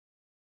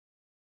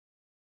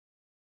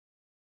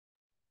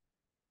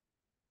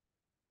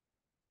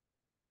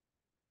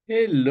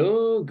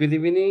Hello, good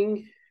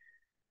evening.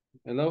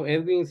 Hello,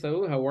 Edwin,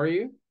 Saul, how are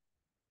you?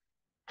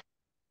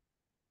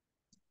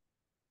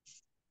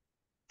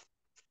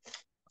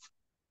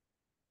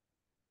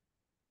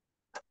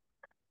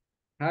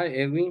 Hi,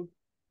 Edwin.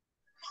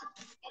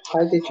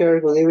 Hi,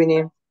 teacher. Good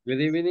evening.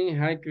 Good evening.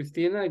 Hi,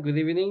 Christina. Good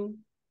evening.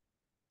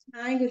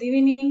 Hi, good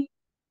evening.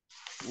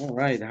 All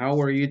right, how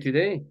are you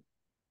today?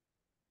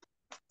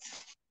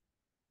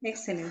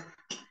 Excellent.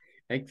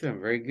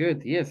 Excellent, very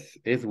good. Yes,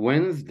 it's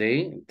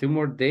Wednesday, 2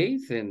 more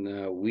days, and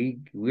we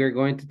are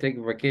going to take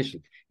a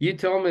vacation. You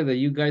told me that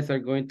you guys are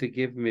going to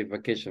give me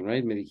vacation,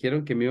 right? Me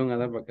dijeron que me iban a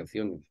dar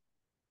vacaciones.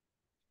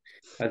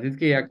 Así es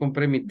que ya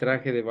compré mi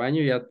traje de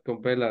baño, ya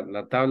compré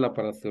la tabla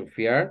para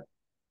surfear,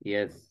 y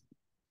es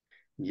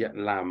ya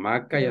la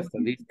hamaca ya está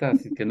lista,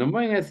 así que no me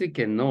vayan a decir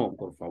que no,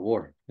 por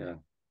favor.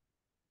 Ya,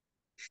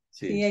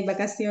 Sí, sí. hay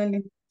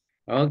vacaciones.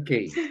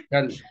 Okay.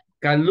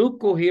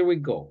 Caluco, here we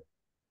go.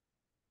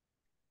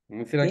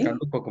 Vamos a ir a ¿Sí?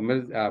 Caluco a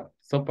comer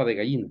sopa de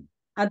gallina.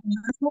 A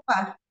tomar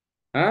sopa.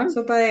 ¿Ah?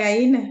 Sopa de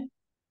gallina.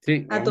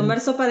 Sí, A tomar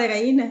sopa de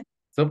gallina.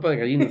 sopa de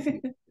gallina,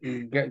 sí.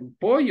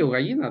 Pollo,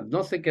 gallina,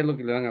 no sé qué es lo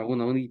que le dan a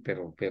uno,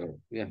 pero,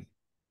 ya.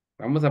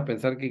 Vamos a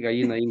pensar que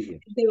gallina india.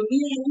 En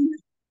teoría, gallina.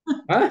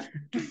 ¿Ah?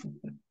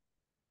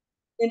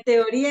 En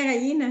teoría,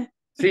 gallina.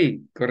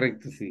 Sí,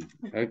 correcto, sí.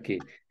 Okay.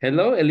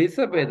 Hello,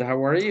 Elizabeth,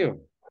 how are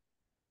you?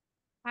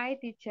 Hi,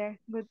 teacher.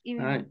 Good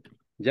Ah, evening.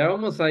 ya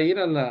vamos a ir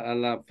a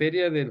la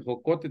feria del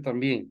Jocote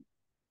también.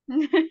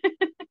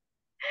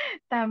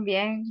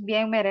 También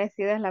bien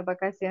merecidas las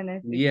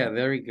vacaciones, Yeah, teacher.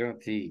 there we go,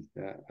 sí.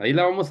 Ahí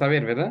la vamos a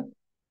ver, ¿verdad?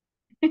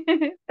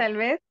 Tal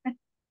vez.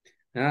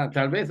 Ah,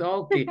 tal vez,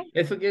 ok.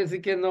 Eso quiere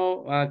decir que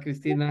no a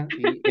Cristina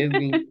y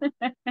Edwin.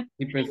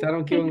 Y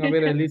pensaron que iban a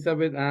ver a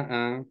Elizabeth.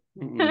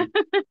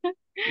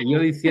 Y yo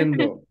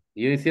diciendo,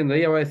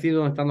 ella va a decir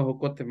dónde están los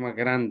jocotes más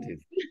grandes.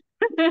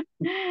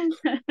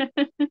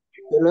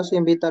 Yo los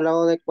invito al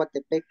lado de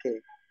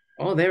Coatepeque.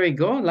 Oh, there we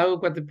go, Lago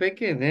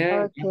Coatepeque.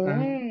 There,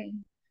 Okay.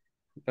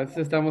 Entonces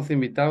estamos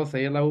invitados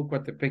ahí al Lago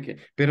Coatepeque.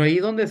 Pero ahí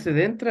donde se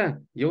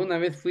entra. Yo una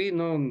vez fui,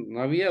 no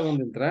había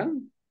dónde entrar.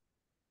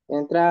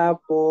 Entra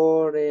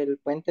por el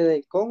puente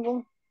del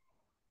Congo.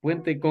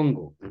 Puente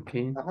Congo.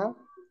 Ok. Ajá.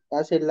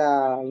 Hace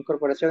la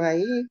incorporación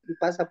ahí y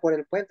pasa por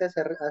el puente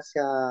hacia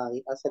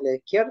la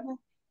izquierda.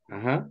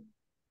 Ajá.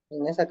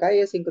 En esa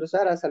calle sin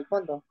cruzar hasta el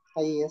fondo.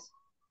 Ahí es.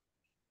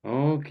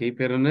 Ok,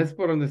 pero no es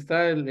por donde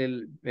está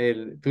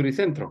el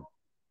turicentro.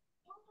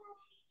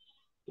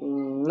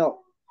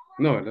 No,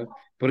 No, ¿verdad?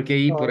 Porque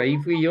ahí, por no. ahí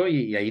fui yo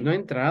y ahí no hay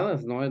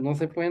entradas, no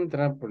se puede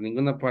entrar por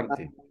ninguna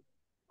parte.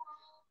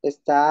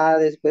 Está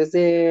después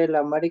del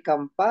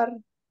American Park,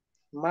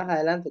 más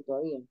adelante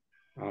todavía.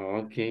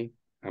 Ah, ok.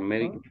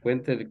 Ujú,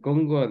 Puente del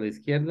Congo a la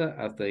izquierda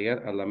hasta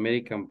llegar al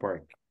American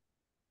Park.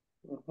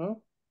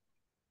 ujú.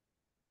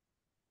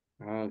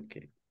 Ah,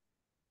 ok.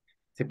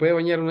 ¿Se puede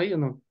bañar uno ahí o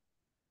no?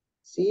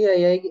 Sí,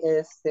 ahí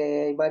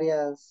hay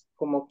varias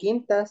como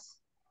quintas.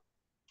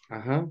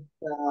 Ajá.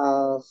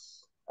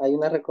 Hay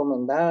unas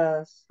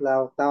recomendadas,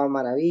 la octava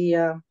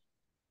maravilla.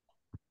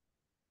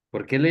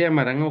 ¿Por qué le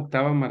llamarán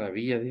octava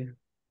maravilla, Dios?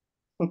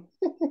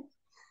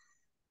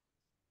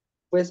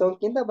 Pues son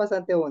quintas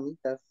bastante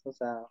bonitas, o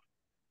sea,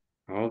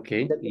 Ah, ok.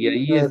 ¿Y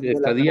ahí dependiendo es de la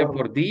estadía forma.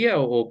 por día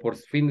o por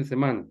fin de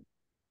semana?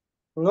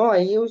 No,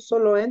 ahí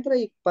solo entra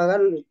y paga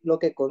lo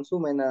que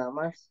consume nada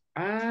más.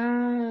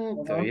 Ah,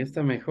 todavía Ujú,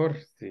 está mejor.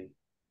 Sí,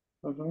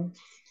 ujú.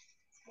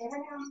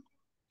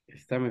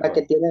 está La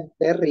que mejor. tiene el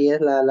ferry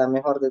es la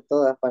mejor de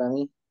todas para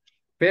mí.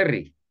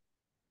 Ferry.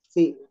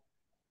 Sí,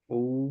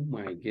 Oh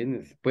my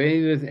goodness. Puede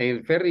ir en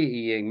el ferry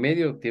y en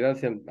medio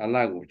tirarse al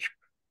lago. sí,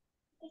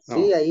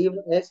 No. ahí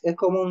es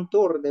como un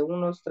tour de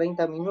unos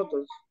 30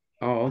 minutos.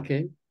 Oh,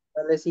 ok.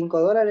 Vale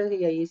 $5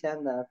 y ahí se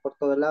anda por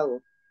todo el lago.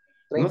 No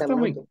 30 está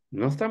minutos.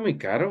 no está muy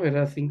caro,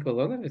 ¿verdad?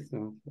 $5.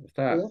 No, Sí,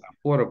 está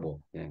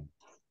affordable. Yeah.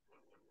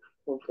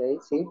 ok,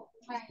 sí.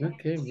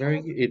 Okay,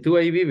 very good. ¿Y tú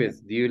ahí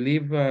vives? Do you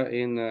live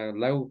in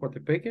Lago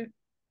Coatepeque?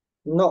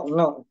 No,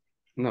 no,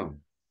 No.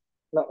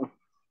 no.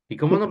 ¿Y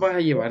cómo nos vas a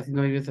llevar si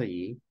no vives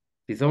allí?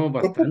 Si somos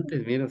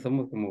bastantes, mira,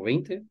 somos como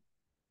 20.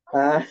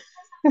 Ah,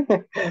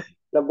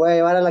 los voy a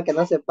llevar a la que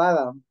no se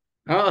paga.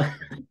 Ah,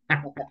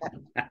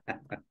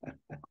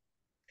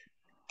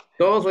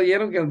 todos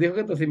oyeron que nos dijo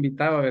que nos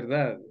invitaba,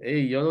 ¿verdad?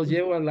 Ey, yo los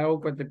llevo al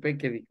Lago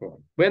Coatepeque,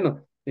 dijo.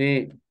 Bueno,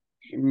 Él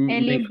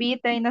me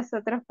invita y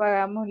nosotros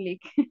pagamos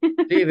lic.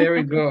 sí, there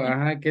we go.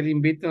 Ajá, que le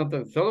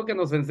inviten. Solo que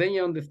nos enseñe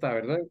dónde está,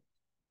 ¿verdad?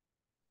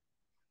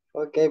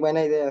 Ok,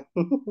 buena idea.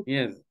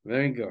 Yes,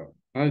 there we go.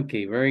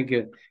 Okay, very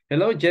good.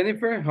 Hello,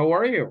 Jennifer. How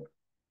are you?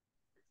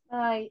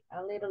 Hi,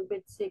 a little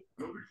bit sick.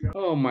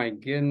 Oh my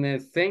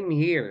goodness, same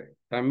here.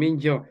 También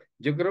yo.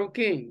 Yo creo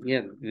que,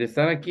 de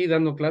estar aquí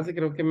dando clase,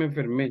 creo que me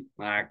enfermé.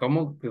 Ah,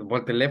 ¿cómo? Pues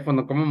por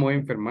teléfono, ¿cómo me voy a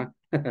enfermar?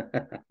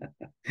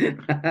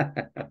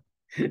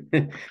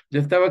 Yo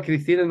estaba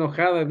Cristina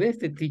enojada de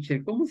este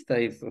teacher. ¿Cómo está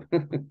eso?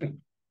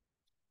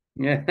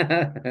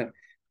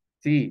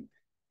 Sí.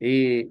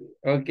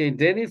 Okay,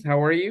 Dennis,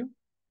 how are you?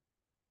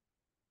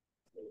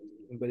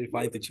 Very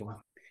fine, teacher.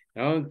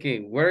 Okay,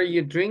 what are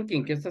you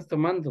drinking? ¿Qué estás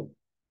tomando?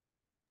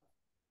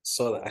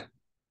 Soda.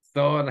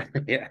 Soda,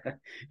 yeah.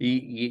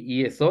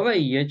 Y es soda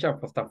y echa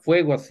hasta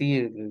fuego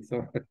así.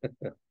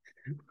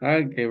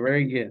 Okay,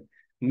 very good.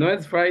 No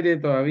es Friday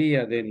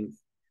todavía,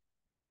 Dennis.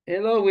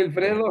 Hello,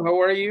 Wilfredo,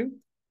 how are you?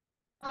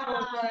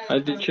 Hi,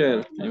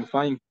 teacher. I'm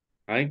fine.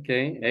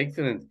 Okay,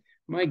 excellent.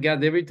 My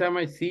God, every time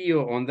I see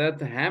you on that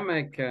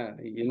hammock,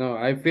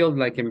 I feel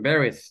like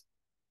embarrassed.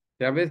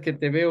 Cada vez que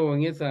te veo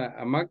en esa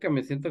hamaca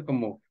me siento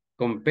como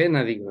con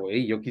pena, digo,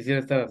 "Ey, yo quisiera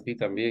estar así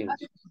también."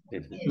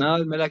 No,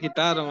 me la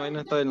quitaron, hoy no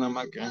estoy en la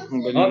hamaca.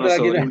 Venía Oh, te una la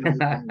sobrina,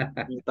 quita-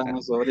 está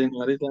una sobrina,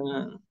 ahorita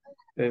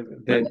Te- me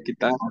te- la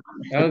quitaron.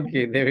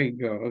 Okay, there we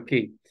go.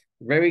 Okay,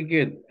 very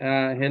good.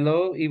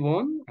 Hello,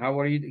 Yvonne. How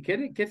are you?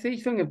 ¿Qué se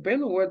hizo en el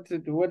pelo?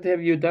 What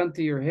have you done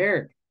to your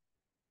hair?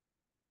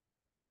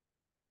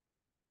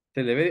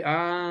 Se le ve,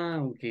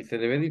 okay, se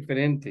le ve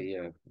diferente.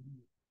 Yeah.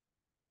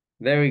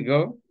 There we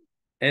go.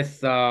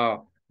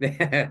 Eso.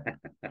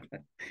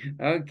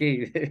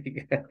 Okay,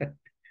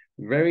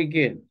 very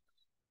good.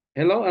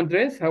 Hello,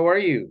 Andres. How are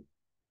you?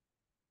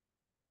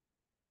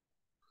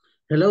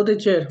 Hello,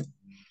 teacher.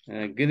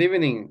 Good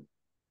evening.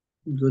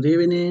 Good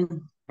evening.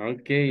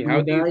 Okay, My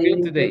how do you guy feel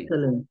is today?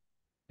 excellent.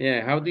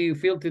 Yeah, how do you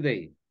feel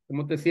today?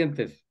 ¿Cómo te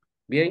sientes?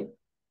 ¿Bien?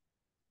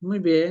 Muy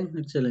bien,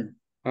 excelente.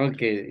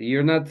 Okay,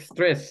 you're not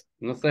stressed.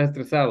 No estás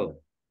estresado.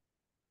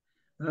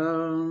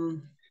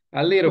 Um,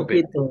 A little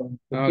bit. Okay,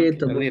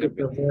 a little bit.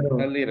 poquito, A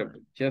pero little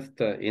bit.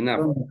 Just enough.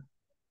 bueno,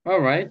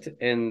 All right.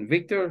 And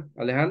Victor,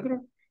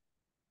 Alejandro,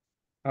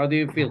 how do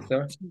you feel,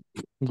 sir?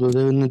 Good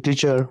evening,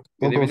 teacher. Good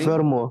Poco evening.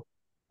 enfermo,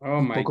 Oh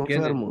my poco goodness.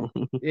 enfermo.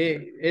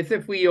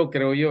 Ese fui yo,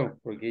 creo yo,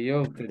 porque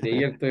yo desde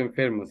ayer estoy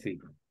enfermo, sí.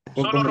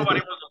 Solo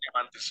robaremos los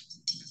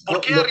diamantes. ¿Por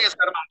Oh, qué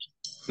arriesgar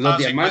los a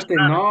diamantes,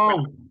 secuestrar?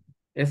 no.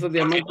 Esos Porque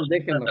diamantes, no se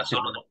déjenlos. trata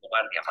solo de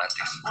robar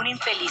diamantes. Un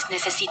infeliz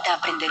necesita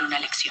aprender una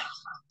lección.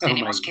 Oh my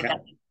Tenemos que God.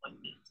 dar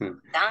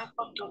tan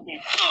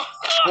contundente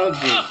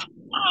Okay.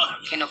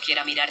 que no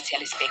quiera mirarse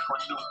al espejo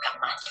nunca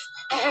más.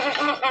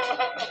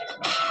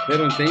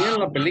 Pero enseñan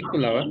la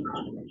película, ¿va?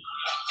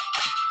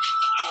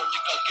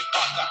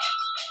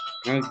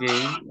 Okay.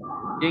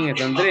 ¿Quién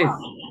es? Andrés.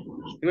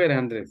 Tú eres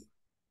Andrés.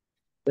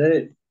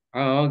 de,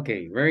 Oh,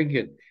 okay. Very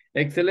good.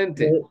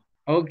 Excelente. de,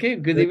 Okay.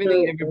 Good de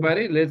evening, hecho,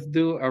 everybody. Let's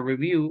do a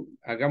review.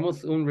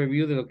 Hagamos un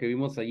review de lo que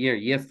vimos ayer,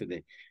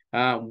 yesterday.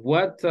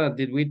 What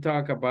did we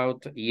talk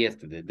about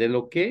yesterday?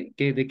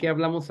 ¿De qué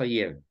hablamos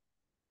ayer?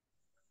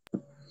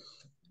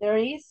 There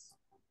is,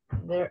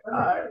 there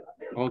are,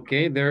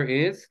 Okay, there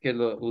is, que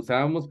lo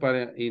usábamos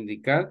para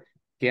indicar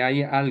que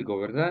hay algo,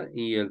 ¿verdad?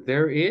 Y el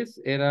there is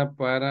era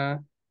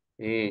para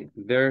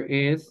there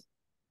is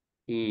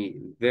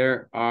y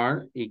there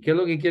are. ¿Y qué es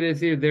lo que quiere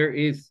decir there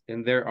is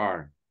and there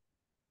are?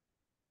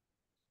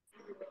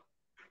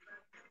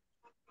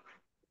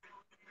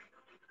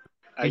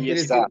 ¿Qué Ahí quiere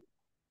está.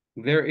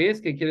 decir? There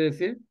is, ¿qué quiere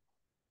decir?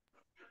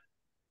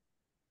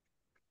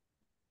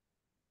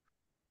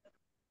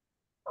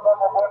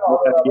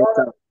 Aquí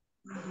está.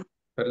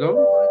 ¿Perdón?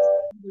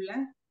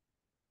 Singular.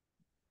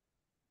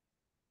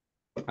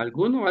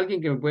 ¿Alguno?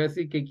 ¿Alguien que me pueda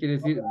decir qué quiere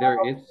decir there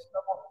is?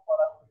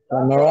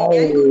 Cuando Que hay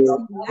hay, algo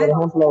por singular.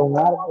 ejemplo, un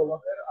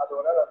árbol,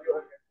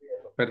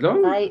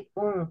 ¿Perdón? hay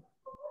un,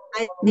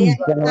 Hay,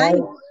 que no hay, hay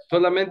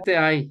Solamente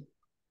hay,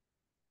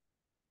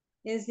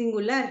 en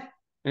singular.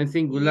 en Y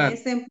singular.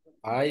 es en...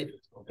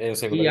 Hay en Y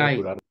singular y hay.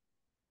 plural.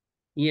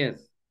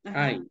 Yes,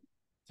 Ajá. hay.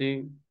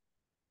 Sí.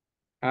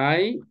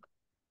 Hay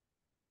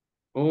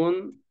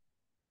un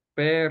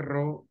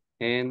perro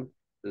en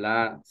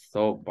la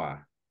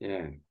sopa.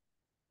 Yeah.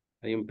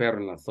 Hay un perro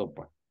en la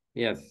sopa.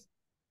 Yes.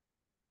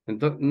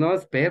 Entonces, no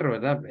es perro,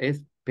 ¿verdad?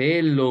 Es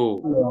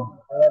pelo.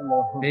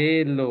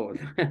 Pelo.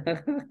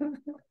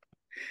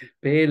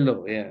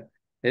 Pelo, yeah.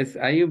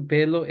 Hay un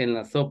pelo en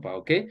la sopa,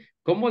 ¿ok?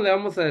 ¿Cómo le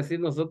vamos a decir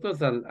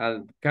nosotros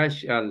al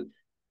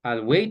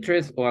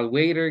waitress o al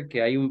waiter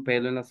que hay un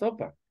pelo en la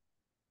sopa?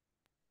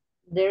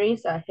 there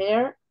is a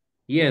hair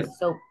in the Yes,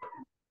 soap.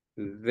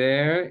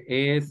 there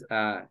is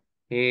a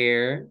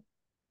hair.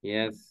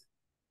 Yes,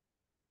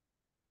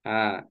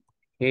 a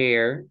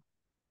hair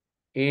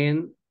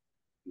in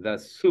the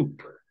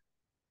soup.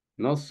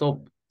 No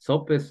soap.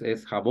 Soap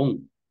es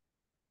jabón.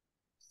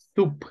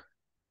 Soup.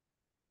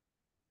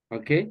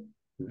 Okay.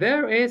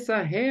 There is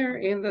a hair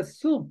in the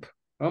soup.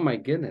 Oh my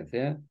goodness,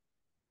 yeah.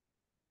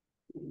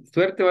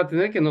 Suerte va a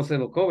tener que no se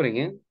lo cobren,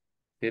 ¿eh?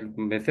 El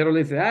mesero le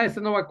dice,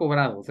 eso no va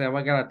cobrado, o sea,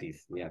 va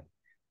gratis, ya.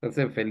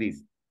 Entonces,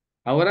 feliz.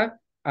 Ahora,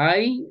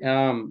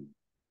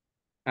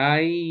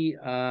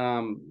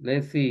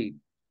 let's see,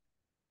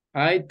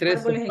 hay tres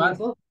Árboles en el sofás,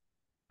 bosque.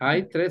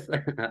 hay tres,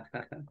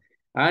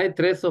 hay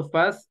tres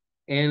sofás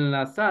en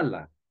la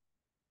sala.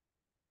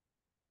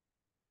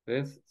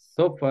 Tres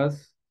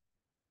sofás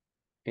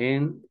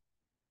en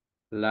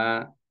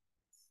la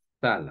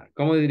sala.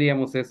 ¿Cómo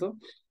diríamos eso?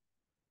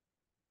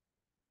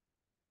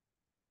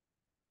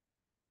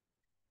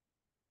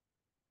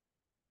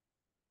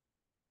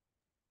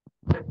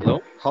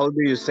 ¿Hello? How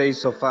do you say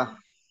sofá?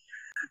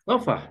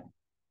 Sofa.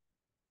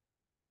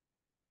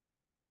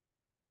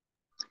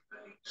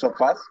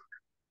 Sofás.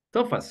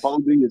 Sofas. How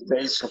do you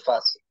say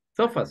sofás?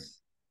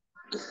 Sofas.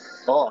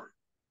 Oh,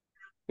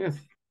 Yes.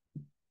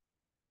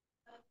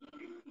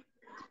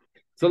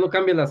 Solo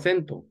cambia el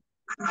acento.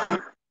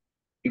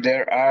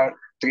 there are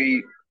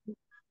 3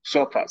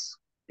 sofas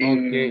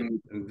Okay.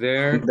 in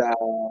There the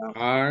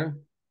are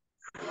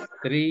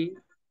 3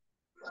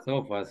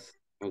 sofas.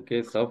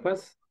 Okay,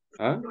 sofas.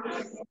 ¿Ah?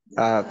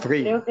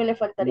 3. Creo que le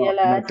faltaría No,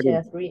 la no H 3.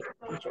 a three,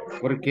 teacher.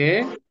 ¿Por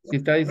qué? Si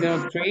está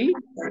diciendo tree.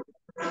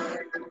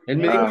 Él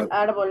me Tree dijo, es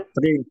árbol.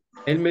 3.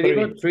 él me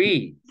dijo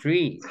tree.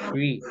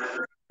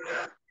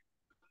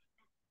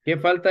 ¿Qué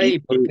falta ahí?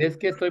 Porque es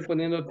que estoy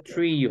poniendo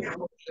trio.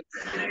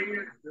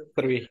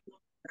 3.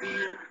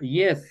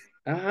 Yes.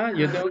 Ajá,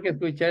 yo tengo que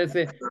escuchar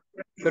ese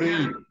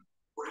three.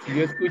 Si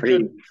yo escucho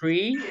 3.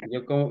 tree,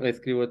 yo como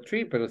escribo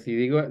tree, pero si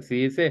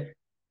dice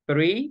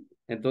three,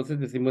 entonces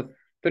decimos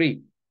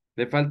three.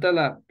 Le falta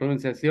la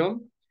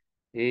pronunciación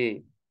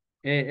es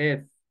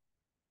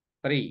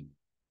three.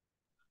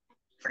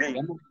 3.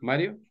 ¿Cómo,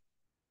 Mario?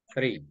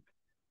 Three.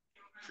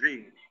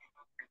 3.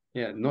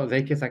 Yeah, no,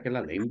 hay que sacar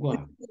la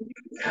lengua.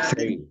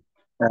 Three.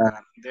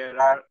 There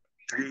are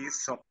 3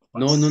 sofas.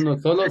 No,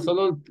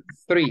 solo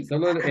three,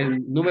 solo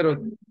el número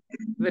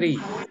three.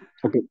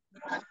 Okay.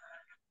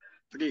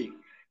 3.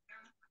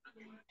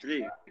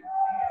 3.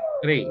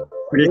 Three.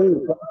 3.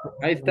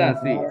 Ahí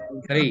está, sí.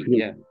 Three,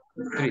 yeah.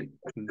 Three.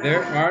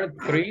 There are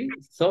 3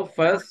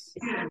 sofas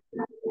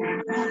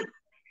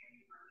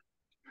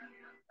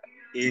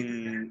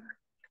In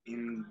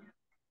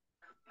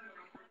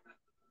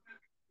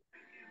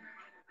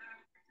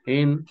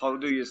in how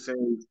do you say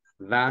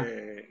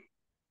the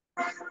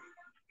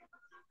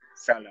sala?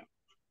 sala.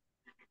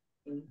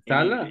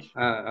 English.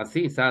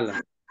 Así, sala.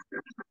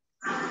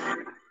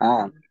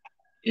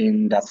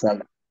 In the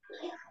sala.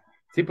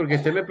 Sí, porque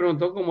usted me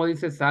preguntó cómo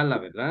dice sala,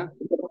 ¿verdad?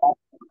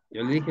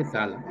 Yo le dije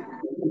sala.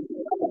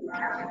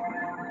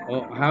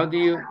 Oh, how do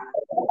you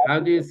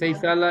say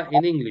sala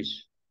in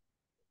English?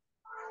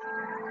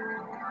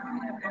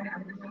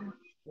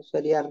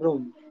 Sería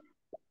room.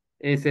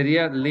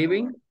 Sería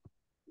living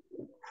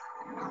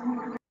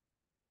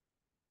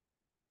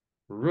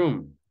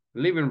room.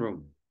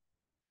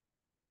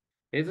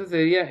 Eso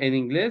sería, en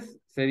inglés,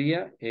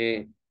 sería,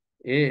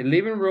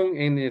 living room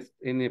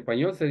en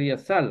español sería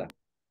sala.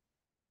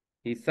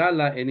 Y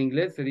sala en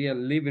inglés sería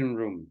living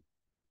room.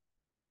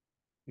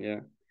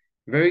 Yeah.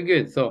 Very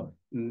good. So,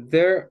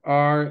 there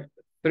are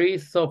 3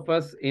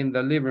 sofas in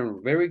the living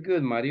room. Very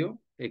good, Mario.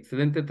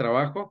 Excelente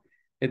trabajo.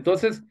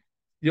 Entonces,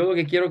 yo lo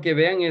que quiero que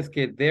vean es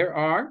que there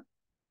are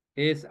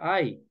es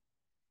hay.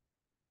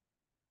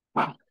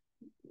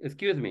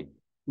 Excuse me.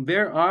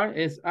 There are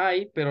es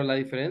hay, pero la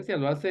diferencia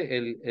lo hace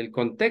el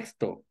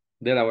contexto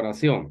de la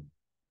oración.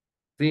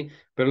 ¿Sí?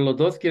 Pero los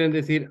dos quieren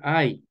decir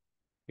hay.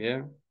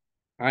 ¿Ya?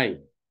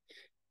 Hay.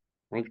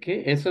 Ok,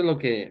 eso es lo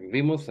que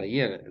vimos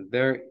ayer.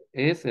 There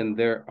is and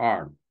there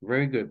are.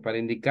 Very good. Para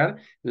indicar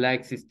la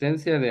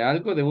existencia de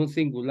algo, de un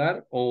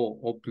singular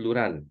o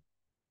plural.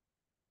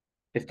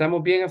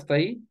 ¿Estamos bien hasta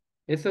ahí?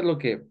 Eso es lo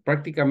que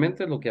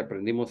prácticamente es lo que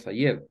aprendimos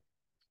ayer.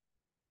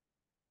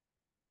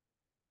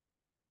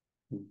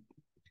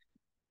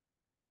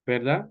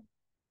 ¿Verdad?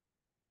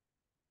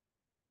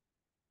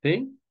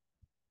 ¿Sí?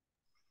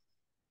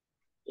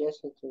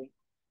 Yes, okay.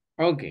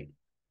 Ok.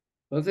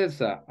 Entonces,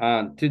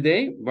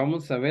 today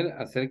vamos a ver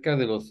acerca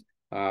de los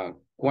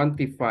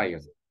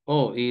quantifiers.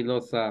 Oh, y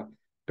los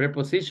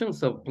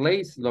prepositions of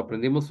place lo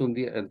aprendimos un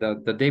día,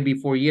 the day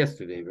before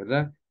yesterday,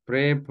 ¿verdad?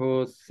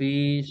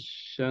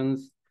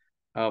 Prepositions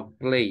of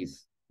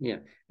place.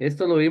 Yeah.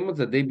 Esto lo vimos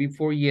the day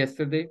before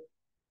yesterday,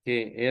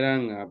 que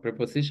eran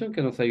prepositions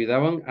que nos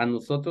ayudaban a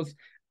nosotros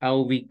a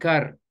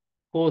ubicar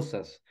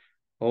cosas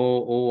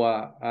o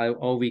a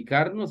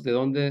ubicarnos de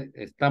dónde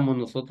estamos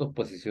nosotros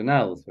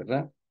posicionados,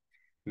 ¿verdad?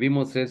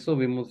 Vimos eso,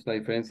 vimos la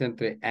diferencia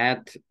entre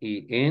at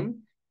y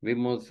in,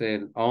 vimos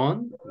el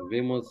on,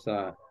 vimos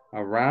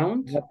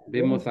around,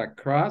 vimos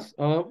across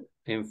of,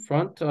 in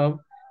front of,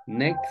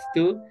 next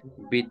to,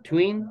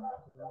 between.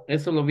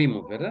 Eso lo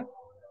vimos, ¿verdad?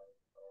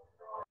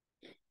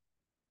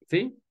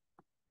 ¿Sí?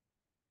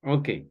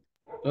 Ok.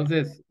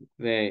 Entonces,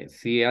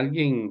 si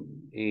alguien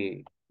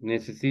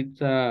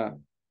necesita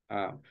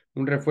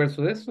un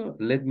refuerzo de eso,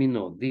 let me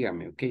know,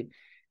 dígame, ok.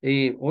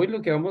 Hoy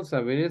lo que vamos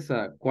a ver es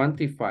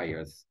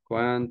quantifiers.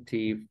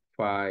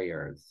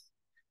 Quantifiers.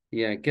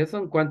 ¿Qué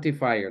son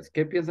quantifiers?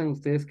 ¿Qué piensan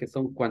ustedes que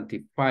son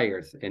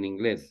quantifiers en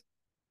inglés?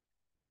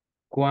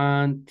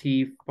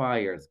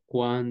 Quantifiers.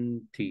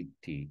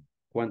 Quantity.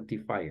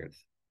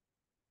 Quantifiers.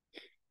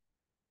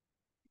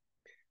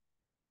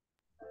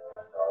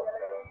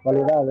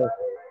 Cualidades.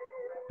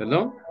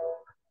 ¿Perdón?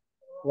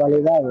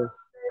 Cualidades.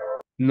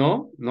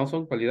 No, no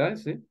son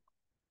cualidades, ¿sí?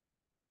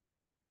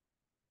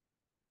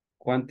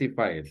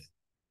 Quantifiers.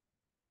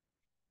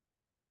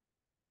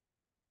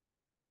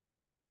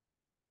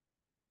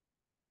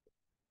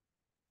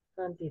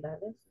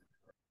 Cantidades.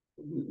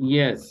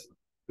 Yes,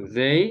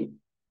 they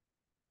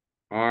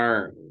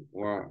are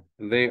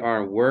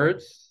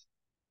words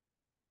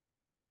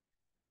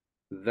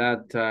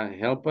that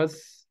help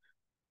us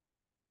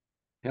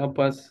help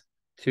us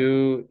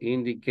to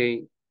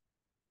indicate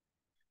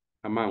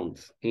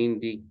amounts.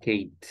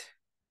 Indicate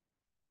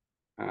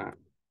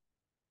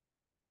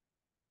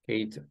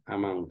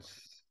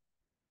amounts.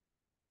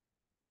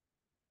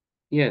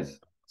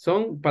 Yes,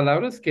 son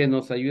palabras que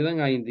nos ayudan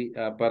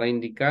para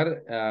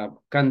indicar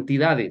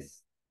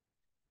cantidades.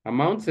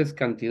 Amounts es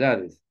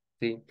cantidades,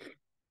 ¿sí?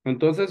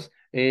 Entonces,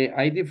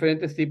 hay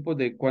diferentes tipos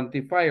de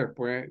quantifier.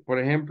 Por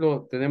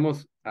ejemplo,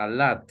 tenemos a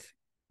lot.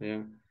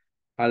 ¿Ya?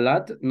 A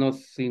lot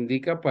nos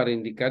indica para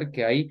indicar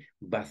que hay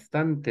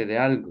bastante de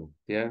algo.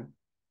 ¿Ya?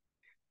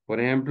 Por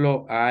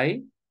ejemplo,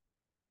 I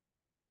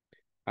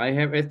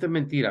have, esto es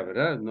mentira,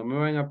 ¿verdad? No me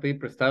van a pedir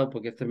prestado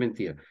porque esto es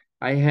mentira.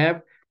 I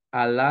have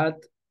a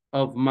lot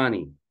of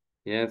money.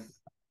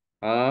 Yes,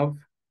 of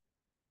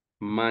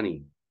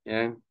money.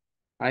 Yeah.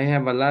 I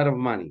have a lot of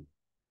money.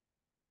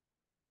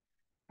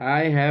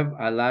 I have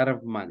a lot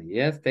of money.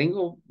 Yes,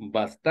 tengo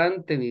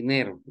bastante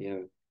dinero.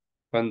 Yeah.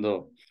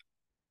 Cuando,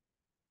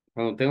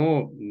 cuando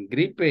tengo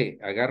gripe,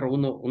 agarro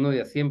uno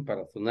de a 100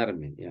 para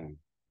sonarme. Yeah.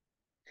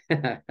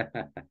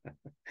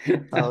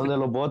 ¿A dónde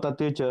los bota,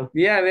 teacher?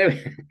 Yeah,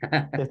 there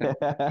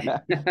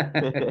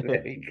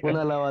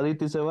Una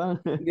lavadita y se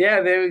van.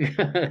 Yeah, there we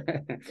go.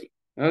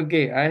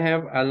 Okay, I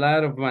have a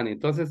lot of money.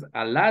 Entonces,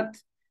 a lot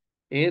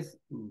es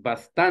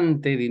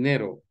bastante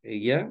dinero.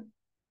 ¿Ya?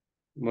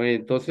 Bueno,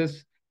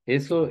 entonces,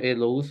 eso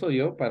lo uso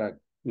yo para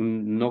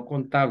no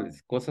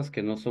contables, cosas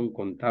que no son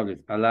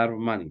contables. A lot of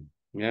money.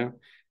 ¿Ya?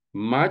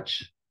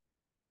 Much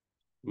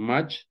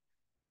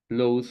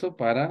lo uso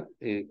para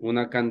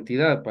una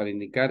cantidad, para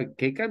indicar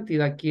qué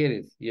cantidad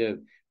quieres. ¿Ya?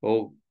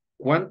 O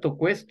cuánto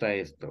cuesta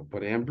esto.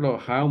 Por ejemplo,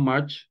 how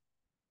much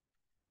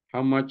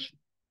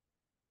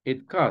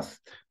it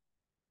cost.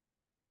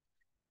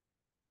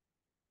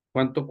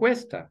 ¿Cuánto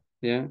cuesta?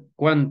 ¿Ya?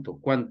 ¿Cuánto?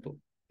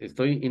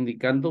 Estoy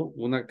indicando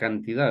una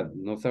cantidad.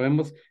 No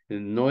sabemos,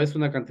 no es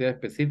una cantidad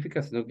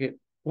específica, sino que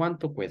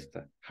 ¿cuánto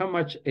cuesta? How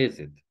much is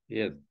it?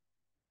 Yes.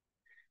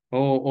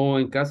 O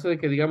en caso de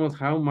que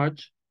digamos, how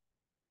much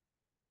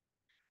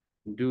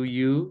do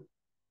you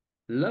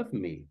love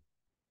me?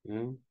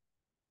 ¿Ya?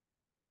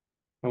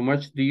 How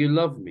much do you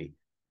love me?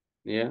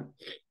 ¿Ya?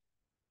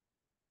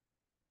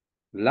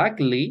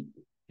 Luckily,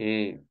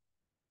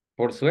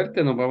 por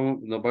suerte nos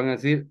van a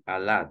decir a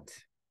lot.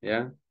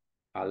 ¿Ya?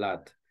 A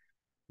lot.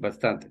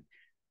 Bastante.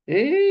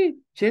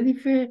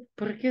 Jennifer,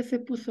 ¿por qué se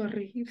puso a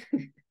reír?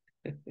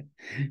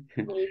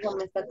 Mi hijo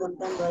me está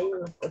contando ahí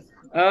unas cosas.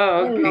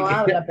 Ah, ok. Él no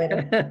habla, pero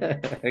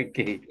Ok.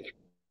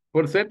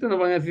 Por suerte nos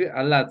van a decir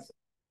a lots.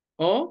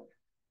 O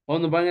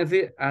nos van a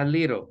decir a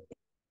little.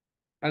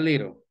 A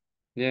little.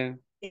 Yeah.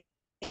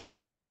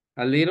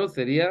 A little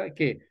sería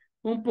que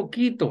un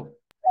poquito.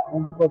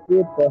 Un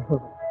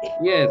poquito.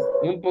 Yes,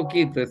 un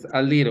poquito es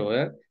a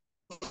little, ¿eh?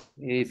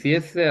 Y si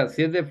es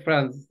de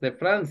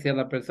Francia,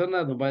 la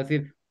persona nos va a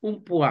decir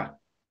un pois.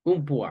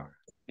 Un pois.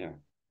 Yeah.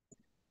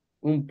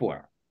 Un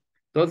pois.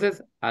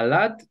 Entonces, a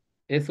lot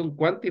es un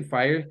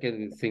quantifier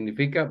que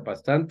significa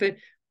bastante.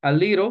 A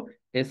little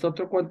es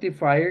otro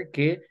quantifier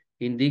que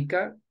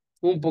indica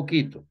un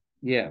poquito.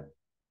 Yeah.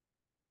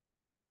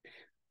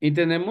 Y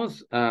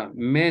tenemos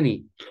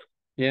many.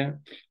 Yeah.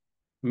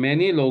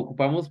 Many lo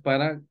ocupamos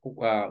para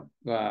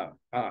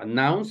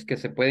nouns que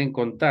se pueden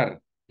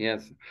contar.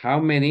 Yes. How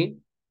many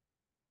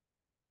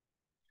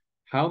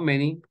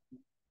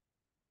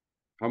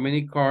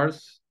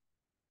cars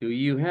do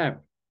you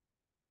have?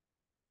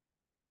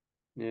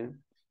 Yeah.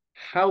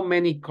 How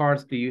many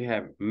cars do you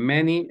have?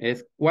 Many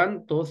es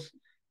cuántos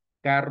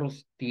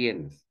carros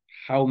tienes.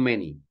 How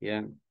many?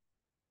 Yeah.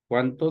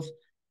 ¿Cuántos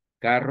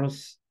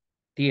carros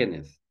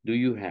tienes? Do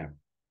you have?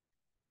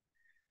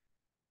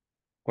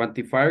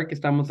 Quantifier que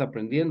estamos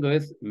aprendiendo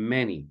es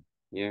many.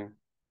 Yeah.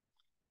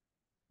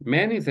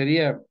 Many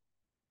sería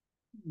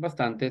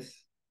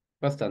bastantes.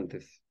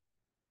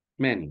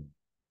 Many.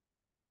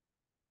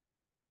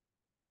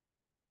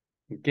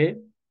 ¿Ok?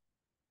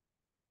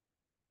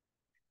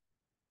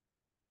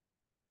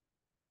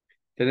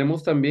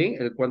 Tenemos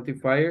también el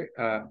quantifier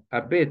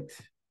a bit.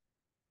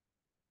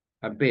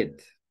 A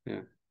bit.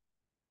 Yeah.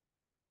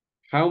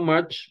 How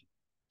much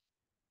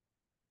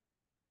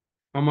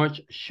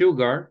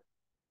sugar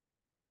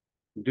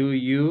do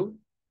you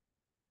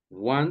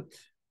want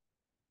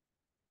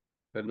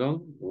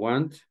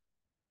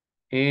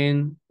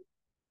in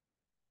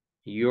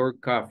your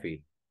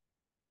coffee?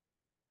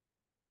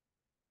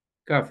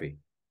 Coffee.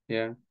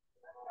 Yeah.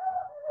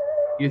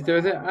 Y usted va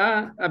a decir,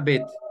 a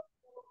bit.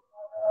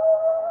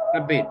 A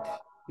bit.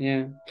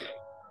 Yeah.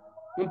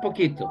 Un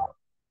poquito.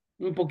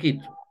 A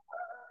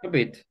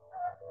bit.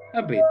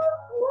 A bit.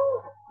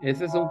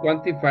 Ese es un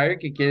quantifier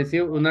que quiere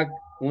decir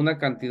una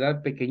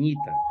cantidad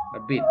pequeñita. A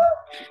bit.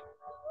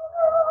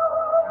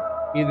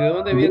 ¿Y de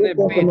dónde viene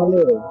bit?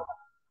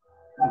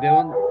 ¿De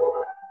dónde?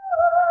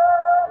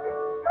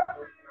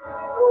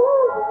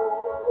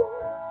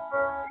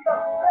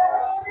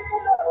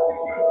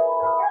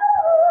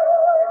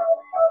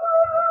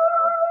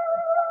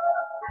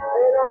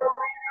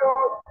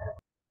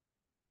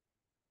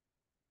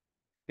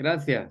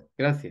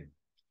 Gracias.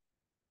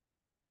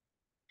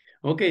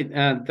 Ok,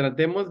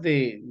 tratemos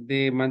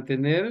de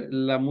mantener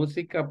la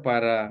música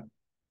para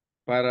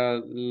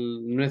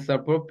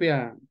nuestra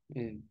propia,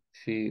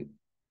 si,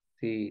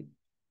 si,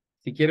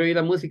 si quiero oír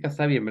la música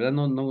está bien, ¿verdad?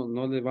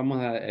 No le vamos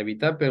a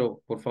evitar,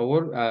 pero por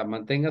favor,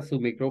 mantenga su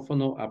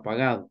micrófono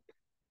apagado.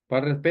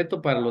 Para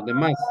respeto para los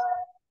demás.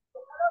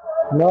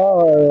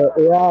 No,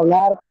 iba a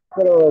hablar,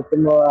 pero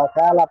como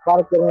acá a la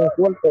parte de un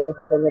culto,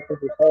 eso es lo que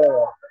sucede.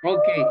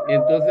 Ok,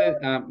 entonces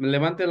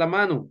levante la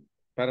mano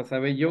para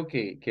saber yo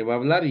que va a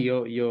hablar y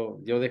yo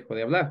dejo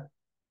de hablar.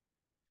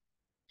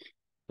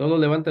 Solo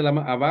levante la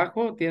mano.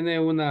 Abajo tiene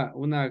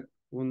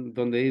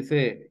donde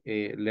dice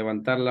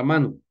levantar la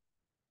mano.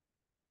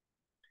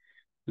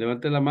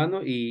 Levante la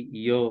mano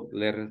y yo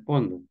le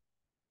respondo.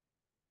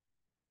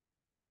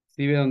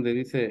 ¿Sí ve donde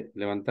dice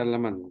levantar la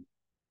mano?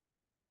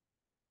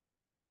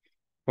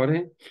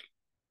 Jorge.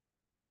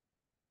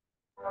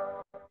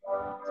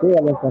 Sí,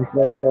 ya lo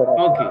encontré.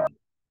 Ok,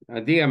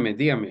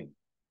 dígame.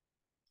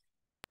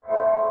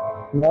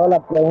 No,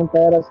 la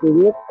pregunta era si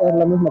bit es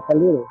la misma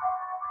calidad.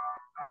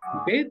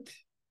 Bit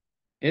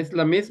es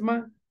la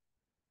misma.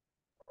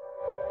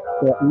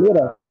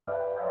 Mira,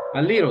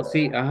 A little,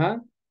 sí,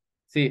 ajá.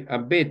 Sí, a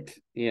bit,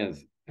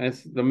 yes.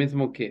 Es lo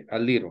mismo que a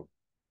little.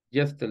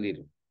 Just a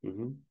little.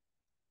 Ujú.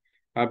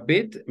 A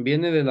bit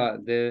viene de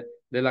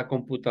la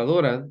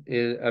computadora.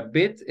 A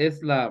bit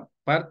es la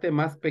parte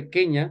más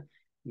pequeña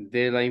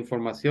de la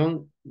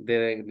información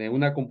de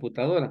una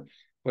computadora.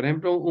 Por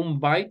ejemplo, un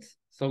byte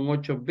son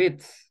 8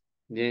 bits.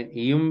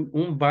 Y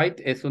un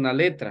byte es una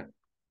letra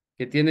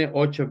que tiene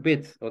 8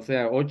 bits. O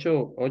sea,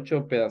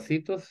 ocho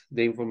pedacitos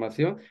de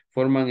información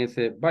forman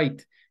ese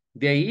byte.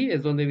 De ahí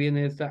es donde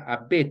viene esta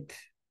a bit,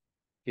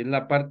 que es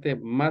la parte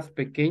más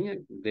pequeña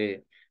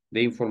de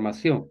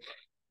información.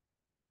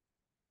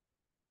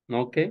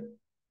 ¿Ok?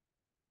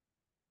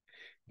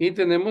 Y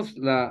tenemos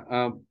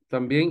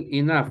también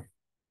enough.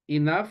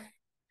 Enough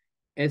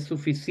es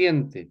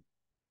suficiente,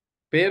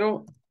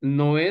 pero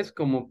no es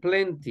como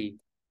plenty.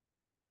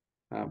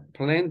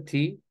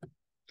 Plenty,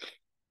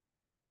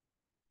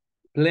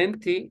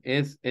 plenty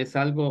es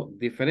algo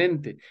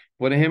diferente.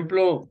 Por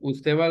ejemplo,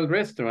 usted va al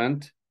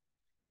restaurant,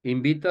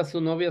 invita a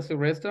su novia a su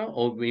restaurant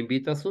o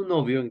invita a su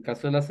novio, en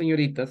caso de las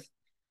señoritas,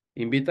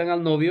 invitan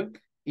al novio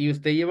y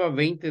usted lleva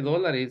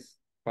 $20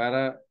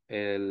 para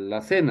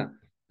la cena.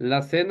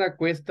 La cena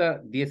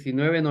cuesta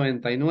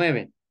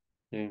 $19.99.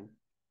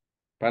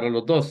 Para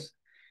los dos.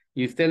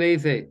 Y usted le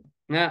dice,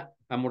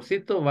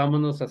 amorcito,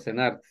 vámonos a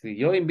cenar. Si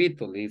yo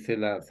invito, le dice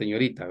la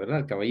señorita, ¿verdad?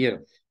 El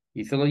caballero.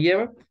 Y se lo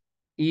lleva.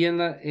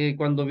 Y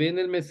cuando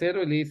viene el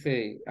mesero, le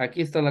dice,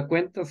 aquí está la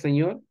cuenta,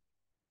 señor.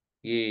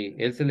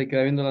 Y él se le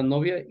queda viendo a la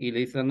novia y le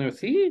dice a la novia,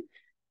 sí,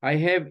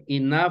 I have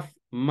enough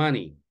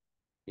money.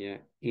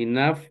 Yeah,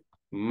 enough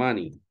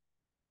money.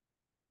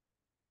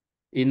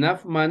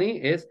 Enough money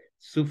es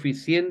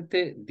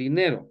suficiente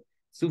dinero.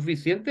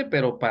 Suficiente,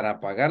 pero para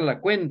pagar la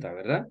cuenta,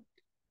 ¿verdad?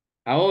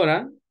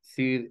 Ahora,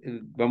 si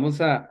vamos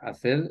a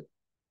hacer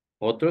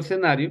otro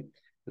escenario,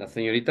 la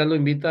señorita lo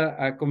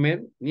invita a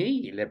comer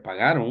y le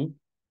pagaron,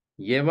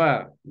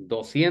 lleva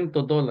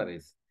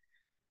 $200,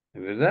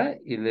 ¿verdad?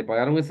 Y le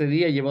pagaron ese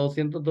día, lleva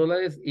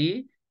 $200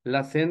 y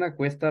la cena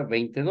cuesta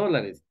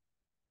 $20.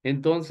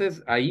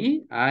 Entonces,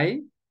 ahí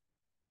I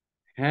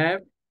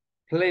have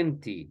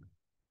plenty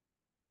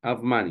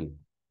of money.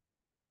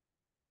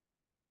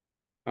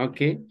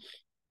 ¿Ok?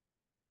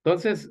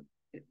 Entonces,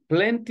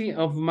 plenty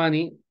of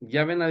money,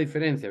 ya ven la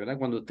diferencia, ¿verdad?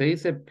 Cuando usted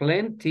dice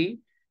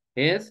plenty,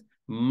 es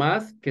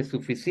más que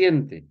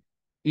suficiente.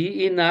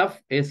 Y enough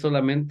es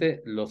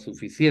solamente lo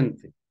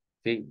suficiente.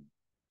 ¿Sí?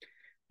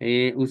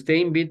 Usted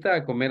invita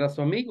a comer a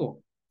su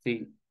amigo.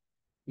 ¿Sí?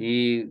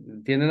 Y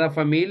tiene la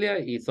familia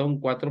y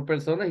son 4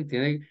 personas y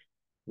tiene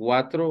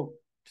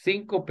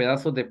 5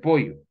 pedazos de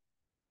pollo.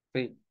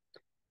 ¿Sí?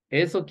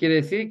 Eso quiere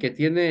decir que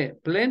tiene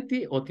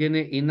plenty o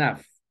tiene enough.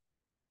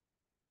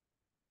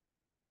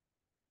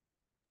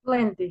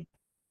 Plenty.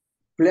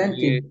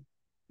 Eh,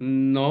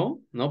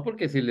 no,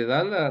 porque si le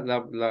da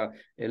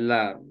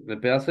el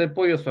pedazo de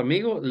pollo a su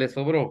amigo, le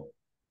sobró.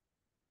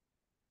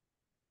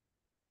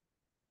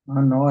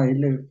 Ah, no, ahí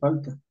le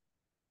falta.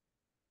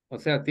 O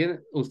sea,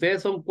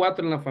 ustedes son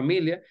 4 en la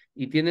familia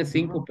y tiene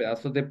 5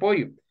 pedazos de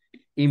pollo.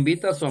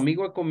 Invita a su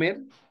amigo a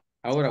comer.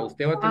 Ahora,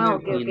 ¿usted va a tener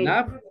Ok, ok.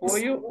 enough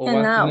pollo o va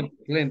a Enough.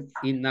 tener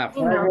enough?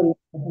 Enough.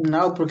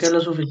 No, porque es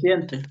lo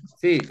suficiente.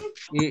 Sí,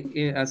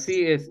 y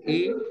así es.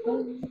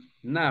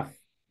 Enough.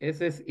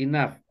 Ese es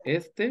enough.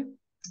 Este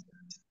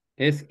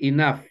es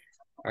enough.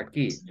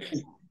 Aquí.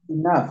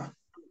 Enough.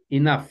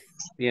 Enough.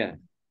 Yeah.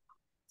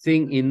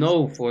 Sin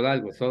enough por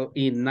algo. So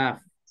enough.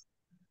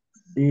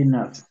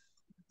 Enough.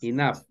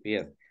 Enough,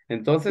 yes.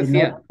 Entonces, sí,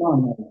 Enough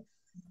fun.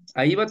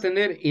 ahí va a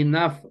tener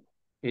enough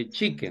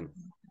chicken,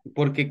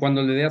 porque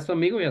cuando le dé a su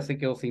amigo ya se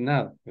quedó sin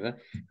nada, ¿verdad?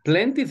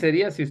 Plenty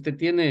sería si usted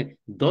tiene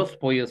 2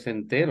 pollos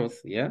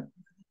enteros, ¿ya?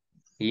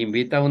 Y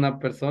invita a una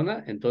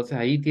persona, entonces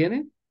ahí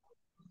tiene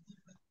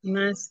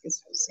Más que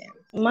suficiente.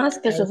 Más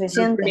que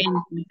suficiente.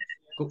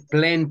 Plenty.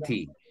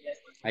 plenty.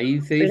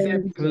 Ahí se dice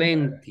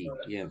plenty.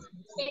 Yes.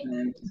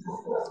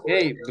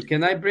 Hey,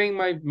 can I bring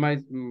my my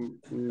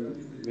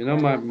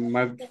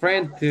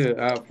friend to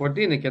for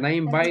dinner? Can I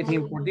invite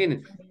him for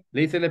dinner?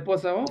 Le dice la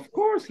esposa, of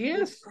course,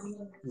 yes.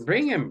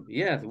 Bring him.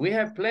 Yes, we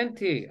have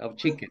plenty of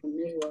chicken.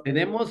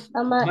 Tenemos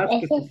Mamá, más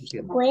que ese es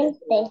suficiente. puente.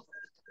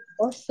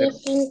 O sí,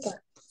 cinco.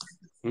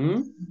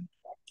 ¿Mm?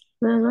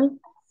 Mamá.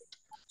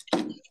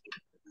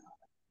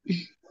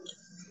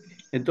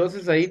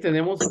 Entonces ahí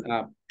tenemos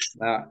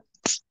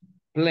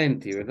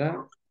plenty, ¿verdad?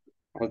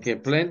 Ok,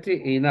 plenty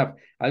e enough.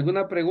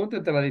 ¿Alguna pregunta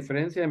entre la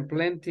diferencia en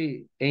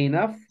plenty e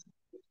enough?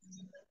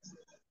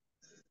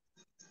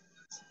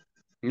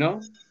 ¿No?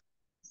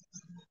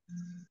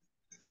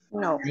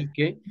 No.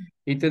 Ok.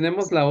 Y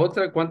tenemos la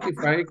otra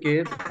quantifier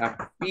que es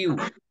a few.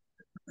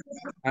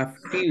 A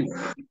few.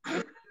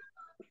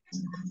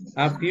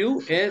 A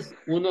few es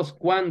unos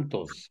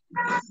cuantos.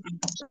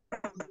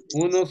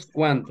 Unos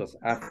cuantos.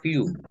 A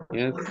few.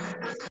 Yes.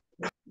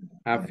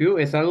 A few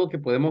es algo que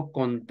podemos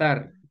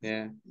contar.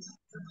 Yeah.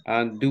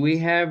 And do we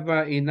have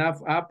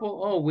enough apple?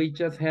 Oh, we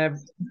just have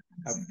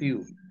a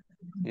few.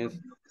 Yes.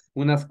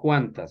 Unas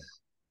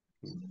cuantas.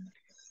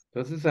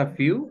 Entonces, a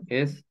few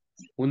es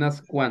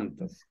unas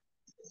cuantas.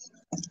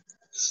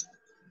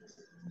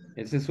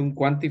 Ese es un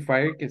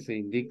quantifier que se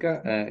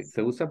indica,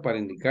 se usa para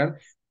indicar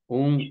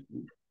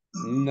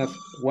unas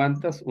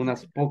cuantas,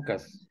 unas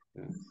pocas.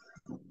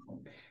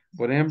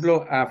 Por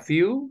ejemplo, a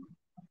few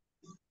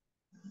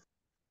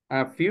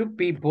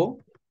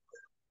people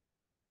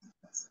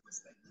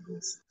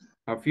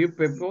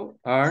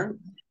are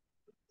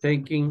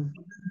taking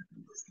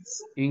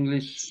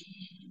English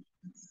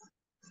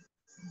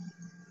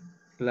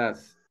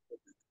class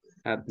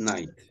at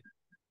night.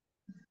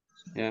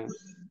 Yeah.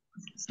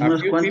 A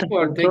few people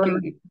are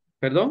taking,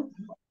 perdón.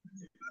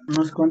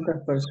 Unas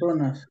cuantas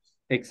personas.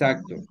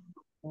 Exacto.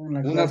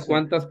 Unas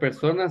cuantas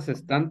personas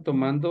están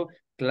tomando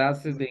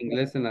clases de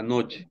inglés en la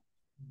noche.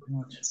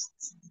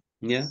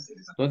 ¿Ya?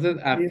 Entonces,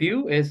 a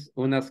few es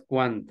unas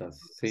cuantas,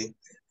 ¿sí?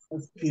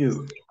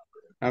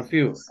 A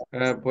few.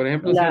 Por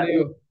ejemplo, si yo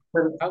digo...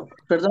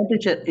 Perdón,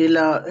 teacher, y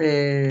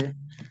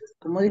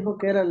 ¿cómo dijo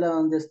que era la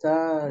donde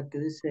está, que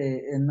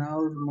dice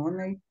enough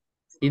money?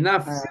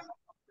 Enough.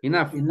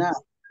 Enough. Enough.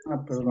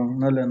 Ah, perdón,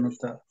 no le he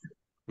notado.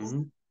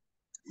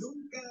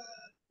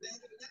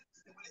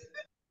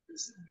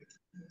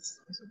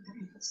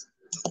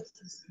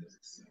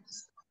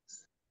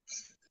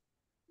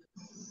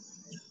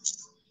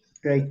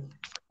 Great.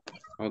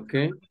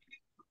 Okay.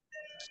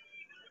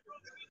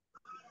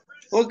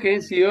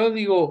 Okay, si yo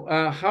digo,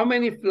 how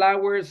many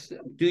flowers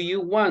do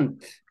you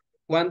want?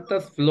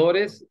 ¿Cuántas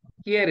flores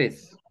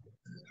quieres?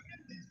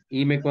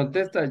 Y me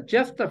contesta,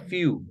 just a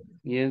few.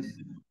 Yes.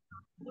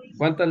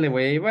 ¿Cuántas le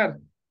voy a llevar?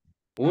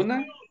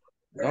 ¿Una?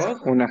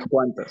 ¿Dos? Unas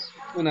cuantas.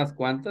 Unas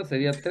cuantas,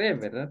 sería 3,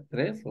 ¿verdad?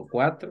 3 o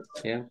 4.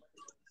 Yeah.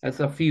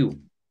 That's a few.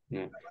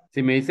 Yeah.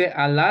 Si me dice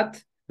a lot,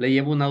 le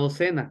llevo una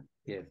docena.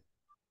 Yes.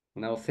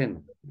 Una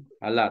docena.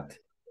 A lot.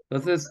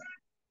 Entonces,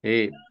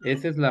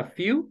 esa es la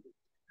few.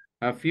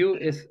 A few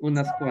es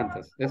unas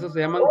cuantas. Esos se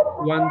llaman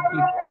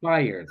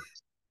quantifiers.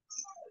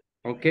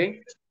 ¿Ok?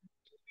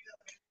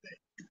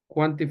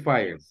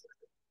 Quantifiers.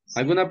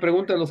 ¿Alguna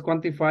pregunta de los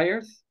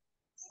quantifiers?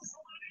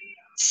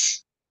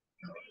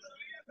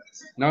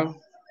 No.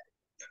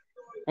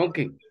 Ok.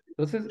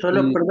 Entonces.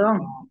 Solo,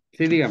 perdón.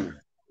 Sí, dígame.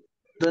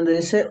 Donde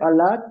dice a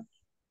lot,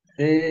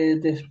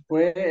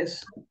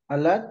 después, a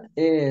lot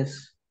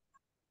es...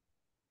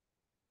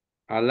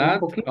 A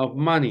lot of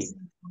money.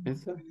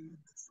 ¿Eso?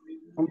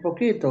 Un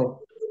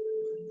poquito.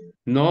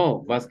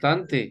 No,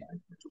 bastante.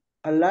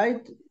 A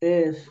light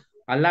es...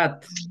 A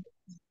lot.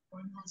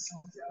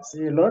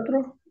 ¿Y el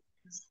otro?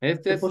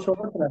 Este es... puso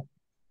otra.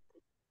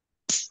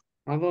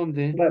 ¿A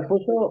dónde? Me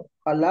puso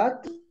a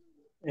lot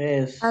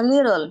es... A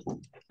little.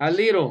 A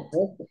little.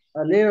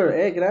 A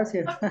little,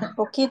 gracias.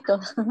 Poquito.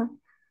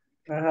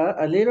 Ajá,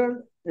 a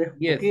little es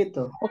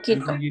poquito.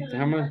 Poquito.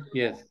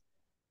 Yes.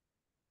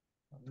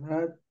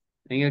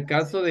 En el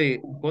caso de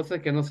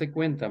cosas que no se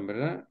cuentan,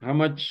 ¿verdad? How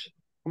much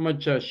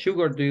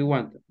sugar do you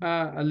want?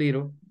 A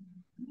little.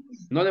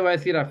 No le va a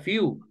decir a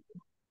few,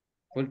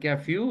 porque a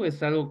few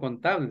es algo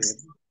contable.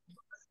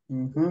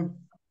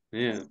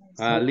 Yeah.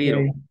 A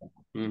little.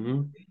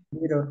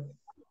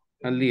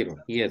 A little,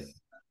 yes.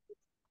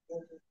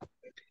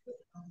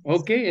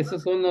 Ok,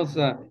 esos son los,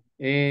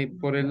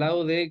 por el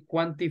lado de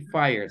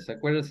quantifiers.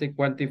 Acuérdense,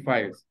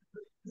 quantifiers.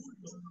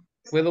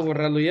 ¿Puedo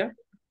borrarlo ya?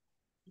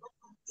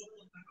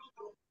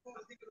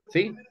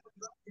 ¿Sí?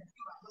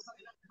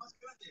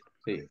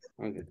 Sí,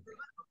 ok.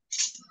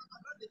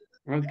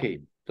 Ok,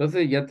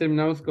 entonces ya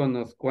terminamos con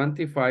los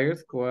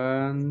quantifiers.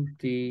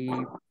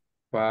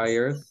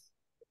 Quantifiers.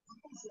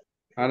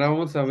 Ahora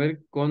vamos a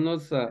ver con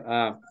los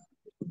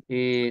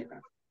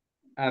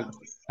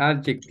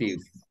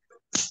adjectives.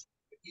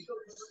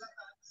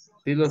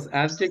 Sí, los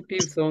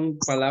adjectives son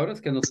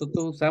palabras que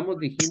nosotros usamos,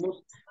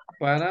 dijimos,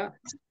 para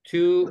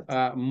to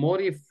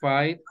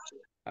modify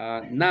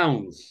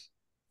nouns.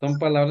 Son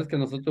palabras que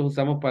nosotros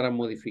usamos para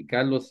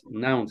modificar los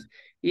nouns.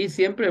 y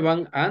siempre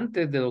van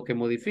antes de lo que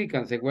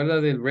modifican. ¿Se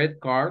acuerda del red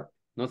car?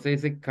 No se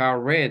dice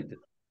car red,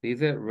 se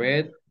dice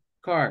red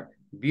car.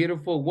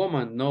 Beautiful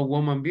woman, no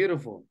woman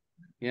beautiful.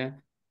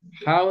 Yeah.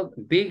 House,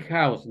 big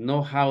house,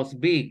 no house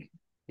big.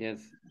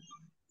 Yes.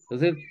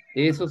 Entonces,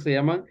 eso se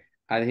llaman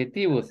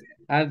adjetivos,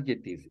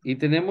 adjectives. Y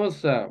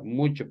tenemos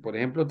mucho. Por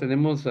ejemplo,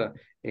 tenemos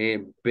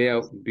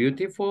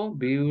beautiful,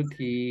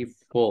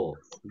 beautiful,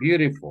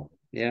 beautiful.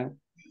 ¿Ya?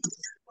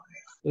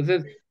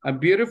 Entonces, a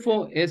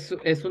beautiful es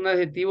un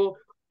adjetivo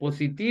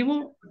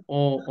positivo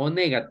o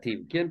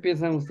negativo. ¿Quién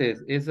piensan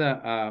ustedes? ¿Es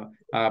a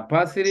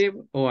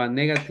positive o a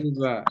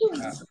negative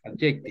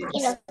adjective?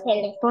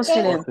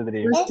 Posible.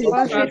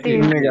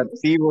 Positivo.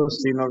 Negativo,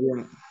 si no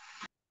bien.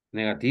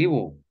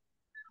 Negativo.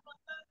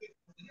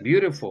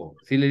 Beautiful.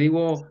 Si le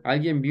digo a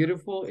alguien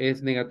beautiful,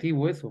 es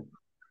negativo eso.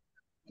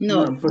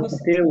 No,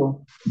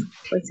 positivo.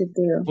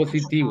 Positivo.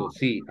 Positivo,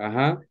 sí.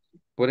 Ajá.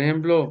 Por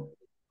ejemplo,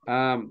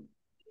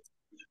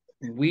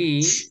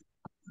 we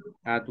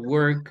at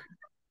work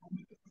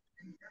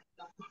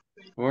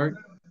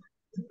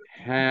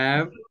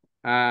have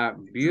a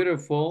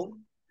beautiful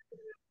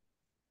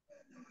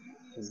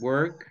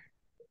work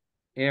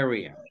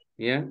area.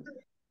 ¿Ya?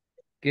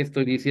 ¿Qué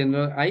estoy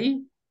diciendo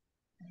ahí?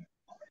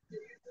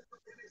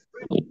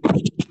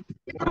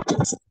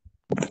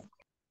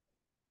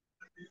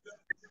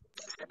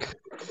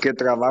 Que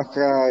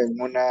trabaja en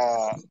una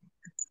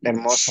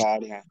hermosa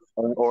área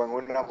o en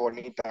una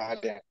bonita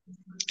área.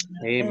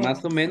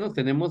 Más o menos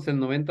tenemos el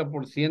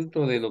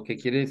 90% de lo que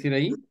quiere decir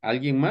ahí.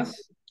 ¿Alguien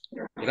más?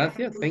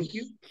 Gracias, thank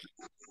you.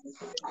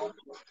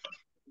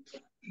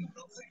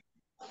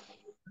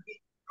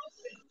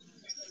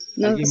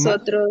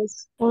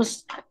 Nosotros,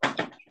 pues,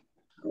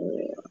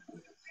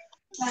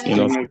 en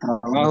el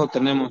trabajo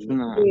tenemos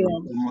una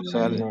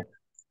hermosa área.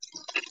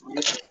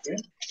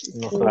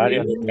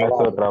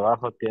 Nuestro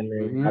trabajo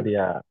tiene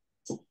área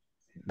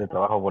de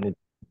trabajo bonito.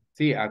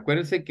 Sí,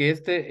 acuérdense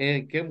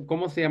que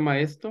 ¿cómo se llama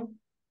esto?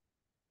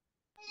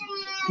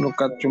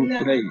 Location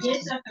place.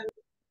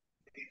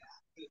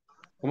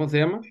 ¿Cómo se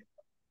llama?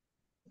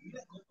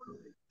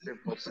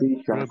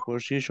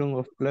 Preposition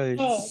of place.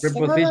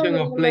 Preposition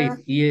of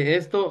place. Y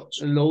esto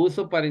lo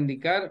uso para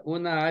indicar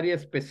una área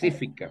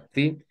específica,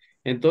 ¿sí?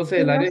 Entonces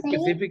el área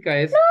específica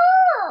es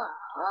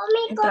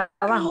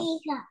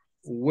trabajo.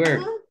 where.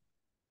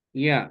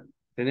 Ya.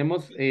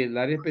 Tenemos el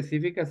área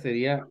específica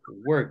sería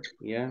work,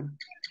 ¿ya?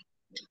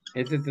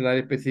 Ese es el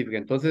área específica.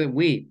 Entonces,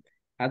 we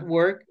at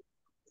work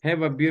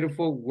have a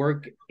beautiful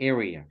work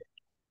area.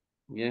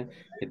 ¿Ya?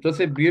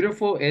 Entonces,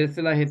 beautiful es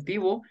el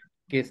adjetivo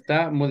que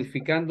está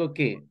modificando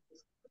 ¿qué?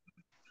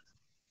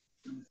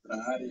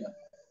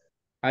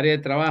 Área de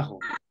trabajo.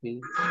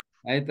 ¿Sí?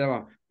 Área de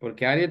trabajo.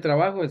 Porque área de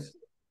trabajo es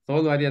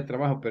solo área de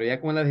trabajo, pero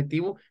ya con el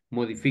adjetivo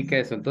modifica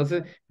eso.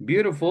 Entonces,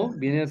 beautiful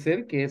viene a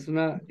ser que es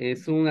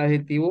un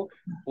adjetivo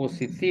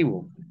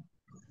positivo.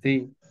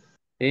 Sí.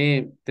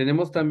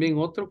 Tenemos también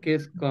otro que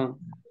es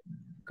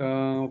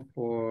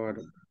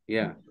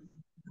ya.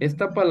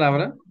 Esta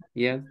palabra,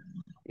 ya,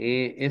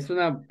 es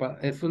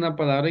una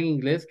palabra en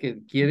inglés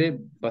que quiere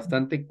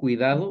bastante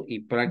cuidado y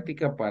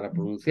práctica para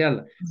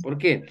pronunciarla. ¿Por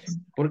qué?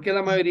 Porque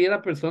la mayoría de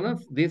las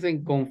personas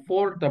dicen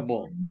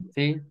comfortable,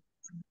 ¿sí?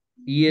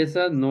 Y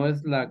esa no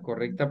es la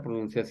correcta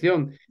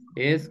pronunciación.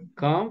 Es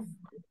comfortable.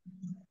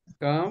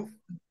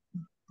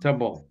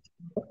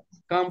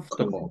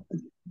 Comfortable.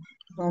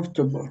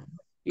 Comfortable.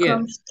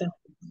 Yes.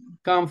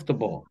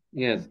 Comfortable.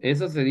 Yes.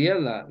 Esa sería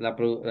la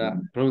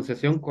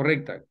pronunciación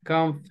correcta.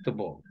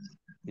 Comfortable.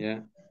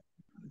 ¿Ya?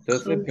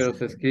 Entonces, pero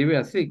se escribe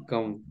así,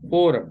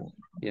 comfortable.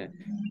 ¿Ya?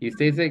 Y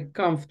usted dice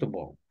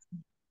comfortable.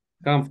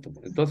 Comfortable.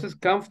 Entonces,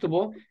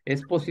 comfortable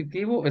es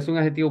positivo, es un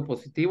adjetivo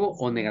positivo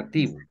o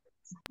negativo.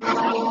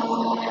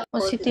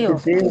 Positivo.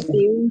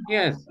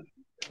 Yes.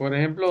 Por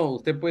ejemplo,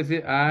 usted puede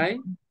decir, I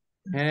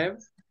have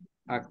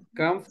a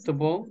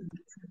comfortable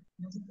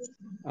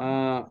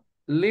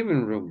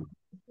living room.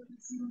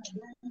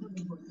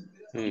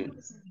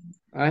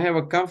 I have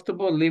a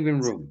comfortable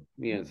living room.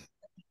 Yes.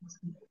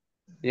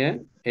 ¿Ya?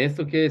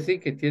 Esto quiere decir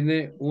que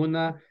tiene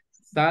una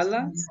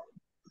sala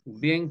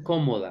bien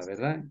cómoda,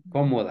 ¿verdad?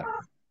 Cómoda.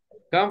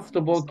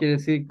 Comfortable quiere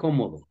decir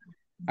cómodo.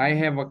 I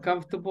have a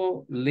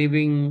comfortable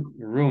living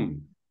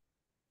room.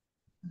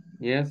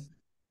 Yes.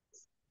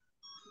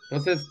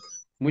 Entonces,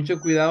 mucho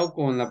cuidado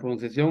con la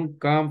pronunciación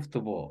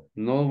comfortable.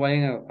 No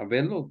vayan a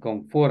verlo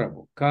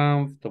comfortable.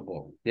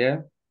 Comfortable.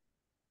 ¿Ya?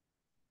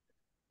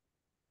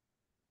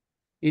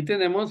 Y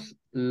tenemos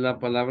la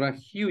palabra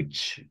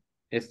huge.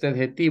 Este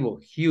adjetivo,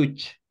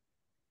 huge.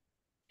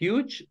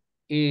 Huge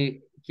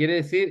quiere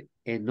decir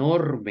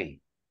enorme.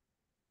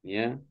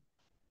 ¿Ya?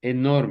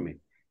 Enorme.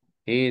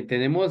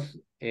 Tenemos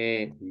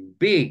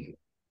big.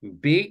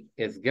 Big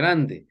es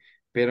grande,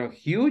 pero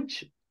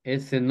huge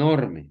es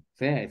enorme. O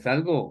sea, es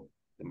algo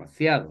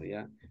demasiado,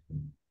 ¿ya?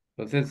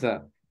 Entonces,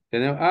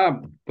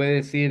 puede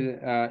decir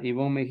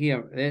Ivonne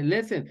Mejía,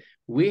 listen,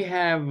 we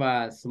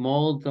have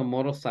small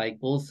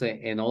motorcycles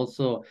and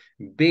also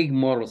big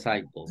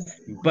motorcycles,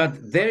 but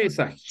there is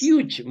a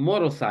huge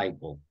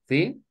motorcycle,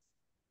 ¿sí?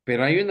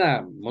 Pero hay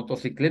una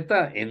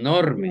motocicleta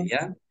enorme,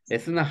 ¿ya?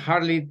 Es una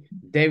Harley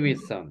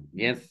Davidson,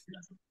 yes.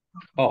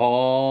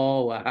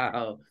 Oh,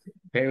 wow.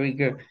 Very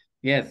good.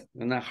 Yes,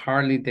 una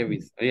Harley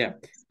Davidson, yeah.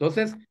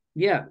 Entonces,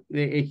 yeah,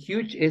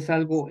 huge es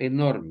algo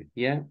enorme,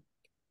 ¿ya?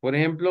 Por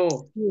ejemplo,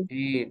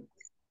 there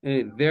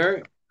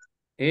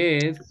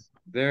is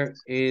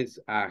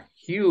a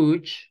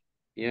huge,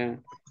 yeah,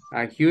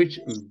 a huge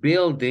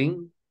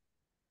building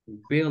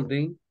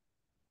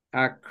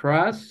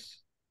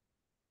across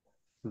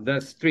the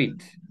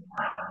street.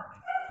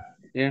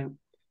 Yeah.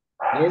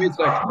 There is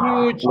a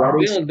huge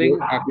What is building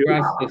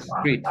across the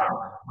street.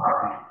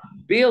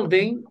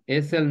 Building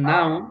es el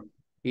noun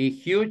y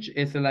huge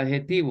es el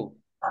adjetivo.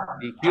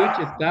 Y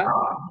huge está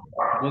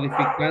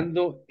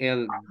modificando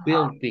el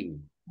building.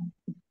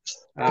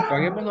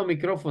 Apaguemos los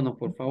micrófonos,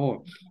 por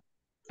favor.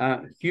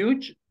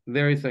 Huge,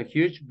 there is a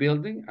huge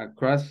building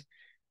across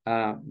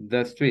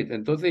the street.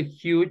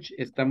 Entonces, huge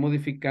está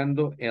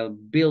modificando el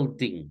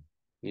building.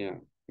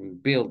 Yeah,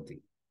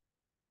 building.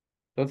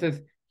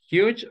 Entonces,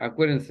 huge,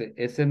 acuérdense,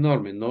 es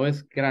enorme, no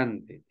es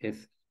grande,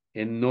 es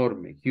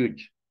enorme,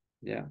 huge.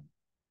 Ya.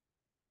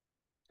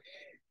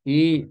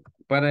 Y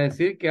para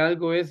decir que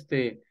algo es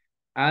de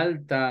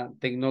alta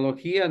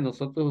tecnología,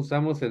 nosotros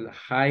usamos el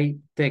high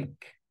tech.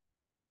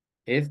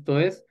 Esto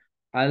es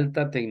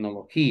alta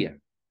tecnología,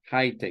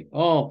 high tech.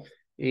 Oh,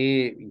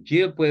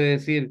 Jill puede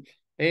decir,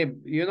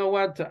 you know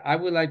what, I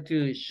would like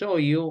to show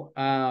you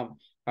a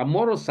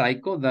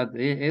motorcycle that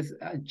is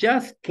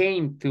just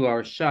came to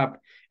our shop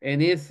and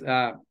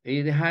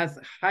it has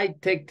high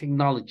tech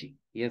technology.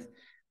 Yes,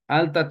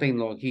 alta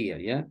tecnología,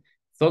 ¿ya?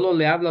 Solo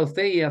le habla a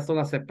usted y ya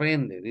sola se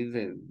prende.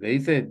 Le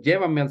dice,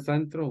 llévame al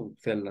centro,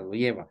 se lo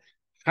lleva.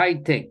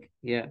 High tech,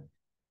 ¿ya?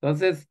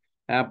 Entonces,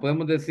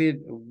 podemos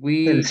decir,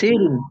 El Siri.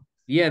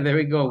 yeah, there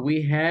we go.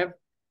 We have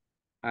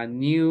a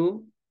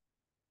new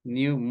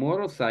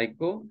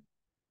motorcycle,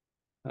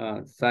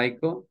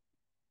 cycle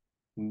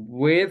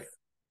with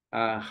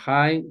a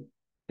high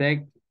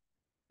tech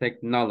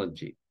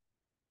technology.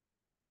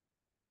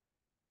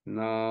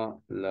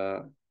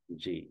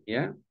 Technology,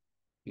 yeah,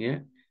 yeah.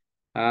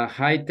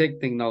 High tech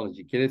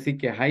technology. Quiere decir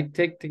que high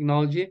tech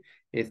technology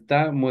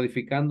está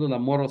modificando la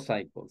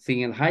motorcycle.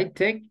 Sin el high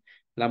tech,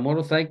 la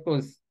motorcycle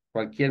es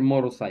cualquier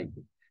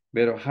motorcycle.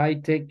 Pero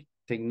high tech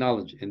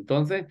technology.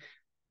 Entonces,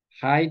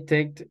 high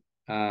tech,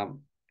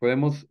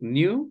 podemos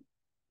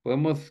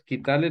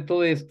quitarle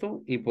todo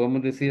esto y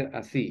podemos decir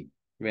así.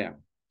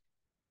 Vean.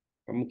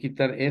 Vamos a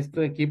quitar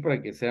esto de aquí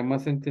para que sea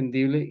más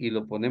entendible y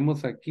lo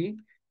ponemos aquí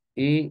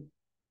y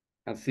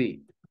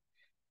así.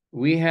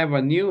 We have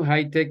a new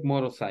high-tech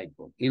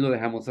motorcycle. Y lo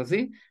dejamos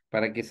así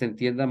para que se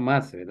entienda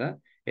más, ¿verdad?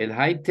 El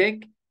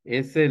high-tech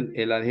es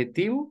el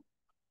adjetivo,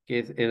 que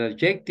es el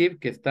adjective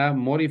que está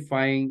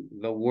modifying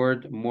the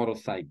word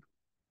motorcycle.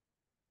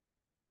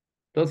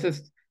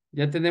 Entonces,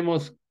 ya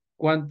tenemos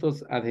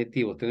cuántos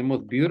adjetivos.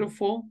 Tenemos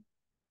beautiful,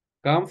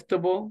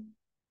 comfortable,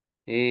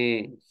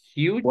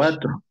 huge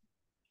 4.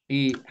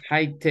 y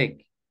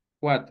high-tech.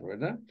 4,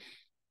 ¿verdad?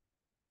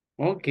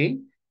 Ok.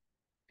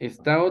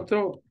 Está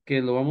otro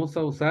que lo vamos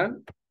a usar.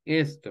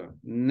 Esto,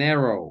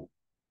 narrow.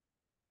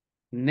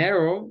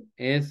 Narrow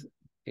es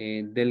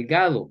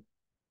delgado,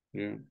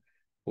 yeah,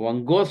 o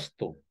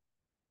angosto.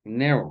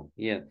 Narrow,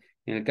 yeah.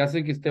 En el caso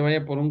de que usted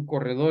vaya por un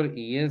corredor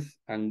y es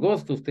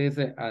angosto, usted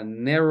dice a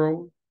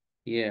narrow,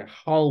 yeah,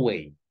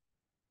 hallway.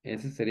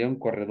 Ese sería un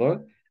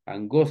corredor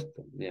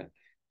angosto, yeah.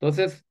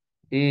 Entonces,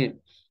 I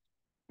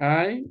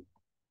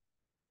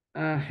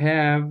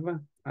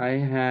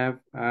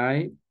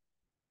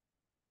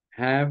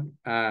have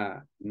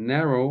a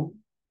narrow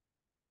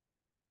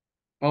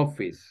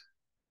office.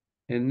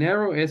 ¿El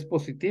narrow es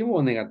positivo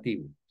o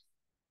negativo?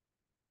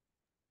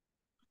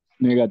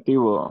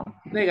 Negativo.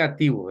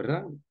 Negativo,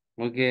 ¿verdad?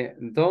 Porque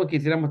todos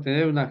quisiéramos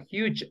tener una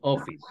huge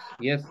office.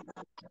 Yes,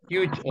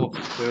 huge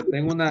office. Pero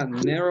tengo una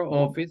narrow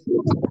office.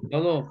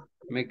 Solo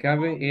me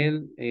cabe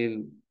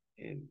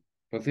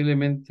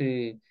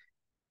posiblemente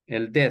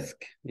el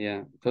desk.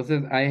 Yeah.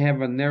 Entonces, I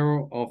have a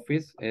narrow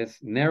office.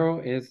 Narrow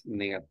es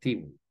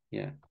negativo.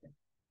 Yeah.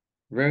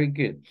 Very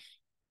good.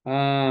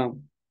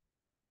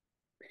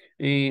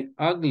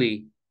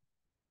 Ugly.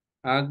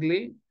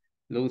 Ugly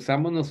lo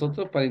usamos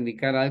nosotros para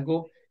indicar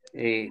algo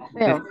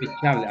Feo.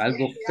 desechable,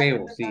 algo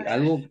feo, sí,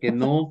 algo que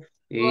no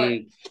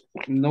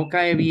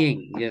cae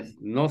bien, yes,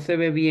 no se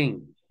ve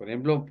bien. Por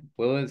ejemplo,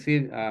 puedo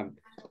decir,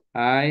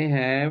 I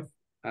have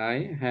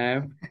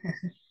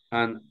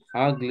an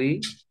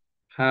ugly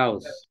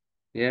house,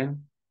 yeah.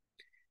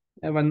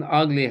 I have an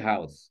ugly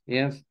house,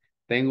 yes.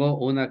 Tengo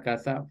una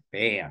casa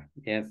fea,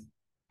 yes,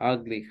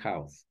 ugly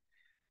house.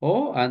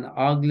 O an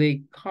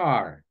ugly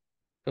car.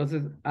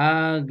 Entonces,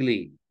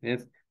 ugly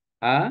es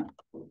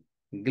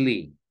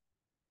ugly.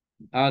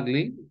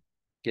 Ugly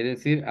quiere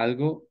decir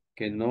algo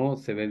que no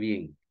se ve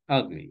bien.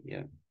 Ugly,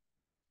 yeah.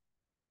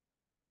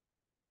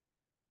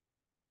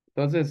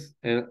 Entonces,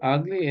 el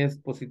ugly es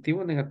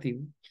positivo o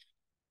negativo.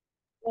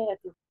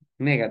 Negativo.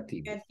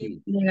 Negativo,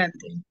 sí.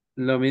 Negativo.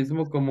 Lo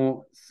mismo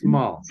como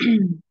small.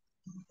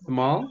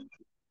 Small,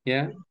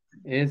 yeah.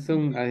 es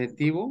un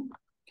adjetivo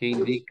que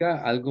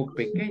indica algo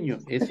pequeño.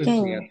 ¿Eso es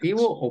Pequeño.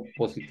 negativo o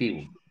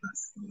positivo?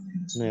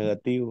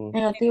 Negativo.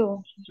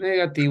 Negativo.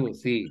 Negativo,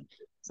 sí.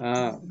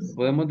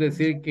 Podemos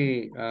decir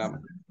que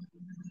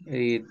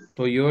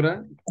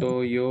Toyota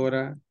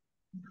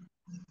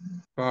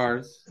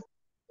cars,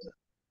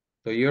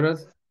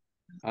 Toyotas,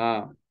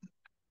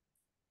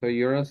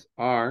 Toyotas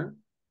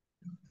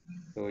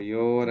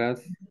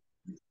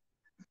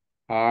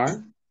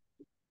are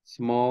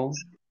small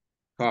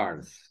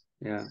cars.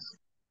 Yeah.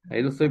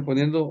 Ahí lo estoy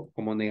poniendo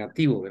como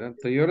negativo, ¿verdad?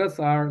 Toyotas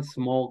are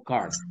small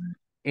cars.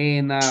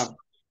 And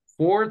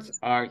Fords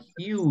are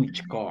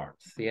huge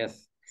cars.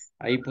 Yes.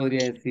 Ahí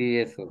podría decir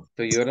eso.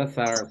 Toyotas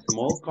are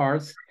small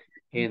cars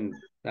and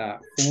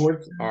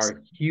Fords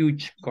are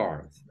huge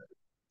cars.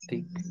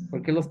 Sí.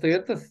 Porque los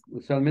Toyotas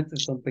usualmente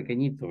son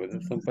pequeñitos,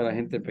 ¿verdad? Son para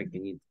gente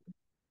pequeñita.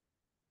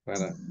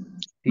 Para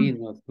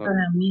chinos,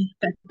 Para mí.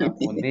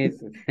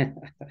 japoneses.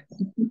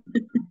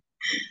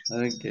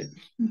 Okay.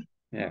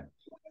 Yeah.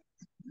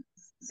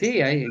 Sí,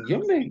 yo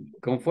me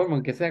conformo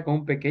aunque sea con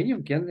un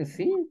pequeño que ande,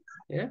 sí.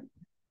 Yeah.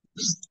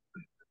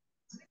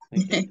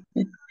 Okay.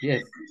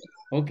 Yes.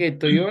 Ok,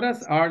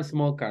 Toyotas are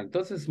small cars.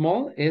 Entonces,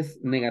 small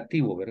es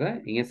negativo,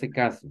 ¿verdad? En ese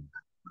caso.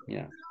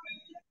 Yeah.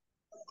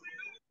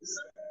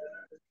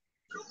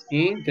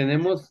 Y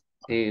tenemos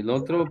el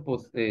otro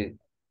pues,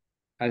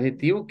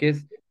 adjetivo que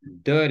es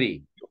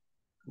dirty.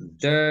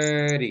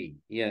 Dirty.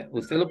 Yeah.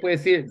 Usted lo puede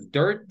decir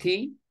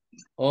dirty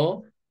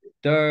o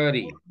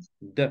dirty.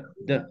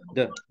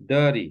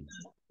 Dirty.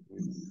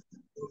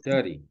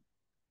 Dirty.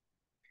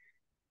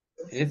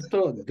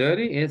 Esto,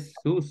 dirty es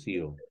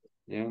sucio.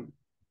 Yeah.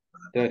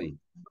 Dirty.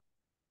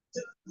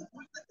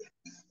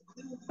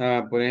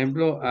 Por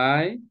ejemplo,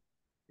 I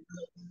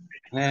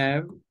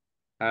have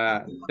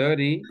a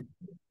dirty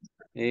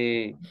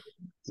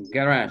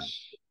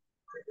garage.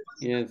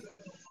 Yes.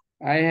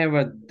 I have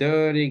a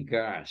dirty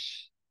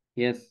garage.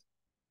 Yes.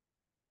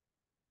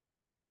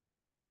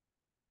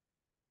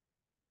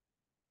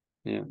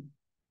 Yeah.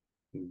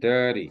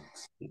 Dirty.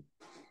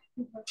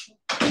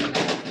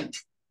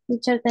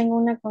 Teacher, tengo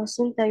una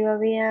consulta. Yo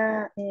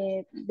había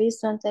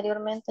visto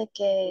anteriormente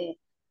que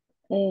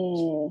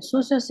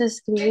sucio se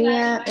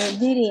escribía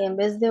dirty en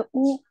vez de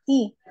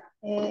UI.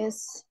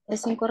 Es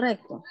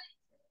incorrecto.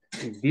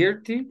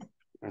 Dirty.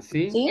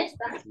 Así. ¿Sí?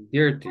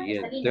 Dirty.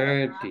 Yes.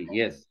 Dirty.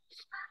 Yes.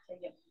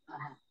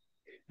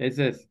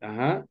 Ese es,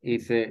 ajá. Y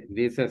se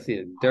dice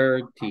así.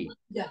 Dirty.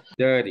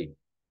 Dirty.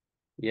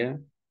 Yeah.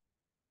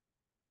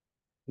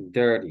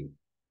 Dirty.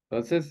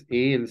 Entonces,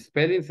 y el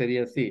spelling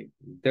sería así.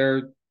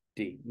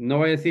 Dirty. No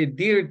voy a decir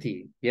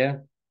dirty.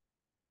 Yeah.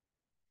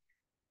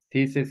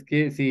 Si se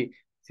escribe, si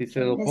se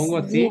lo pongo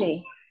Es así.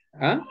 dirty.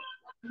 ¿Ah?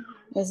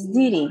 Es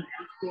dirty.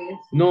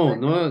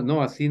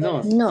 No, así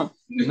no. No.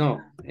 No,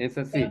 es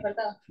así.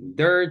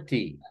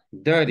 Dirty.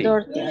 Dirty. Dirty.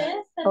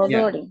 O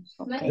Yeah. dirty.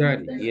 Okay.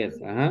 Dirty,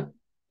 yes, ajá.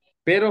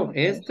 Pero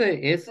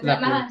este es la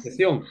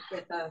pronunciación.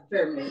 Esta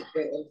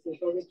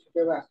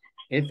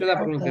es la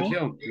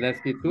pronunciación. La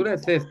escritura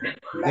es esta.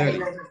 Dirty.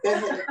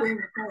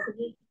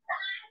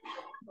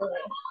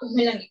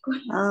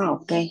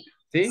 Ok.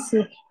 ¿Sí? Sí.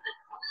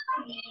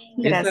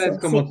 Esa es Gracias.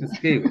 como Sí. se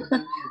escribe.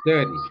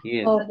 Dirty,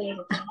 yes. Oh.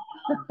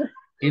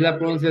 Y la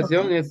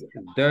pronunciación es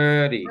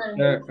dirty.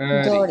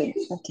 Dirty.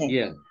 Okay.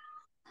 Yes.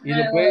 Y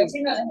lo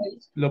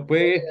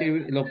pueden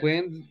escribir, lo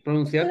pueden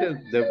pronunciar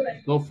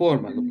de dos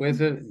formas. Lo puede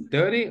ser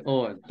dirty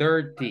o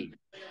dirty.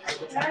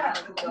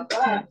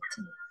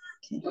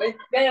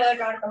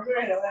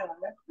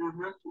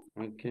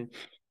 Okay.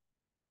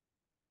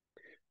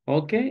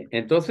 Ok,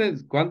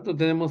 entonces, ¿cuánto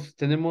tenemos?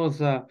 Tenemos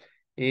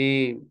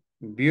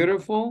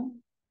beautiful,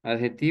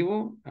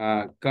 adjetivo,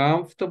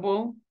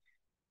 comfortable,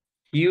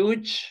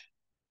 huge,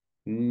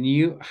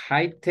 new,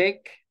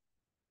 high-tech,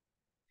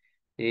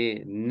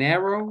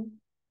 narrow,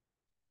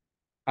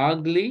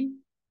 ugly,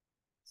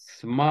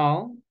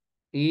 small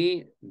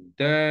y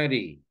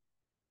dirty.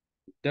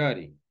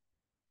 Dirty.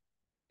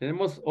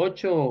 Tenemos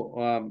 8,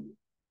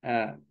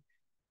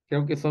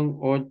 creo que son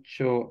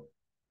 8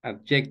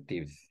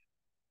 adjectives.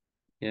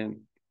 Yeah.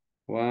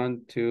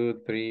 1,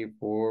 2, 3,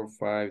 4,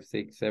 5,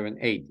 6, 7,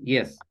 8.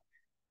 Yes.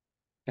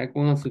 Ya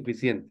con uno es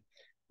suficiente.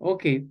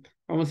 Ok,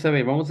 vamos a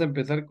ver, vamos a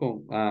empezar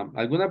con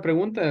 ¿alguna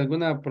pregunta,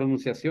 alguna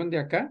pronunciación de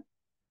acá?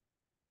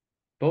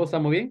 ¿Todos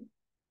estamos bien?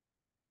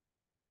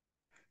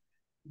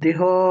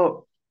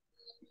 Dijo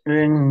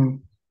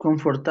en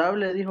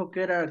confortable, dijo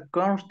que era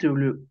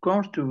comfortable.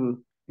 Comfortable.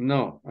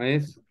 No,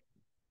 es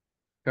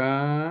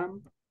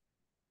comfortable.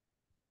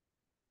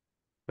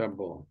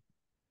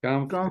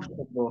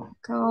 Comfortable.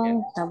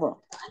 Comfortable.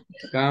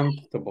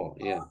 Comfortable,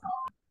 yeah.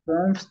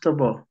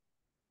 Comfortable.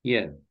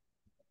 Yeah.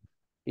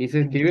 Y se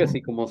escribe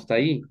así como está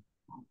ahí.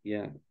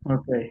 Yeah.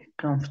 Ok,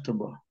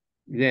 comfortable.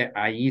 Yeah,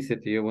 ahí se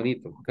te dio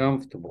bonito.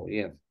 Comfortable,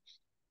 yes.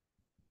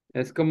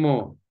 Es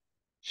como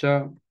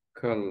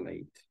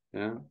chocolate.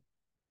 ¿Ya?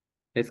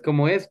 Es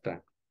como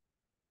esta.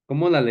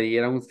 ¿Cómo la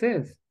leyeran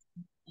ustedes?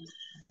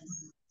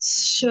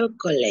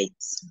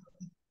 Chocolates.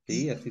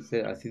 Sí,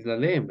 así la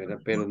leen, ¿verdad?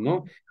 Pero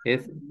no,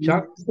 es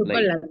chocolate.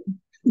 Chocolate.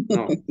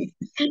 No,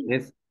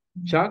 es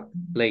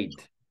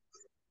chocolate.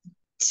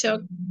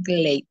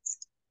 Chocolate.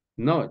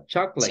 No,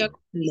 chocolate.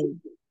 Chocolate.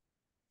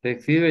 Se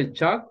escribe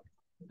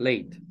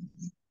chocolate.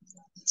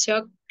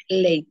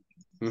 Chocolate.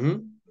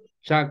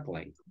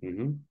 Chocolate.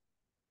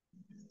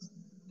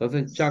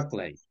 Entonces,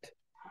 chocolate.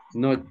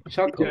 No,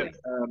 chocolate.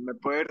 ¿Me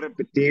puede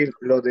repetir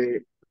lo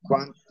de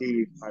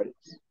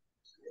quantifiers?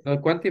 ¿Los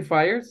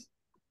quantifiers?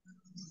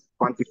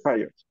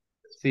 Quantifiers.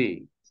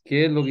 Sí.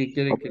 ¿Qué es lo que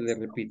quiere que le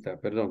repita?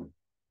 Perdón.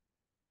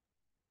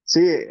 Sí,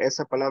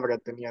 esa palabra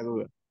tenía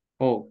duda.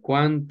 Oh,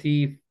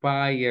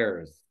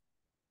 quantifiers.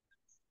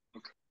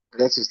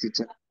 Gracias,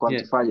 teacher.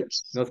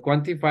 Quantifiers. Los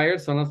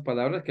quantifiers son las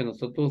palabras que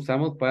nosotros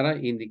usamos para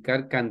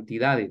indicar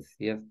cantidades.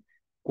 Yes.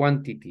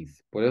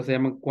 Quantities. Por eso se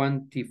llaman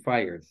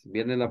quantifiers.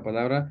 Viene la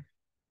palabra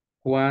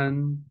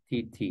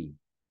quantity.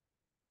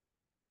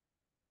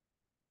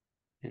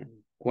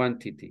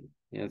 Quantity.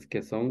 Es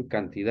que son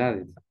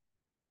cantidades.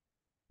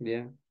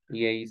 Yeah.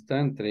 Y ahí está,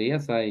 entre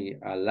ellas hay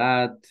a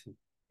lot,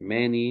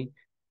 many,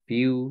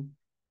 few,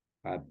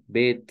 a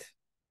bit,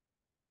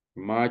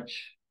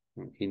 much,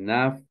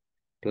 enough,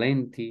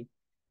 plenty.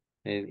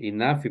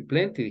 Enough y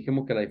plenty,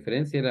 dijimos que la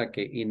diferencia era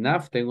que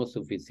enough tengo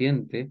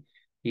suficiente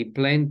y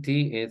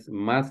plenty es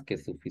más que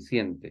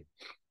suficiente.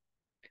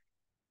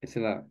 Esa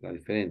es la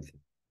diferencia.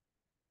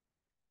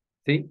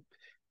 ¿Sí?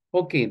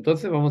 Ok,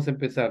 entonces vamos a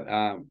empezar.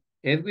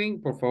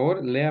 Edwin, por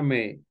favor,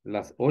 léame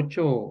las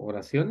 8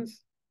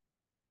 oraciones.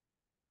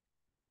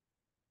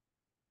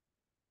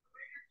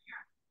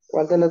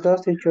 ¿Cuál de los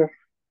dos, teacher?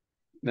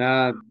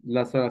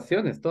 Las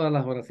oraciones, todas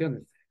las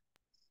oraciones.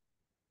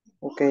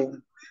 Okay.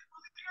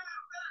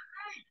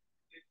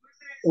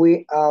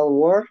 We all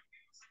work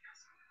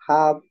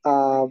have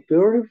a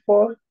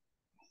beautiful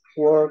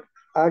work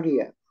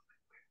area.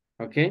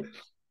 Okay.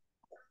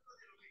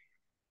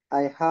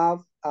 I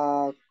have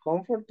a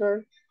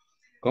comforter.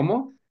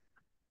 ¿Cómo?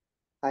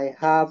 I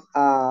have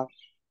a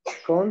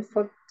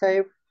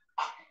comfortable.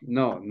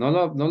 No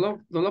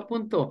lo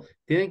apunto.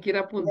 Tienen que ir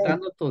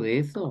apuntando todo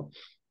eso.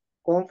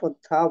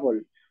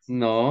 Comfortable.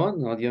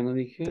 No, yo no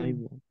dije.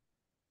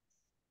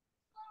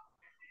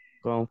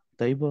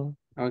 Comfortable.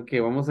 Ok,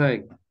 vamos a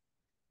ver.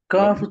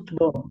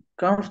 Comfortable.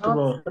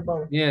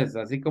 Yes,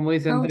 así como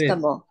dice Andrés.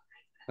 Comfortable.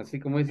 Así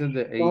como dice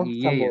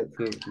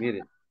Comfortable.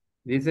 mire.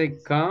 Dice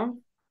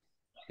come.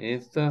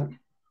 Esta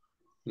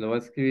lo va a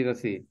escribir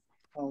así.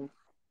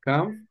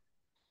 Comfortable.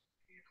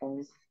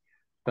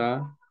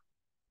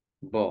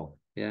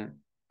 Ya.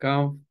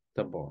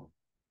 Comfortable.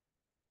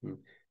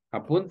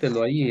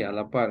 Apúntelo ahí a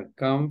la par.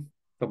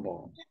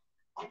 Comfortable.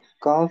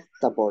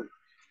 Comfortable.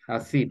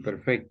 Así,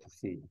 perfecto,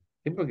 sí.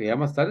 Sí, porque ya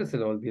más tarde se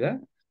lo va a olvidar.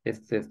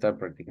 Estar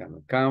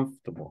practicando.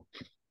 Comfortable.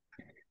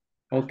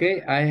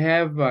 Okay, I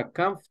have a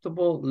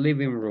comfortable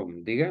living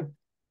room. Diga.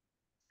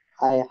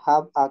 I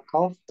have a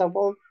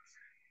comfortable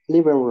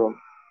living room.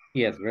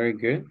 Yes, very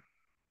good.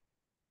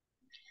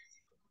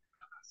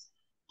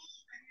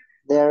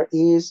 There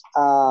is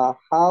a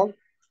house.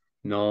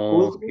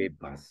 No, ¿qué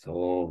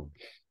pasó?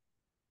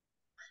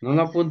 No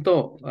lo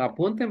apuntó.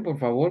 Apunten, por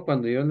favor,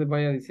 cuando yo les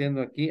vaya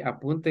diciendo aquí,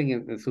 apunten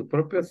en sus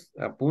propios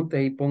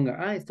apuntes y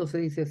ponga, esto se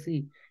dice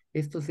así,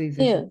 esto se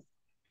dice así.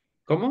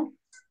 ¿Cómo?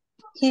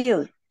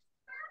 Huge.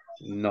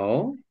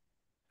 No.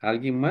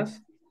 ¿Alguien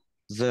más?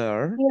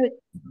 There.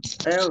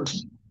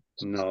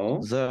 No.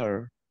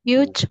 There.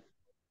 Huge.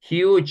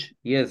 Huge,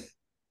 yes.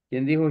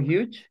 ¿Quién dijo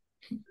huge?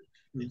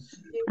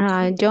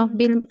 Yo,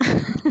 Bill.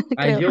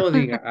 Yo,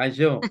 diga,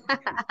 yo.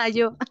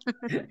 Yo.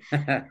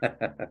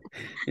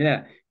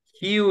 Yeah,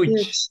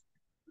 huge.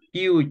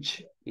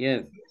 Huge,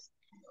 yes.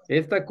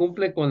 Esta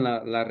cumple con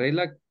la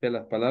regla de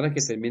las palabras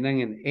que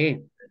terminan en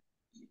E.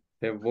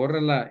 Se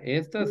borra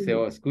esta, se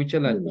escucha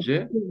la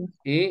Y,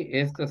 y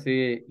esta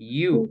se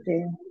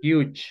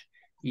huge.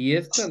 Y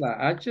esta,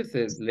 la H,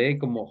 se lee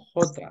como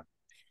J,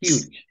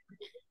 huge.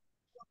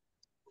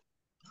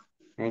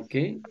 Ok.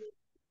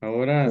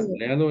 Ahora,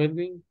 léalo,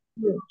 Edwin.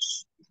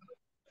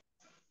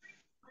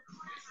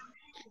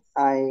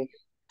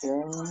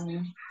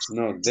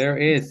 No, there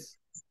is.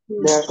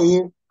 There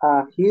is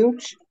a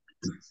huge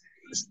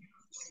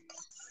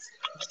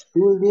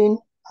building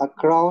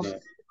across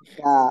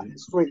the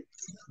street.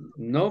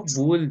 No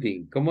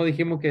building. ¿Cómo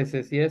dijimos que se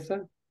decía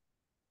esa?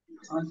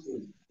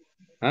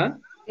 ¿Ah?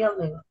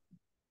 Building.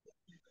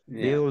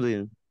 Yeah.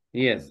 Building.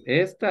 Yes,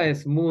 esta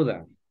es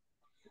muda.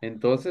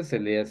 Entonces se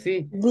lee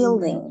así.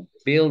 Building.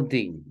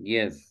 Building,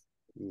 yes.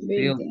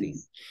 Building.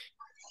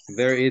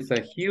 There is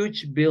a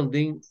huge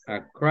building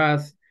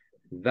across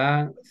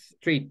the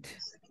street.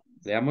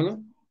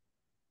 Leámoslo.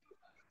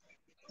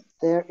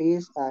 There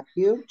is a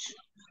huge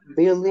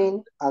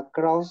building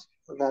across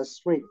the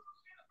street.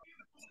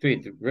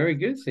 Street, very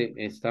good. Sí,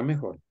 está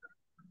mejor.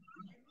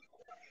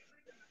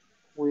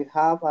 We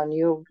have a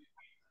new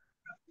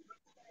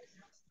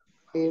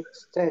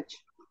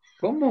stage.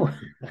 ¿Cómo?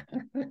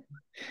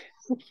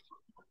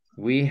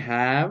 We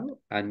have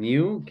a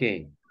new,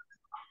 ¿qué?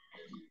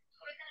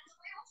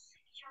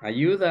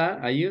 Ayuda.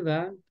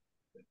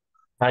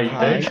 High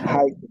tech.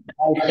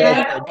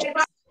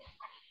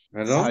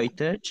 ¿Perdón? High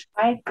tech.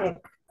 High tech.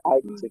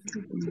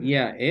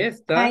 Yeah,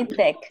 esta. High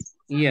tech.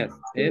 Yes,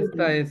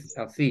 esta es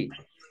así.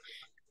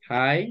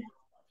 High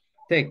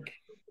tech.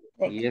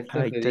 Y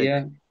esta High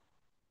sería, tech.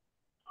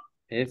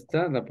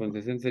 esta, la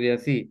pronunciación sería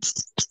así.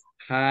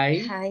 High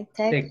High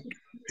tech tech.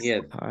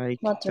 Yes. High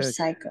tech.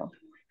 motorcycle.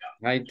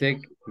 High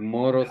tech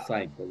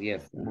motorcycle.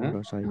 Yes. Ajá.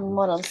 Motorcycle.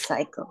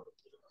 Motorcycle.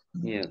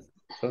 Yes.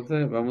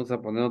 Entonces vamos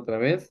a poner otra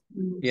vez.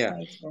 Yeah.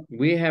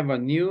 We have a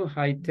new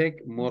high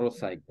tech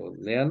motorcycle.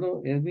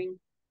 Léalo, Edwin.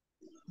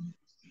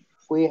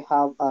 We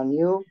have a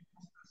new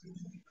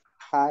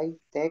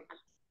high-tech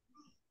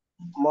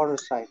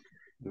motorcycle.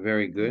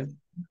 Very good.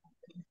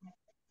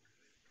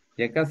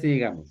 Ya casi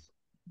llegamos.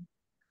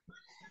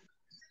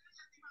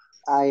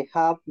 I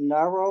have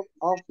narrow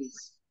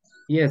office.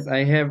 Yes,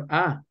 I have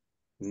a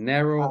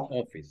narrow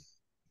office.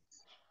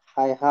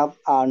 I have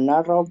a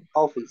narrow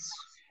office.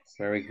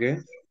 Very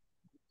good.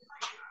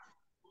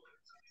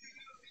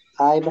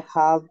 I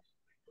have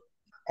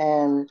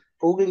an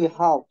ugly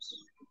house.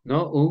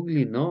 No,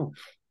 ugly, no.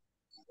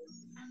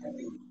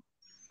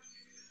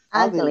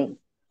 Ugly.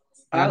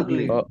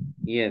 Ugly. Oh.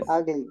 Yes.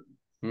 Ugly.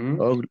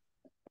 Ugly.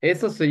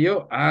 Eso soy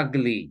yo,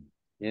 ugly.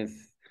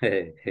 Yes.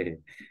 Okay.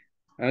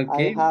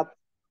 I have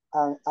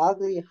an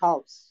ugly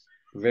house.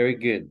 Very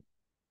good.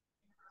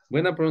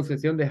 Buena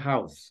pronunciación de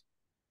house.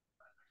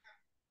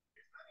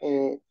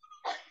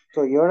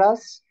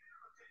 Toyotas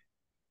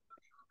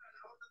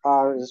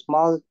are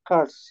small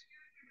cars.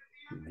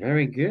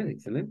 Very good.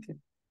 Excelente.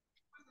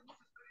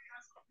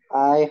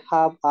 I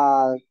have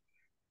a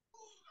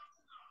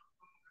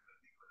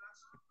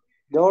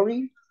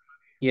dirty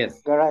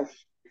Yes.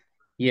 garage.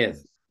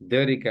 Yes.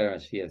 Dirty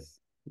garage. Yes.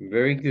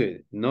 Very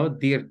good.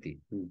 Not dirty.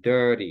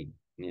 Dirty.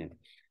 Yeah.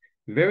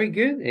 Very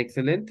good.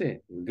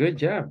 Excelente. Good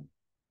job.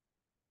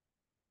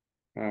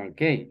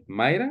 Okay.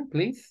 Mayra,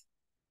 please.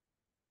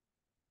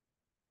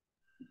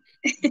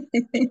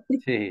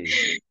 Sí.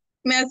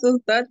 Me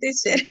asustó,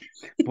 teacher.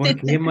 ¿Por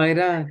qué,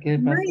 Mayra? ¿Qué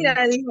pasa?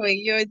 Mayra dijo,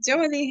 yo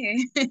dije.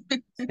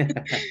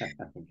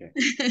 Okay.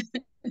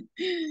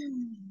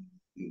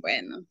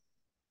 Bueno,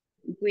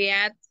 we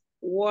at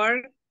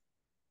work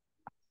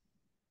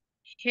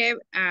have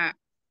a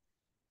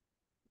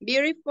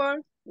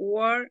beautiful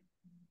work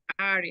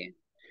area.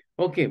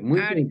 Ok,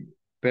 muy bien.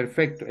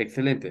 Perfecto,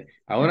 excelente.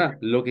 Ahora,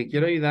 lo que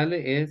quiero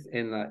ayudarle es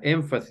en la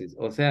énfasis.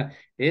 O sea,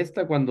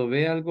 esta cuando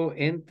ve algo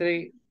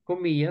entre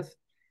comillas,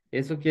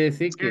 eso quiere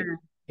decir que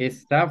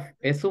está,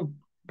 es un Una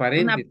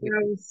paréntesis.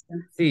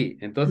 pausa. Sí,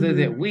 entonces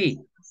de we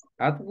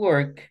at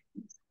work,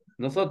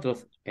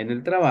 nosotros en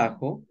el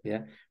trabajo,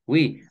 ¿ya?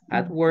 We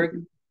at work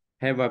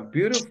have a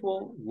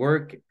beautiful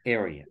work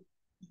area.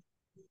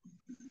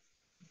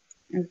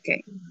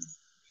 Okay.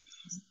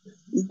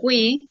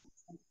 We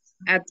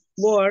at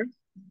work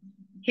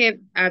have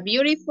a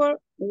beautiful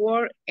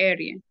work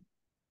area.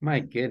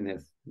 My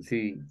goodness.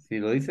 Si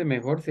lo dice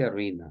mejor, se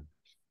arruina.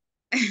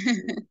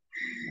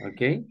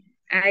 Ok.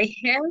 I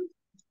have,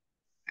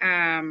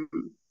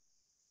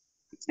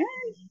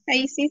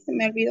 ahí sí se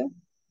me olvidó.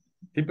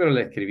 Sí, pero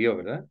le escribió,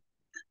 ¿verdad?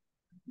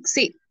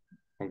 Sí.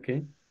 Ok.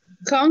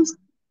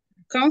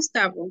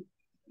 Constable.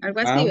 Algo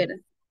así, ¿verdad?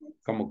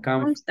 Como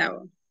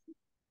Constable.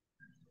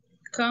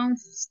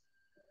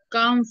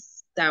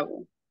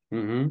 Constable.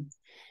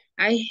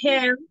 I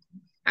have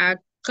a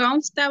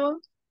constable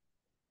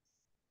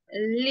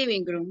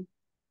living room.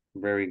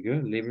 Very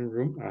good. Living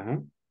room.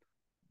 Ajá.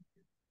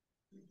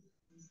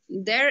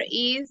 There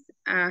is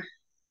a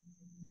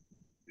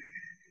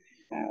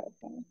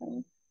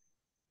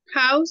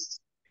house.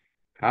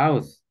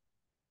 House.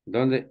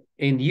 Donde,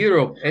 in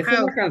Europe. Esa es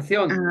la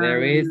canción.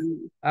 There is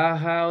a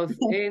house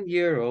in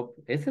Europe.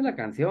 Esa es la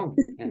canción.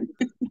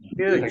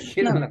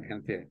 Tranquilo, la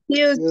canción.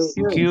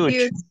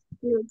 Huge.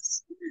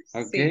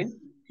 Okay. Sí.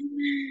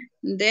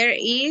 There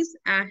is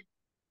a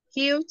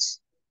huge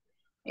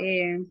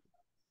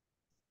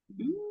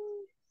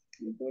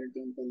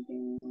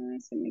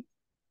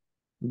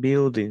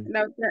Building.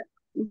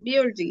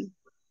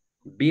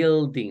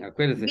 Building,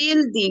 acuérdense.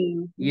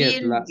 Building.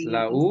 Yes,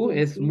 la U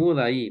es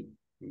muda ahí.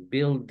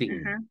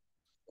 Building. Ajá.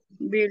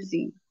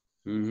 Building.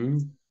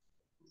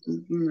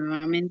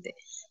 Nuevamente.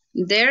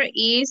 There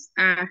is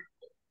a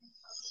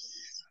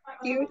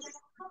huge.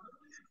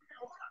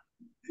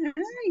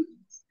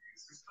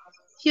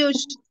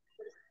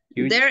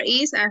 There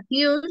is a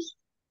huge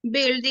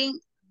building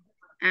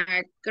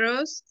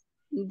across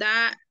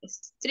the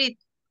street.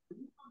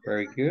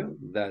 Very good.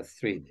 The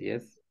street,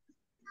 yes.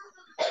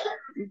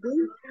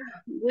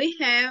 We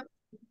have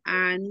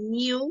a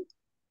new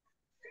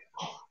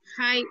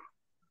high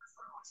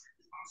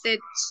tech.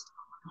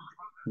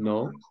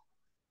 No.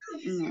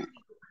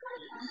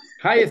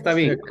 High está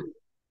bien.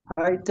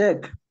 High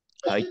tech.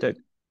 High tech.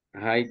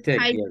 High tech,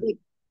 High yes.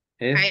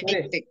 tech. High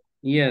tech.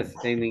 Yes,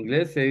 en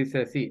inglés se dice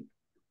así.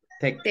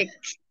 Tech. Tech.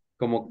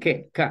 Como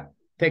que, K,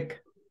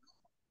 tech.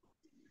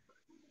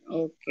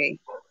 Okay.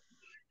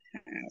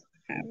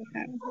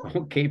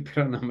 Ok,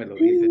 pero no me lo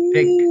dice.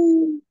 Tech.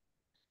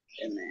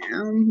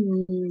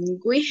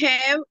 We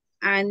have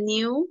a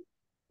new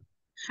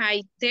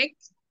high tech.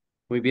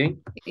 Muy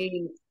bien.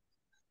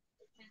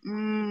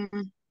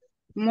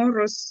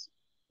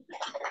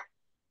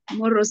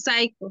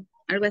 morrosaico,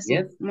 algo así.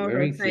 Yes,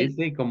 very, sí, Morrosaico.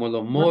 sí, como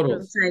los moros.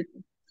 Morrosaico.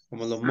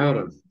 Como los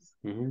moros.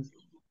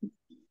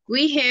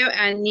 We have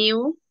a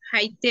new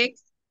high-tech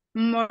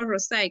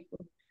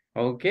motorcycle.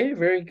 Okay,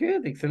 very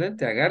good,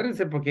 excelente.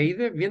 Agárrense porque ahí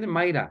viene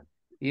Mayra.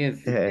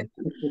 Yes.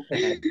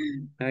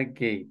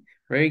 Okay,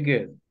 very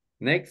good.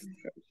 Next.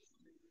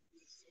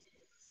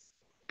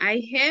 I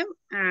have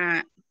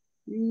a...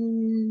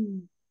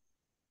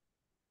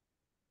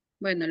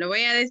 bueno, lo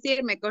voy a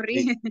decir, me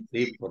corrige.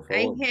 Sí, por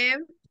I favor.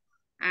 have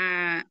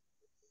a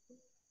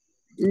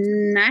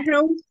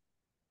narrow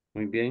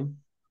Muy bien.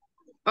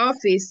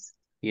 office.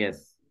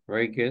 Yes,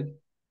 very good.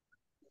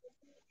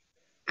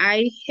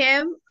 I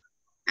have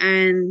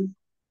an...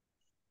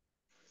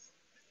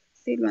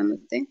 sí, lo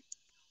anoté.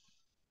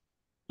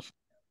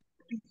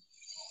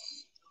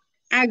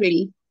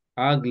 Ugly.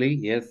 Ugly,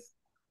 yes.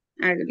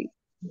 Ugly.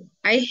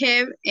 I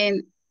have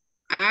an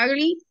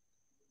ugly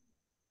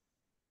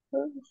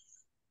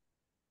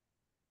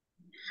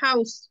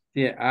house.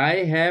 Yeah,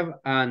 I have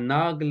an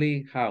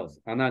ugly house.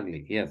 An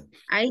ugly, yes.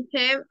 I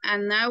have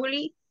an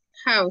ugly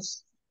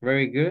house.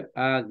 Very good.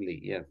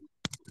 Ugly, yes.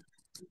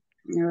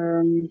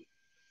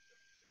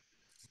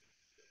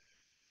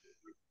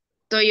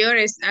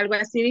 Toyotas, algo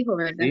así dijo,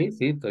 ¿verdad? Sí,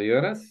 sí,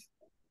 Toyotas.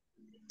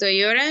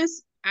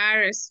 Toyotas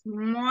are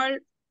small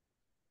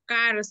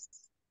cars.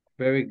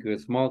 Very good.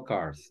 Small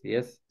cars,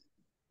 yes.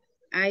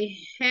 I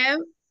have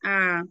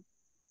a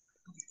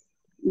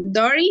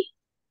Dory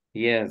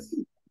Yes.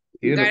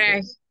 Beautiful.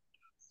 garage.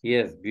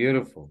 Yes,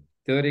 beautiful.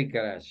 Dory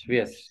garage,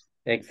 yes.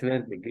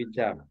 Excellent. Good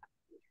job.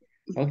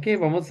 Okay,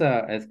 vamos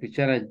a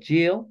escuchar a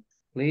Jill,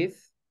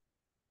 please.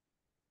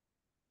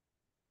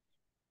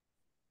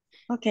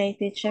 Okay,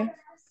 teacher.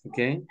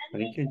 Okay,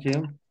 thank you,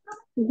 Jill.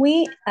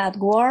 We at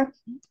work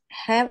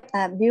have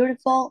a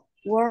beautiful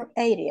work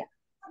area.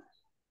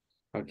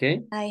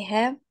 Okay. I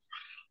have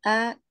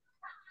a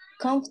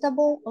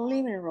comfortable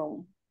living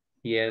room.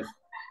 Yes.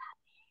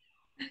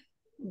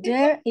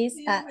 There is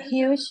a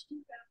huge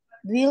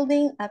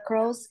building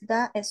across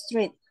the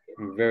street.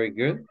 Very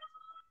good.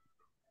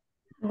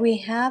 We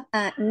have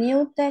a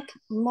new tech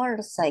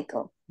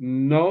motorcycle.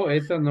 No,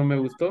 esa no me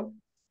gustó.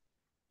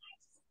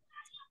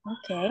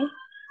 Okay.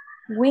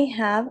 We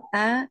have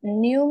a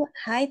new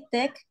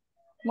high-tech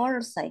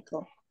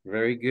motorcycle.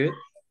 Very good.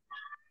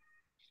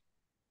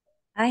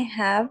 I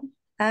have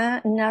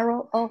a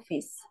narrow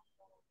office.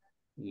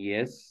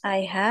 Yes.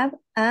 I have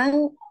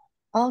an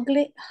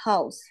ugly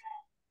house.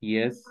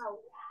 Yes.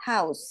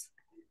 House.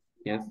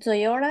 Yes.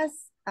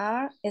 Toyotas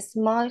are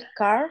small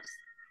cars.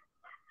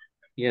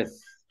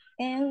 Yes.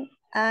 And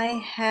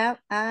I have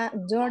a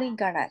dirty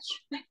garage.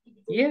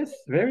 Yes,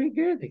 very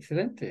good.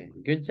 Excelente.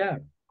 Good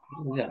job.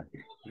 Yeah.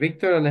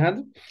 Victor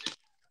Alejandro.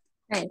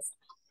 Thanks.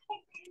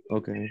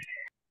 Okay.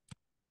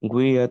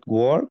 We at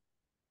work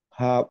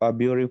have a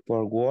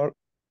beautiful work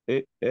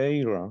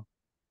area.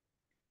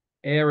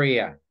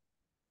 Area.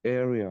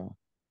 Area.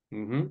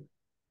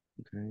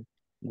 Okay.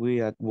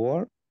 We at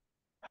work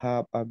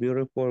have a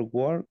beautiful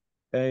work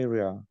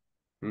area.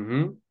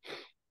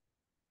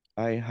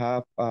 I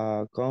have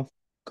a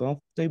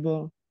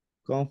comfortable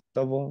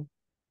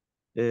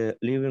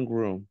living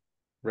room.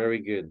 Very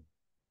good.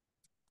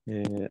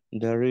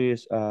 There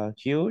is a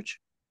huge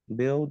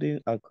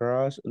building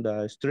across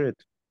the street.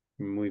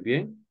 Muy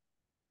bien.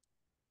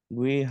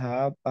 We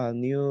have a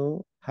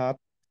new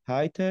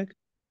high-tech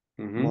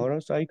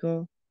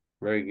motorcycle.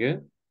 Very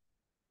good.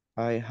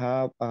 I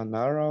have a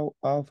narrow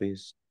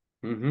office.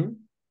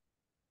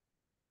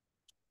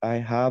 I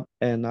have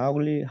an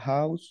ugly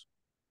house.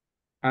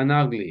 An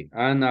ugly.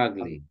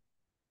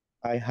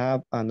 I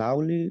have an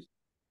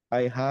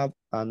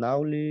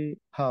ugly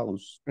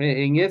house.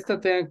 En esta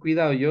tengan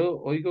cuidado.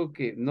 Yo oigo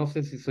que, no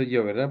sé si soy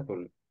yo, ¿verdad?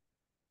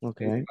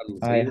 Okay.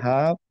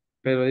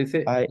 Pero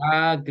dice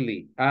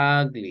ugly.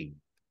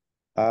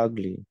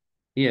 Ugly.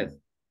 Yes.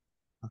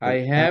 Okay.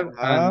 I have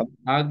an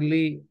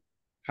ugly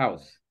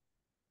house.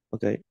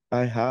 Okay.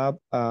 I have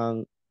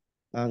an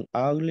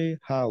ugly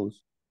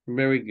house.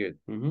 Very good.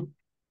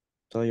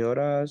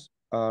 Toyotas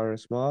are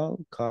small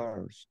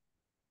cars.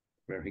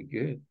 Very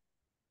good.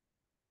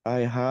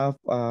 I have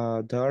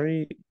a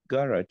dirty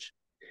garage.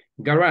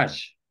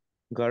 Garage.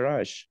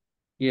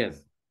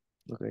 Yes.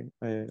 Okay.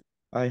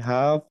 I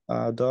have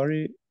a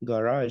dirty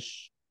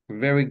garage.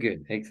 Very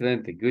good.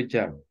 Excellent. Good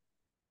job.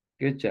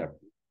 Good job.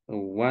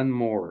 One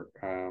more.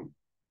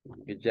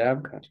 Good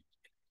job.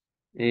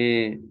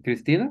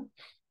 Cristina?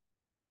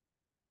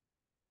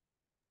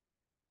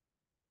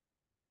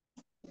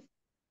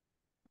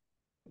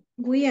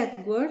 We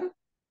at work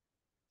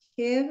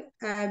have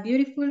a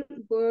beautiful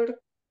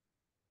work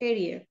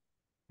area.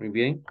 Muy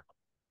bien.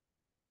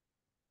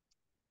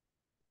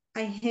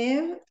 I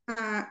have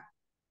a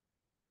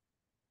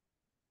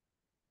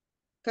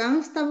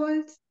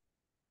comfortable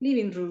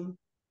living room.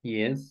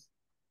 Yes.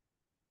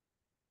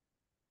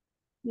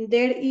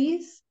 There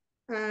is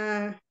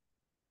a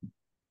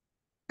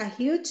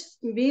huge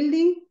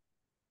building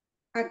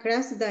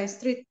across the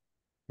street.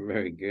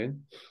 Very good.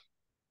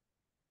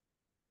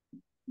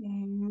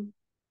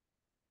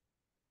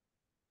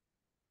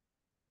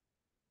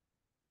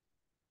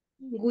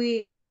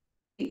 We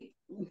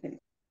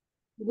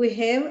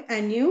have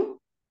a new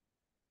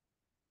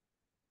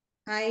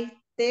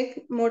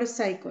high-tech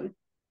motorcycle.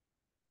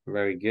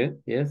 Very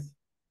good. Yes.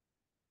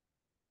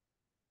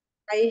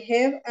 I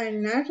have a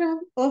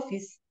narrow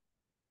office.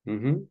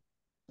 Mm-hmm.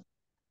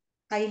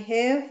 I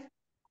have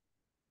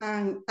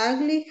an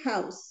ugly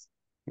house.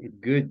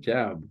 Good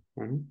job.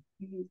 Mhm.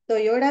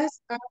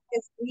 Toyotas are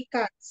sleek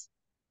cars.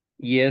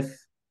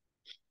 Yes.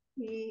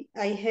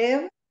 I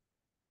have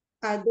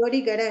a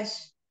dirty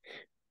garage.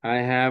 I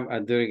have a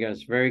dirty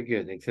garage. Very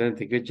good. Excellent.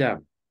 Good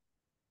job.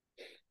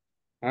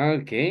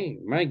 Okay.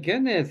 My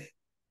goodness.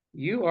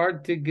 You are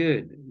too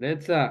good.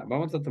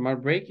 Vamos a tomar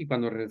break y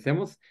cuando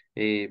regresemos,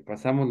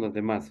 pasamos los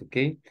demás,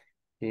 ¿ok?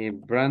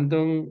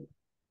 Brandon,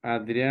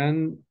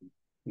 Adrián,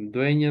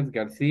 Dueñas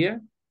García,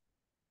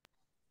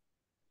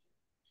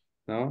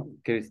 ¿no?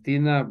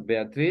 Cristina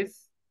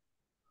Beatriz,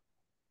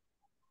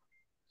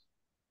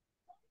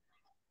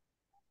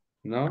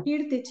 ¿no?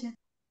 Here, teacher.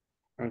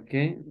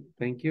 Okay,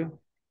 thank you.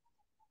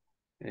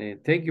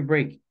 Take your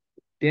break.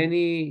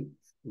 Danny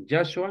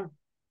Joshua.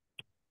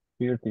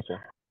 Here, teacher.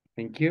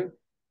 Thank you.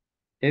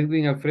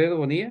 Edwin Alfredo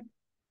Bonilla.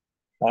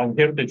 I'm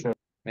here, teacher.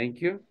 Thank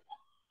you.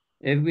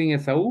 Edwin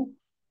Esaú.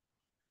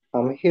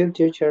 I'm here,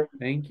 teacher.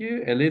 Thank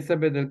you.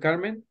 Elizabeth del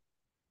Carmen.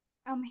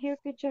 I'm here,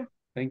 teacher.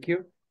 Thank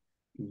you.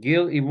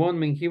 Gil Yvonne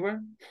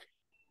Menjivar.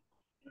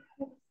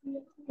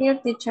 Here,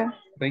 teacher.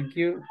 Thank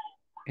you.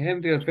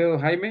 Henry Alfredo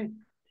Jaime.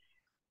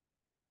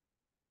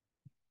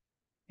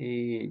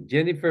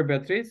 Jennifer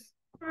Beatriz.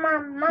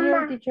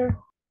 Here, teacher.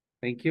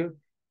 Thank you.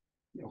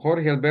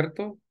 Jorge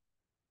Alberto.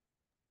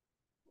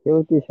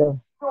 Here, teacher.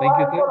 Thank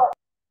you, sir.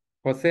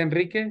 José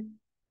Enrique.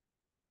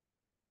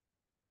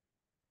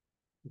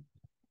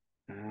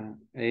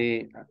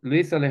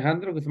 Luis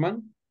Alejandro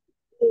Guzmán.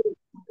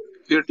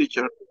 Here,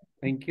 teacher.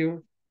 Thank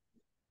you.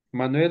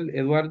 Manuel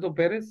Eduardo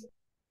Pérez.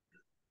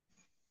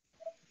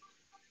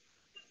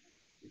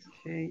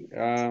 Okay.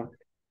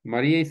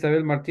 María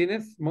Isabel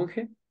Martínez,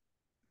 monje.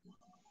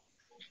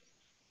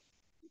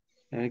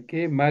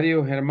 Okay.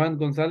 Mario Germán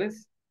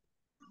González.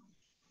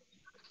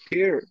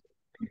 Here.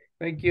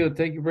 Thank you.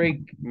 Take a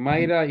break.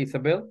 Mayra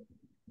Isabel.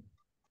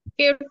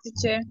 Here,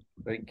 teacher.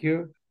 Thank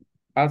you.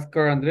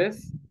 Oscar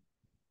Andrés.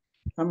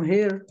 I'm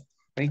here.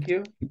 Thank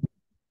you.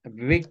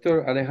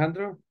 Victor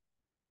Alejandro.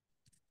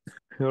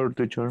 Here,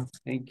 teacher.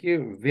 Thank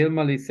you.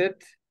 Vilma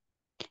Lisette.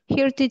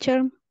 Here,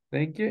 teacher.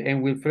 Thank you.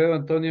 And Wilfredo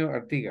Antonio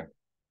Artiga.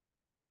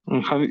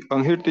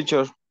 I'm here,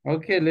 teacher.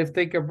 Okay, let's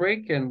take a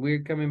break and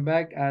we're coming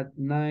back at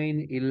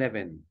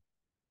 9:11.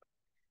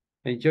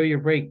 Enjoy your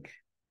break.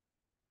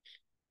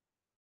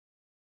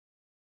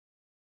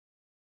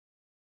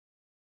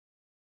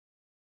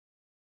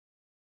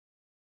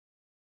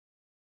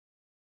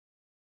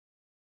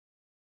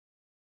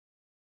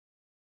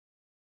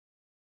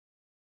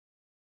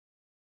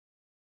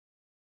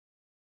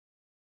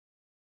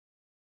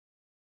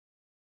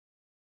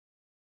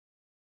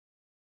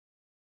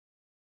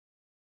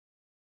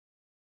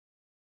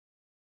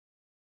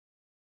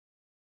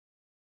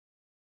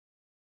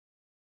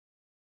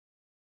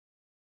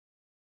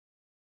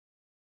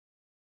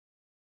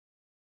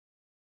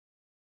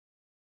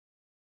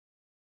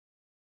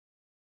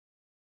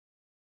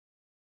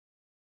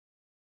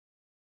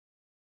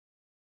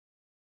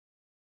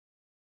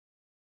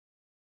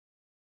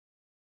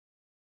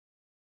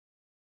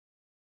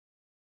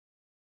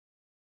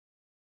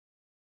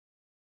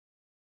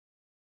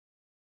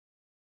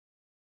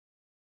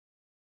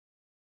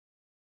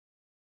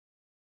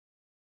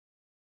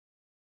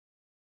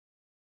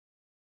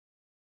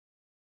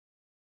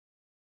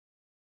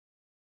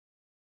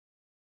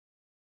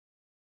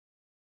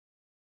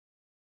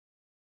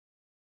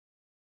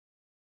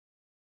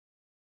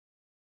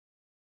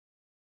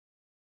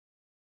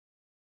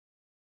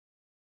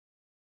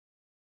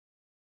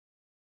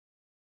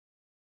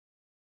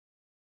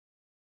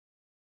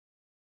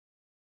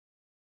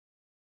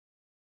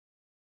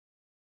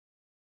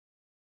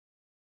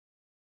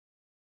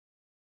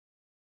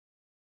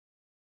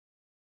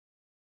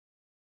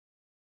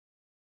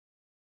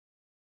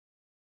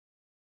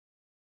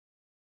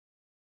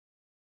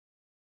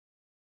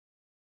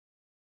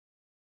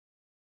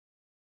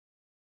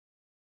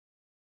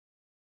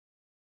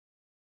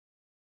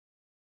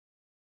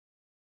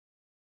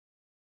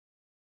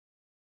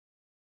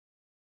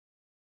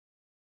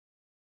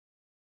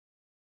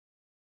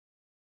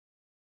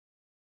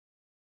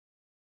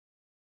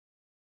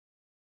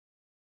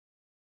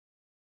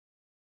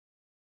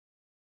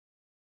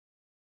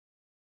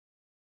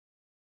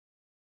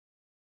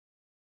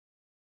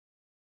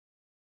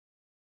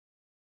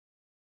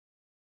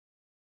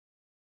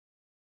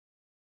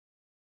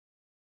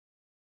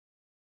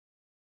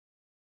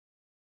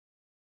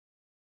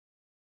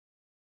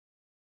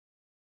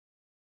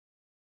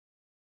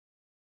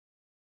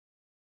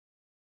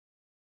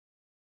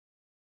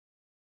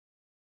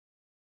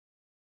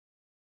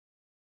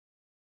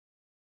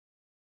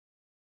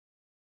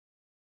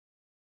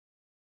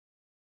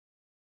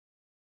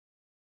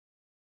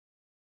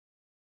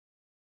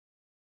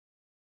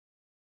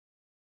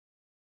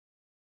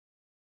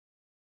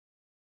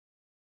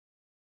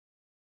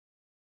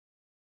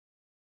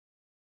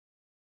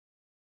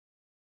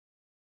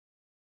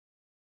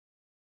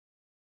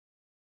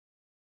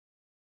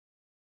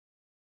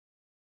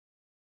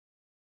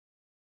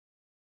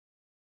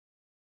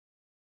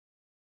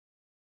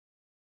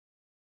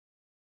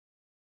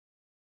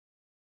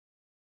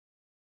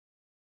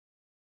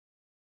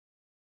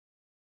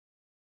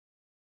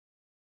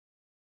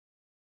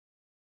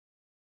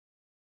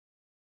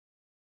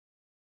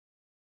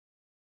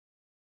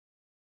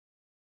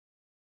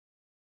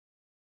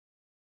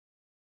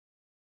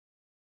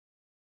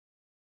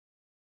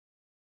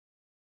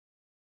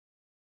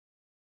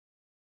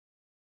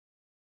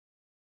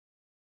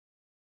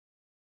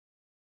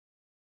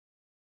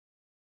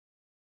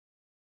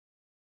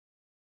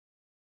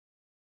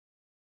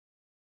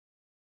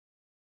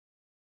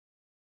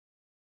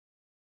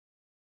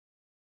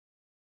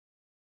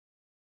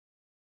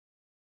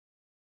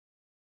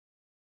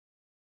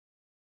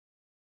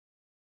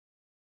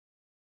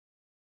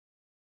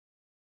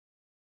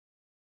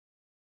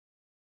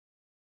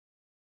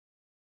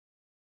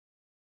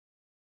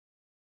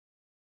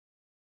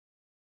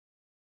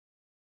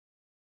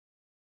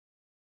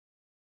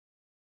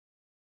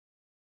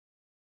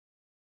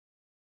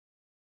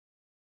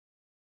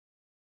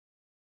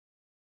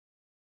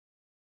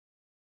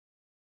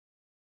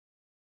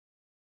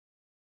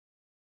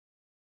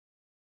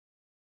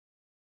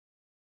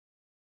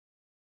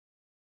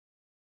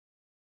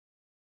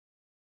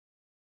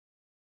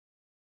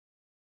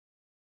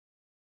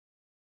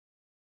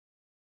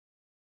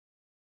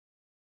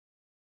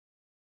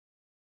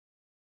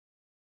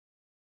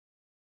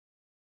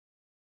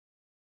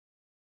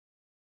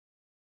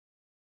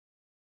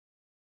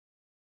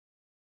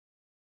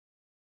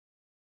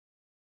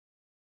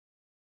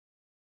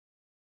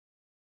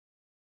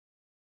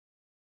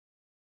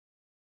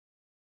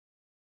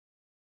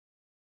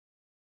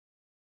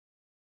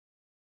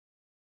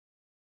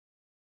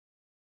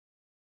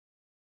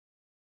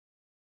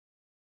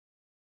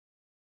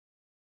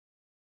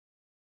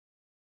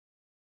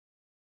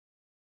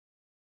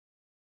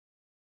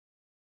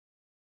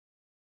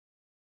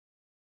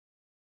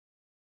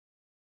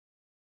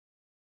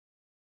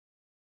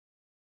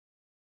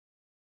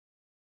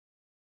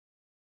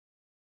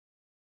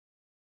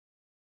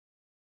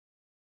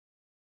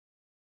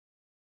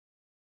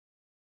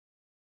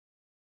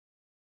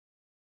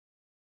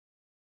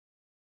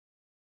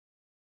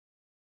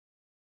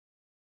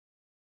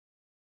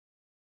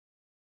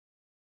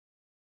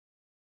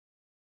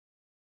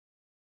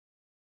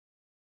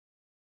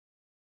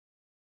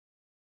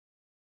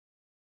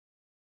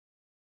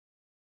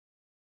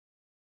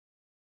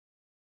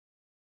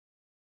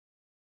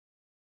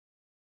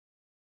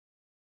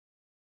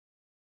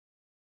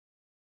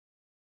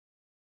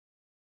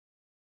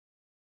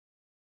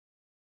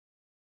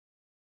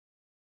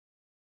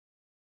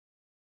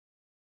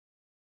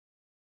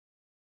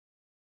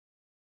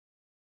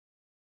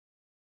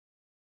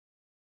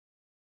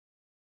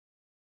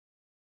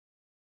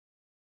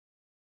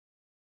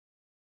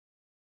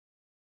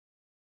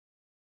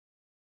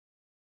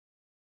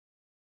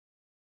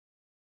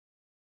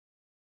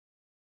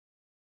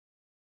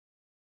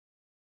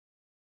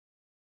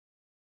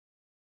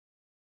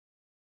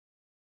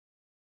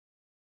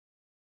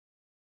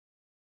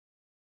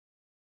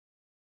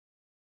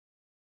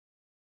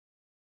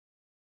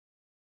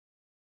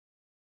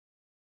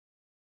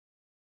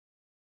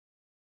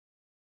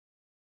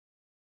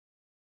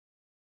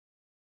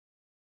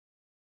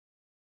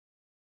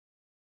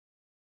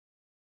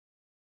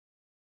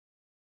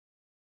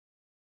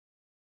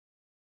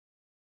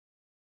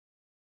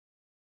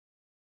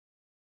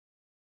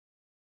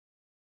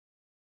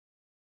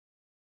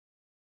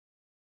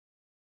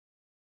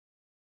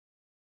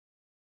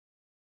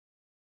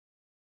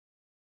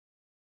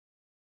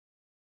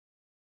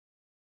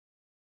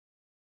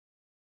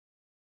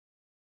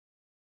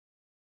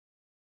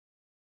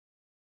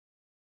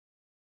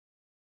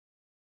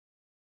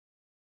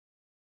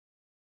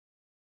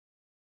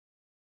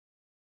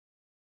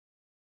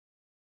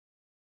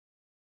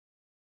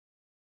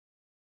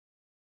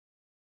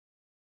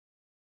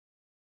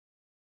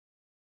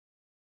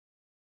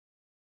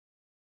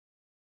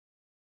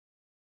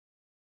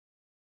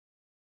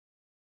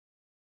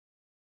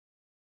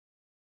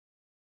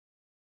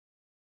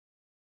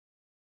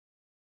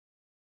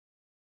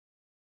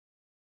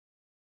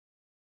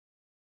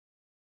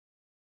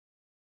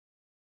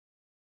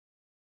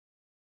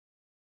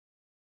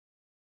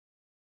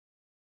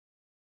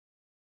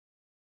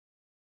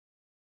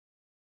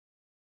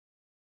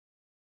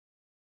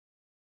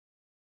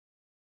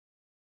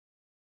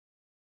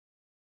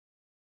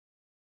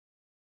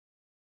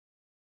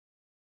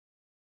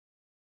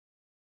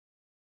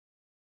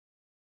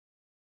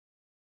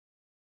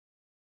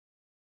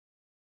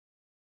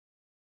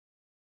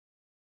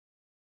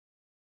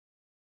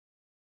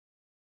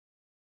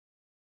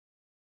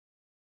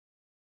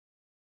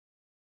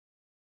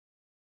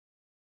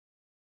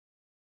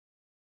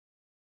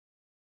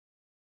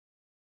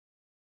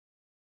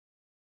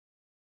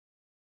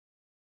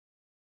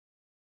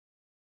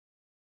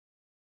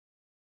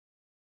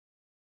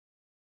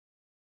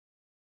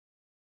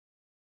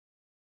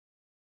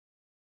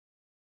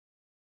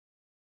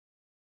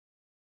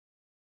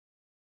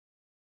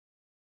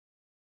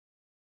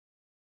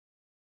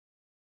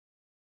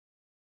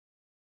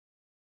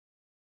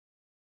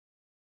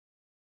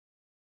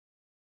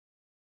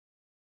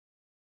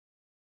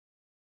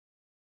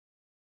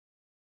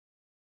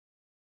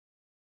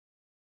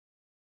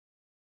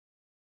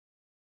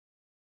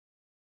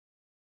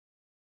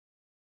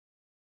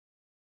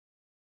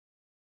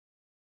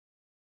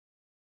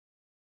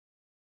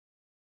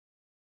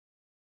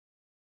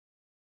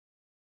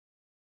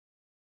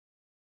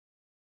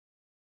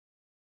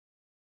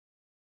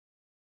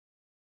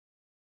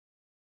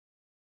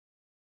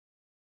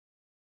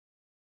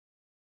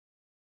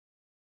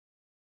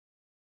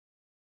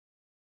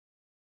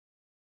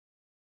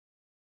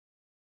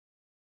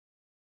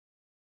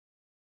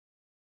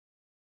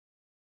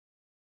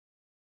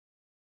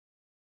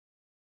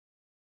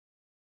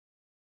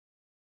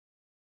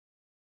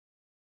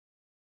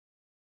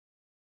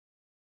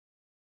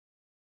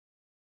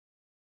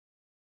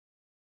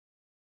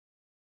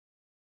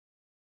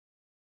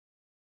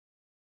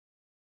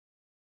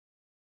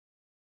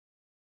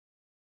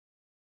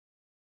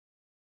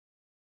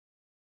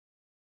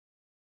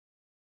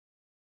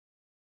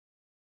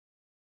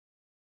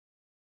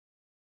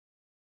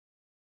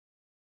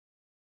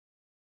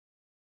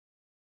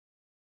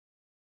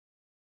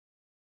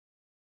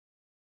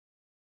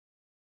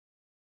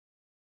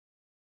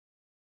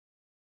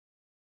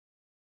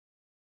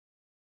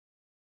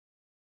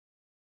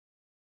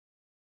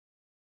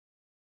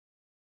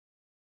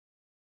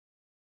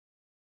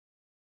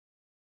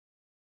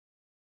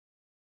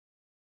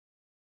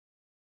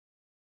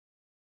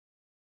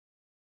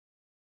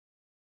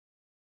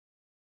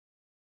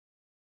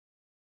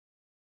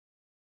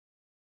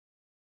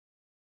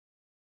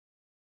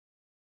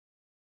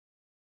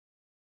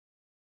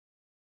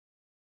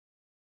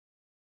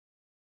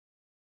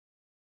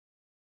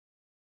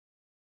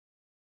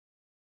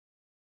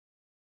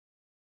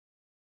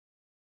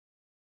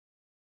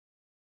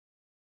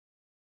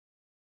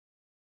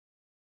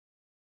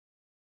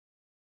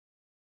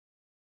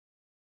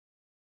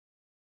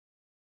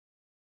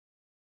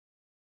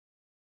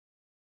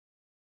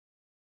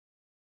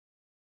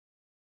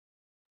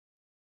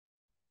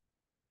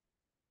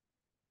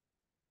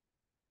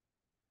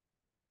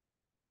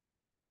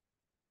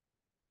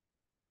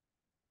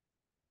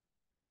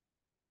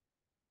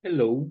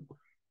 Hello.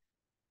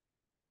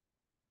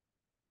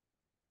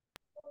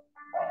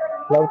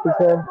 Hello,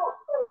 teacher.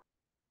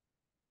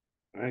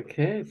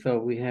 Okay, so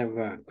we have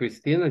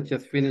Christina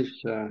just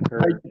finished Hi,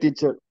 her.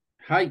 teacher.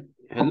 Hi.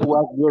 How Hello.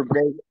 was your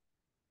day?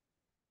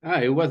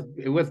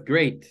 It was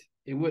great.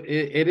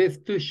 It is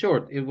too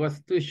short. It was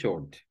too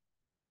short.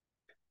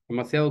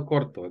 Demasiado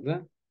corto,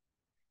 ¿verdad?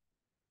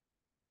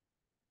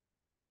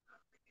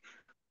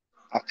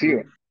 A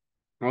few.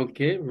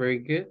 Okay, very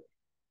good.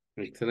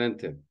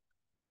 Excelente.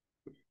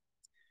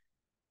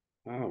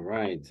 All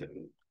right.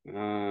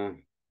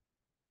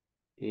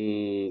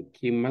 ¿Y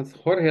quién más?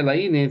 Jorge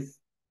Laínez.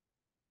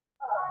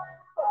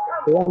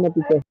 Dígame,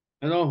 teacher.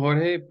 Hello,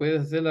 Jorge,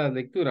 ¿puedes hacer la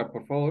lectura,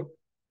 por favor?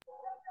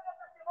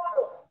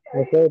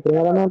 Ok,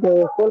 primeramente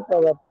disculpa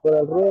por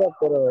el ruido,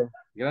 pero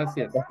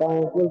Gracias. ya están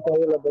en culto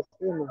ahí los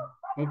vecinos.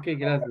 Ok,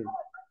 gracias.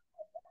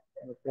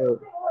 Okay.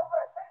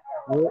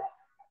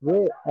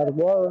 We at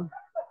work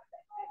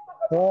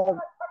have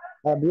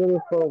a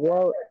beautiful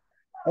work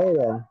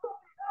area.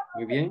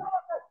 Muy bien.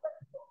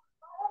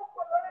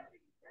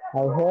 I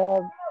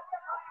have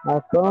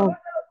a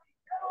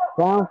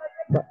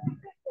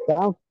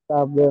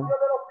comfortable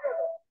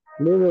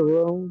living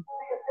room.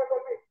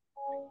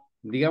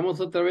 Digamos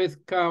otra vez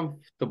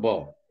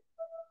comfortable.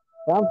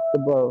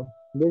 Comfortable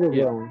living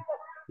Yes. room.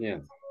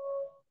 Yes.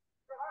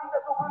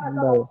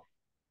 No.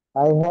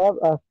 I have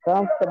a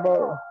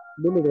comfortable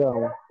living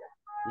room.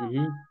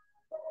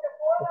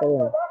 Está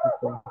bien.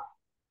 Okay.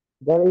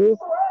 There is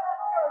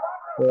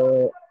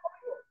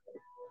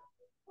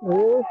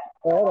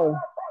error.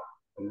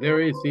 There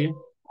is, sí.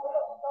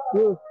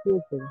 Huge.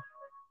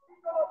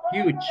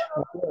 Huge.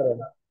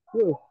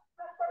 Huge.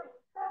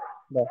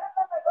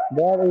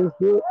 There is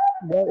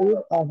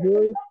a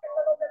huge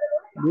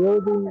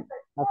building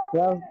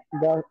across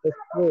the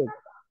street.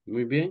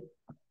 Muy bien.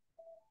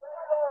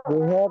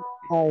 We have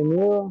a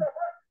new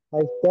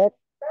high-tech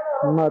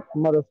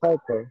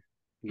motorcycle.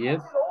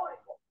 Yes.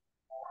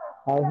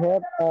 I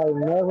have a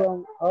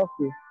neon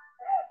office.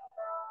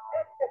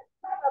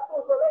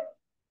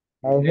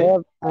 Okay. I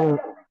have an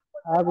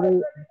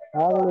ugly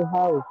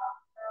house.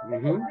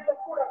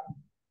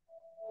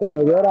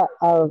 Toyota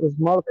a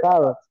small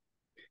car.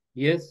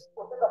 Yes.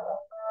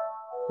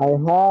 I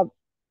have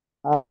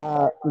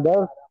a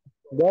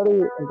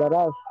dirty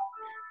garage.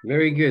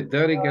 Very good.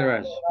 Dirty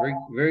garage. Very,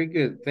 very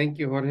good. Thank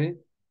you, Jorge.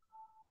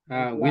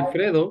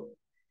 Wilfredo.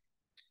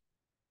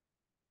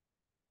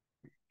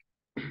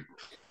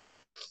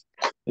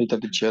 Ahorita,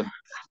 teacher.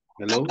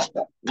 Hello.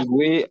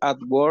 We at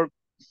work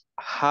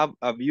have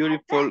a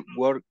beautiful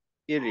work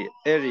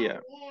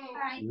area.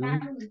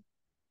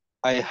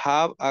 I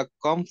have a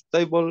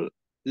comfortable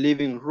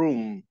living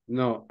room.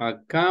 No, a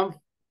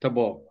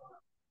comfortable.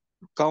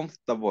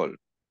 Comfortable.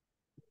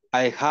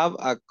 I have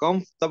a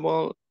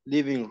comfortable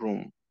living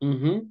room.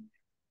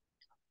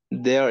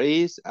 There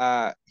is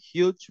a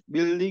huge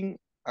building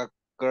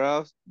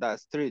across the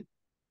street.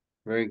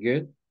 Very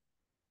good.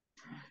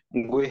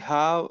 We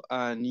have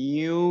a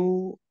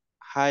new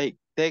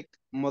high-tech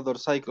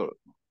motorcycle.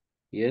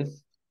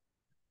 Yes.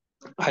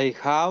 I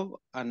have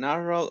a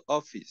narrow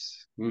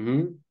office.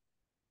 Mm-hmm.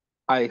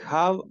 I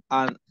have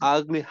an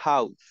ugly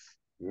house.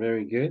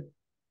 Very good.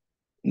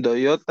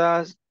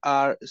 Toyotas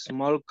are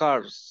small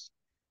cars.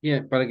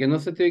 Yeah, para que no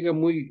se te oiga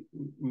muy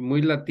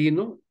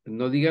latino,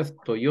 no digas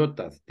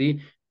Toyotas,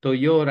 di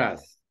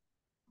Toyoras.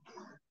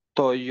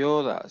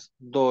 Toyotas.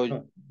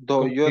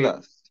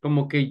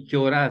 Como que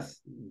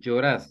lloras,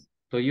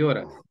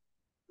 Toyoras.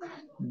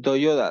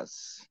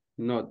 Toyotas.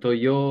 No,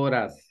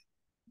 Toyoras.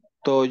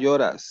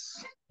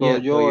 Toyotas. Yeah,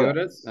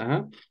 Toyoras.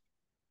 Ajá.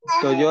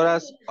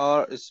 Toyotas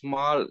are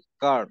small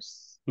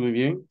cars. Muy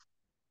bien.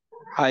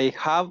 I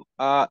have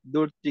a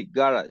dirty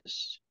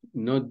garage.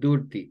 No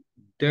dirty,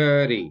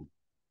 dirty.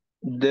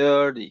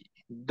 Dirty.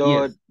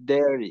 Yes.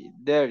 Dirty.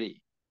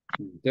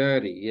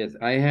 Dirty, yes.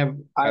 I have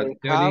a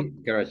dirty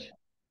garage.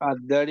 A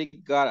dirty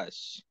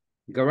garage.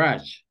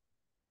 Garage.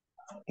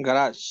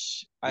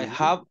 I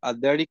have a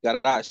dirty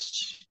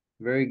garage.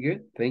 Very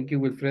good. Thank you,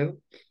 Wilfredo.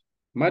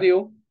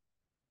 Mario.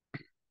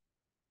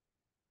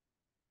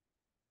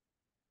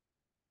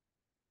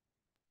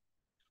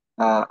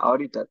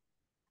 Ahorita.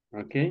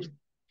 Okay.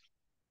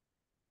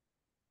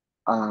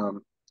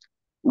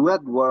 We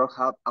at work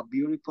have a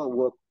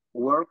beautiful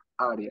work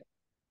area.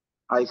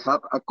 I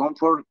have a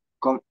comfortable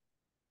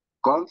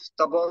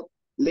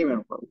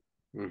living room.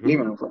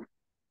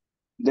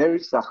 There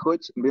is a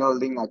huge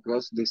building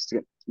across the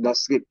street.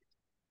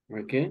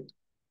 Okay.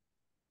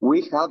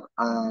 We have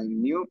a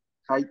new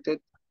high-tech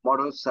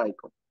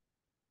motorcycle.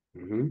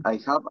 I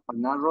have a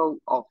narrow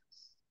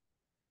office.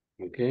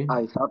 Okay.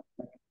 I have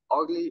an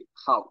ugly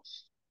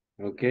house.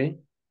 Okay.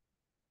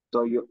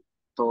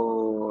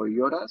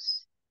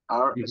 Toyotas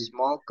are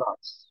small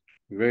cars.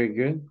 Very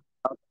good.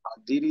 A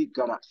dirty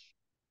garage.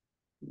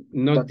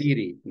 No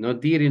dirty. No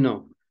dirty,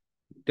 no.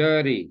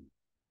 Dirty.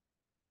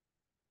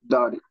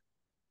 Dirty.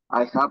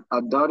 I have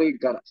a dirty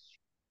garage.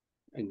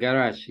 A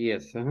garage,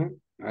 yes.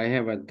 I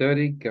have a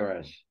dirty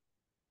garage.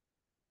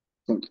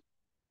 Thank you.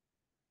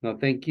 No,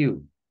 thank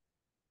you.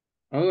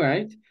 All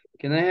right.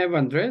 Can I have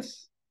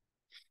Andres?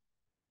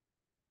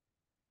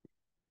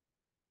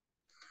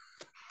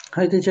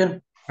 Hi,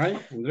 teacher. Hi,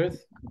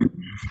 Andres.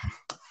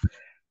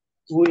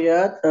 We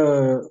at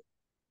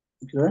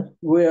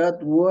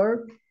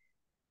work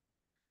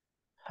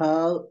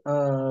have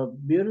a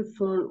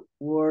beautiful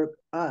work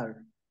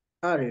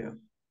area.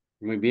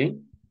 Muy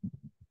bien.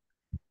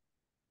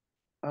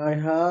 I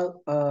have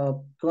a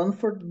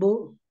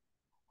comfortable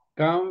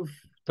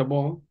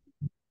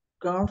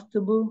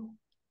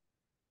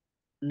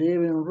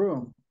living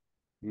room.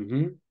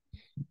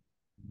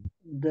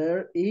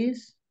 There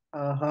is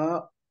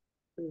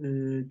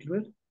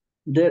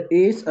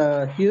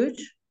a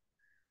huge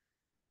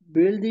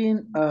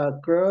building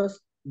across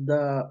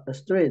the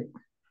street.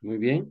 Muy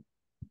bien.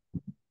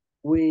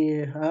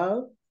 We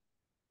have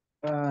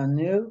a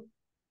new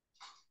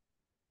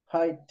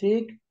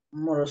high-tech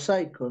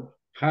motorcycle.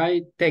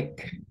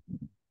 High-tech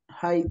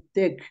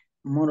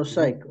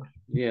motorcycle.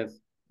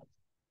 Yes.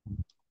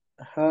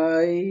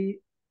 I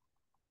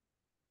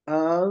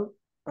have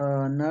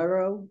a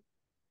narrow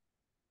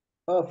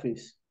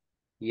office.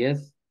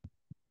 Yes.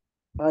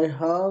 I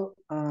have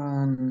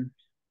an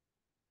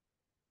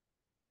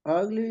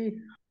ugly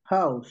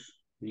house.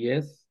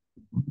 Yes.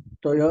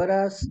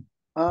 Toyotas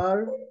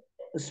are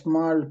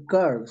small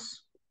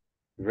cars.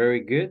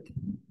 Very good.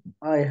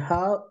 I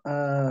have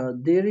a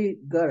dirty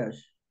garage.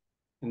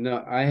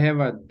 No, I have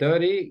a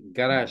dirty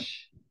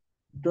garage.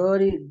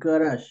 Dirty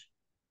garage.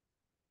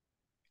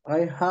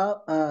 I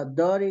have a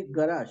dirty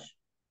garage.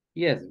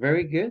 Yes,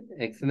 very good.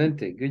 Excellent.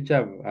 Good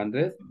job,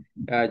 Andres.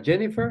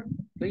 Jennifer,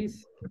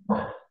 please.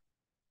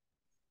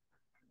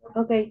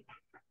 Okay.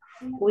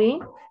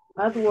 We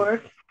at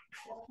work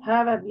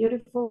have a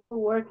beautiful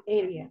work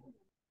area.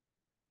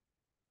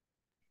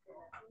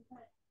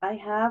 I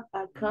have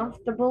a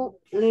comfortable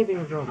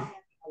living room.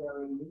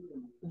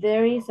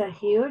 There is a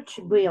huge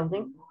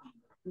building.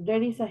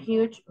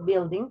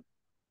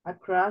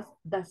 Across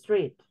the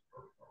street.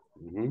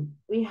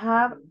 We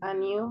have a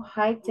new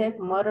high-tech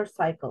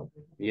motorcycle.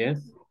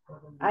 Yes.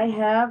 I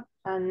have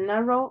a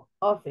narrow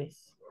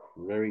office.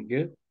 Very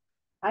good.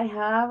 I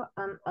have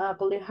an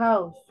ugly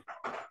house.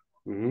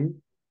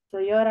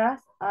 Toyotas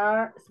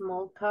are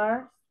small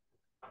cars.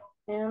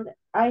 And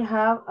I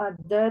have a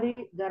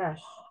dirty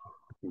garage.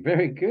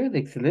 Very good.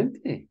 Excellent.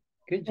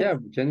 Good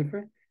job,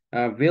 Jennifer.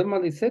 Vilma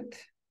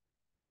Lisette.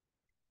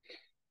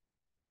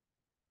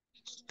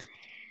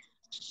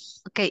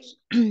 Okay.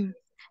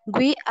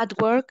 We at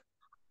work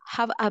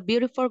have a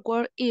beautiful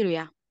work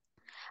area.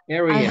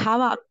 I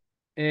have a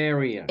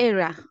area.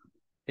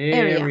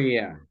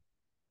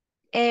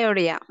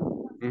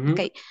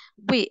 Okay.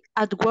 We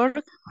at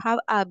work have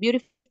a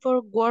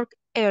beautiful work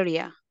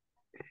area.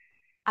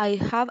 I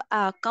have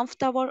a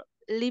comfortable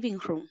living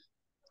room.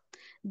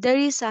 There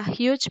is a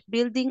huge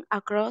building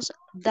across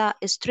the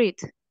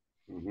street.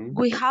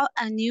 We have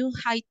a new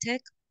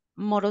high-tech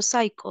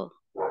motorcycle.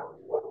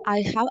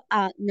 I have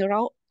a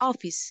narrow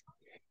office.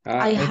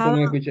 I have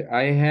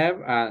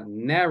a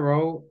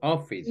narrow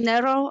office.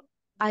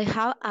 I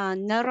have a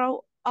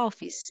narrow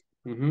office.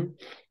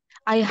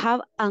 I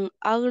have an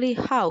ugly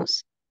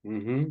house.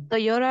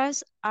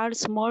 Toyotas are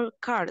small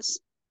cars.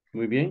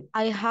 Muy bien.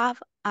 I have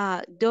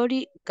a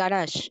dirty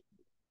garage.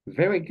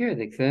 Very good.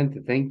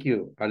 Excellent. Thank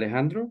you.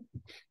 Alejandro?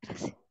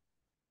 Gracias.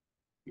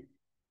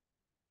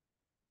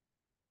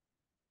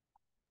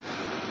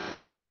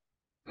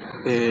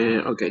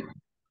 Okay.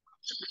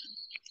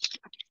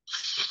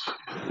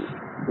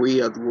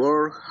 We at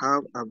work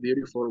have a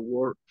beautiful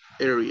work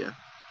area.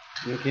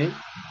 Okay.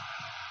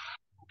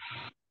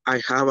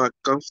 I have a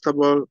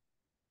comfortable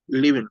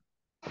living.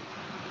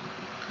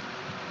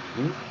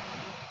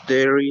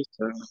 There is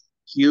a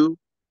huge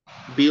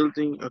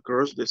building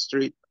across the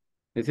street.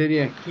 It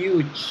sería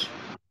huge.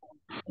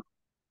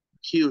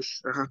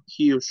 Huge.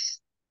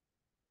 Huge.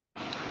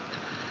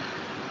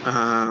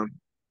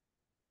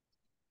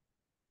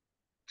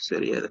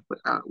 Sería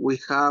después. We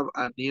have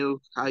a new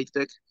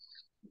high-tech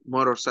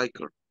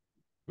motorcycle.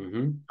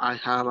 I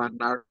have a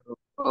narrow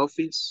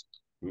office.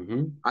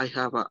 I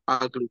have an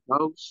ugly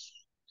house.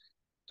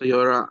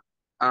 Toyota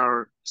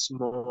are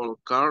small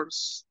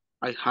cars.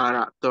 I had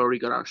a dirty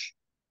garage.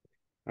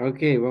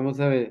 Ok, vamos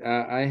a ver.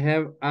 I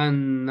have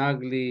an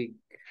ugly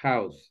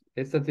house.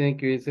 Esta tiene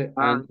que irse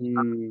an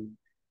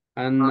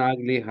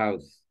ugly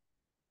house.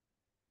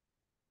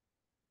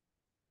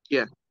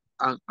 Yeah,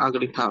 an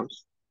ugly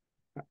house.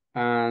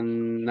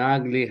 An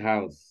ugly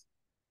house.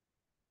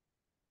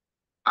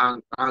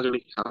 An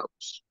ugly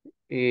house.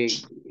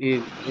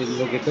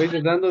 Lo que estoy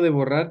tratando de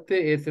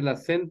borrarte es el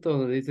acento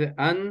donde dice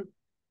an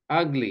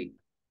ugly.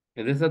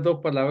 Es de esas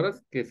dos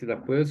palabras que si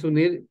las puedes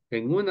unir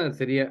en una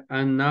sería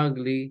an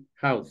ugly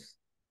house.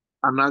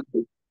 An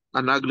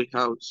ugly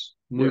house.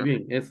 Muy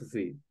bien, eso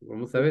sí.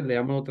 Vamos a ver,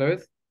 leamos otra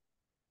vez.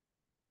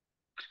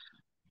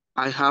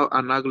 I have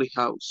an ugly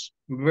house.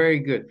 Very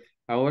good.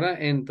 Ahora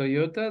en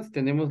Toyotas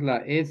tenemos la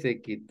S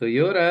aquí.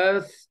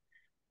 Toyotas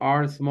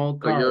are small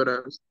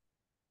cars.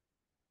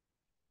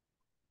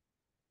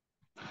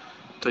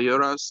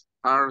 Toyotas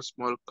are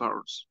small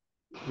cars.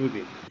 Muy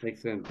bien,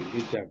 excelente.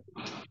 Good job.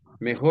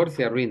 Mejor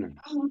se arruina.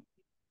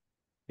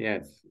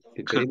 Yes.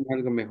 Si pedimos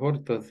algo mejor,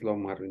 entonces lo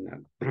vamos a arruinar.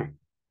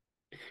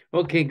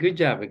 Ok, good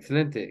job.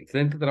 Excelente.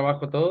 Excelente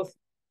trabajo a todos.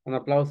 Un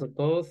aplauso a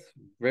todos.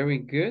 Very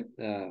good.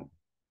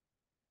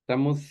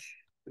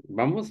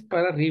 Vamos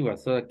para arriba.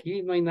 So,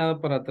 aquí no hay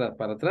nada para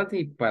atrás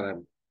y para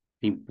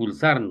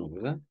impulsarnos,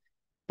 ¿verdad?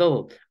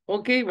 Todo.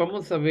 Ok,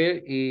 vamos a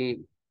ver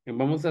y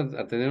vamos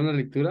a tener una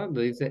lectura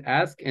donde dice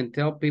ask and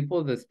tell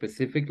people the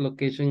specific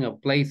location of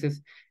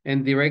places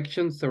and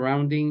directions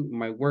surrounding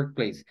my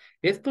workplace.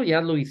 Esto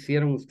ya lo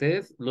hicieron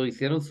ustedes, lo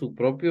hicieron su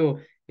propio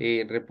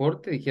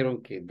reporte,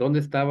 dijeron que dónde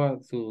estaba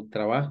su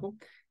trabajo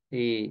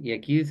y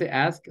aquí dice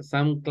ask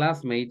some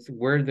classmates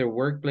where their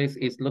workplace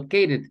is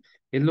located.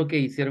 Es lo que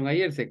hicieron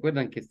ayer, ¿se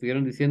acuerdan que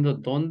estuvieron diciendo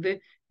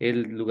dónde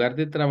el lugar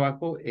de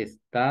trabajo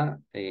está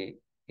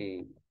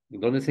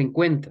dónde se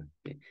encuentra?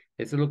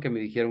 Eso es lo que me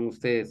dijeron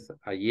ustedes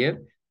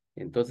ayer.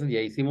 Entonces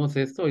ya hicimos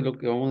esto y lo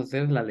que vamos a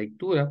hacer es la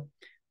lectura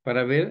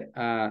para ver,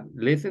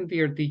 listen to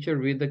your teacher,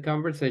 read the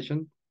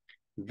conversation,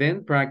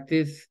 then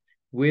practice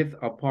with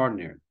a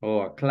partner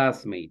o a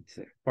classmate.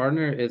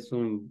 Partner es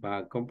un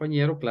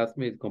compañero,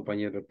 classmate,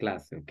 compañero de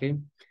clase, ¿ok?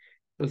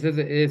 Entonces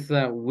es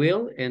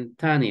Will and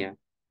Tania.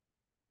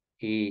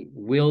 Y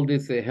Will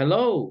dice,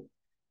 hello,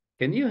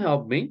 can you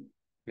help me?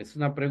 Es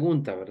una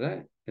pregunta,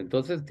 ¿verdad?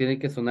 Entonces tiene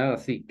que sonar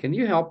así. Can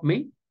you help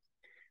me?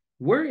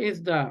 Where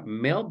is the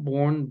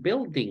Melbourne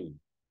building?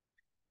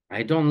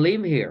 I don't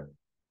live here.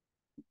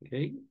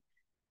 Okay.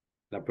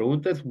 La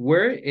pregunta es,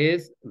 where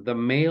is the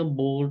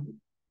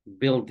Melbourne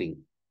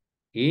building?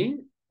 Y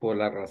por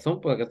la razón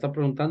por la que está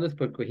preguntando es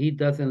porque he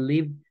doesn't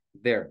live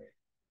there.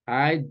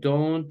 I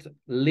don't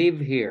live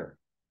here.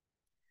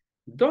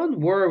 Don't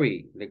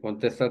worry, le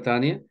contesta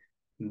Tania.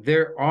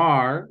 There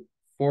are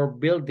 4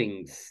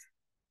 buildings.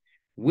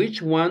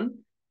 Which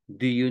one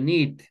do you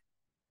need?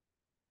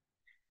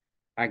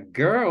 A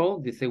girl,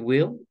 dice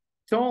Will,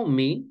 told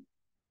me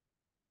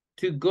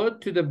to go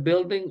to the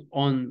building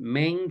on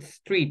Main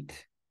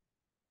Street.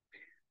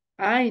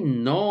 I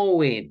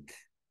know it.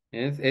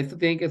 Esto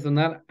tiene que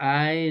sonar,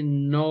 I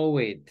know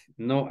it.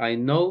 No, I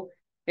know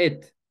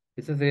it.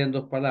 Esas serían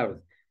 2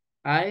 palabras.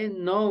 I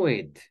know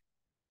it.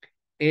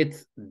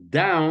 It's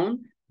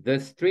down the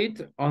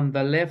street on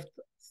the left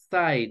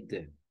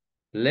side.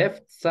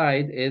 Left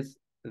side es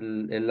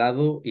el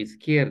lado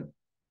izquierdo.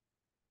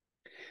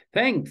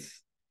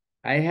 Thanks.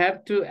 I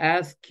have to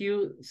ask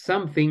you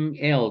something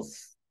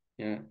else.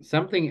 Yeah.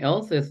 Something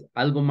else es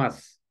algo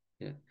más.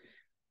 Yeah.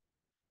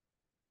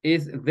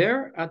 Is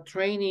there a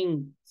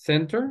training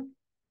center?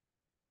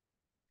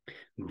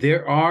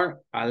 There are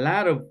a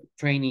lot of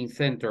training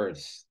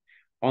centers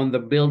on the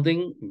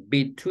building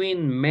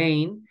between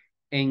Main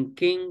and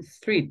King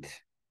Street.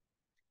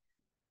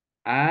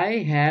 I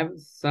have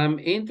some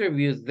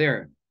interviews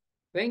there.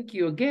 Thank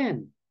you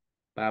again.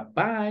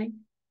 Bye-bye.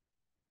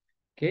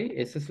 Okay,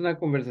 esa es una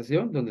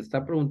conversación donde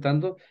está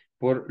preguntando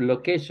por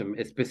location,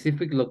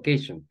 specific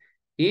location.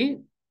 Y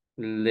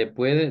lo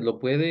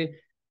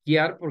puede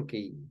guiar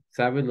porque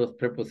sabe los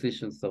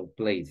prepositions of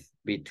place,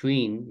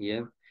 between,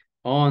 yeah,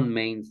 on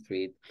Main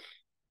Street.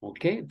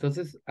 Ok,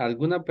 entonces,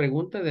 ¿alguna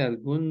pregunta de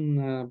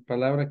alguna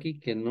palabra aquí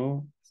que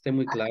no esté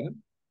muy clara?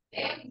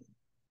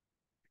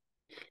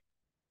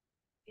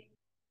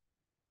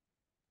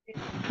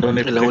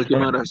 En la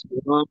última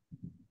oración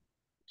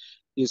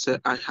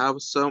dice, I have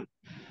some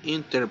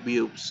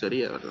interviews,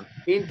 sería, ¿verdad?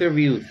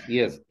 Interviews,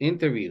 yes,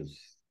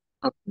 interviews.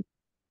 Okay.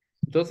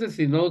 Entonces,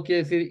 si no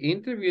quiere decir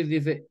interviews,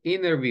 dice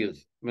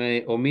interviews.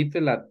 Me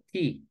omite la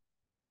T.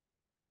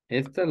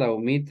 Esta la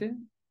omite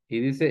y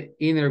dice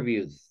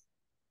interviews.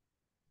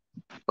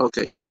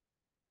 Ok.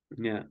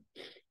 Yeah.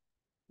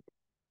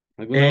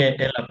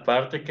 En la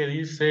parte que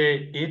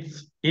dice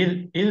it's,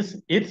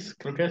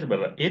 creo que es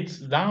verdad.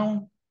 It's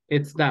down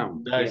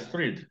the yeah.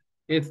 street.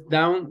 It's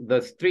down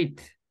the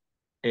street.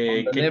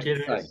 On the ¿Qué left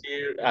quiere side.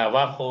 decir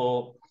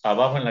abajo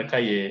en la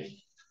calle?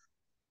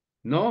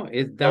 No,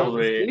 it's down the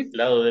Sobre street. el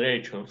lado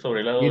derecho, sobre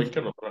el lado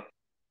izquierdo.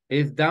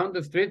 It's down the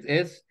street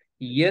es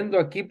yendo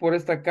aquí por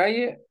esta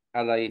calle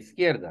a la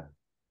izquierda.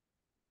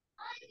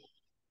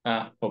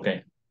 Ah, ok.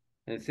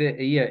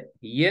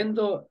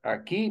 Yendo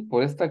aquí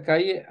por esta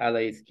calle a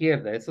la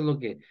izquierda. Eso es lo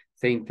que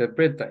se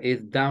interpreta.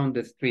 It's down the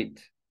street.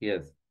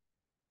 Yes.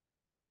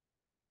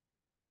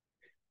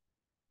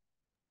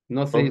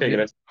 No se Ok, dice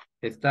gracias.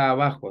 está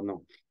abajo,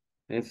 no.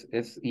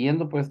 Es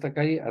yendo por esta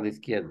calle a la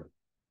izquierda.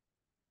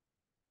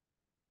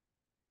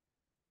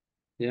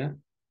 ¿Ya?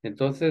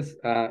 Entonces,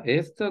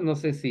 esto no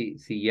sé si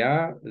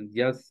ya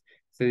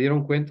se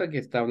dieron cuenta que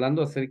está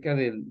hablando acerca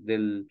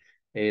del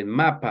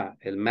mapa,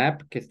 el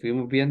map que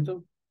estuvimos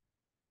viendo.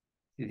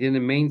 Si tiene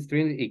Main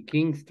Street y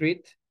King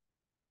Street,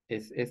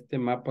 es este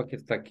mapa que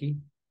está aquí.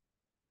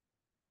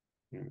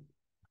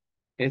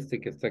 Este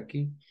que está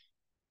aquí.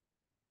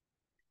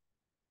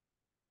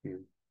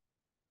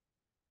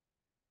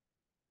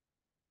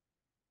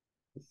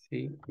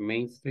 Sí,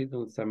 Main Street,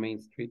 ¿dónde está Main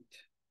Street?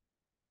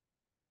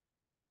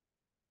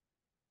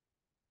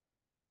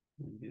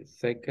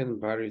 Second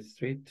Barry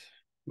Street,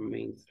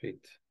 Main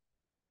Street.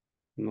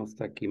 No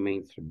está aquí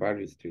Main Street,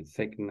 Barry Street,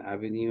 Second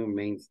Avenue,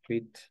 Main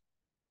Street.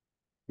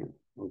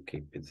 Ok,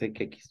 pensé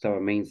que aquí estaba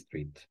Main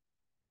Street.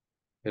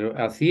 Pero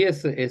así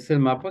es el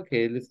mapa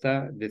que él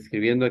está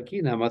describiendo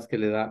aquí, nada más que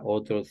le da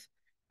otros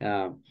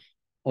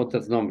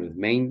nombres.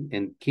 Main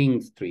and King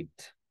Street.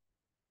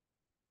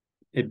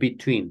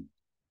 Between.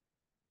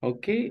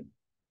 Ok.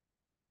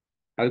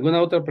 ¿Alguna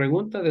otra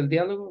pregunta del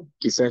diálogo?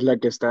 Quizás la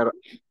que está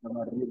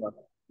arriba,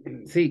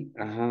 Sí,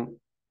 ajá.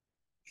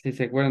 Sí,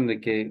 se acuerdan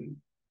de que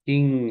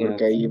King,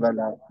 porque ahí va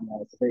la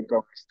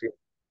Second Street.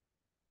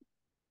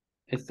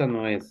 esta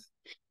no es.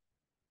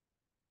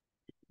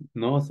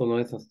 No, solo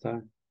esa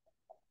está.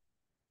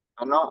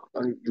 No, no,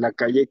 la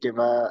calle que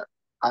va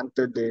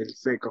antes del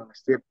Second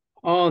Street,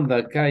 Oh,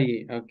 la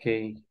calle,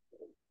 ok.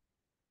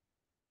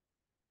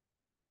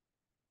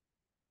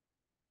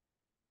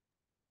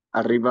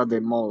 arriba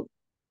de Mall.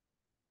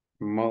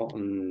 No,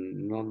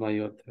 no hay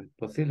otra.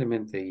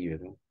 Posiblemente ahí,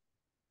 ¿verdad?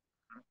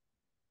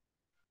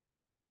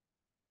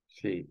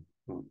 Sí,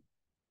 no.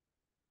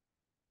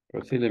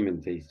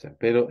 Posiblemente ahí está.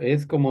 Pero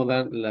es como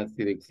dar las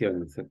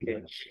direcciones, ok.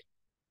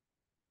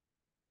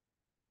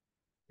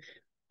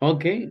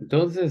 Ok,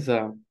 entonces,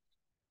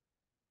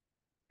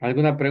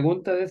 ¿alguna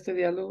pregunta de este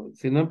diálogo?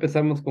 Si no,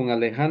 empezamos con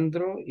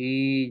Alejandro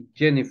y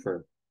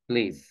Jennifer,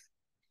 please.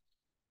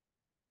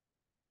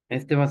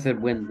 Este va a ser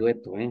buen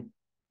dueto, ¿eh?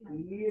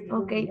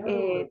 Ok,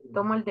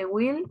 ¿tomo el de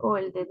Will o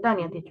el de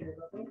Tania, teacher?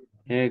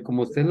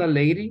 Como usted es la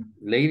lady,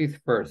 ladies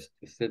first.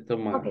 Usted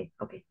toma. Ok,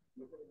 ok.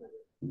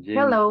 Jenny.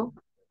 Hello,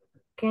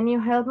 can you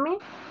help me?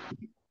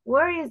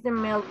 Where is the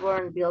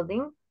Melbourne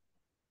building?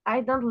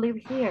 I don't live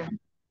here.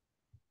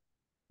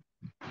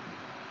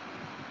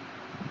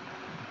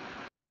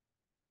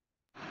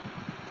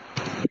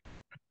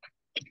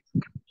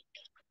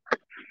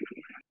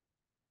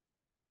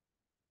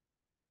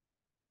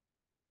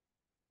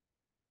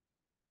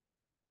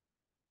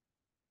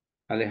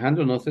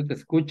 Alejandro, no se te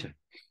escucha.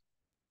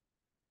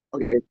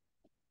 Okay.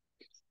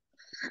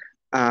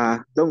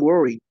 Don't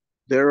worry.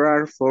 There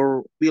are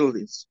 4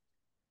 buildings.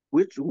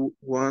 Which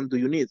one do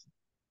you need?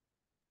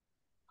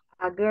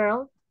 A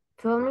girl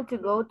told me to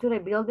go to the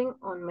building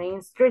on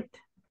Main Street.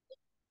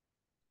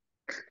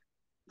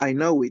 I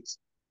know it.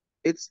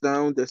 It's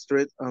down the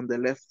street on the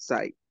left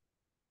side.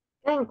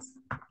 Thanks.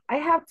 I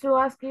have to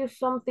ask you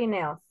something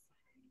else.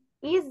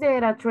 Is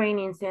there a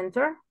training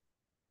center?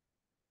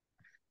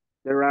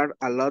 There are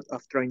a lot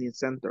of training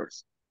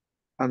centers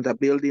on the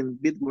building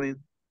between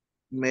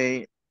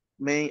Main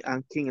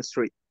and King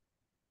Street.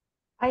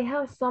 I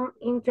have some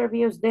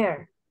interviews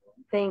there.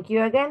 Thank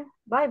you again.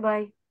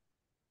 Bye-bye.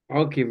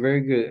 Ok,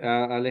 very good.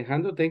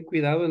 Alejandro, ten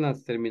cuidado en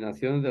las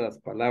terminaciones de las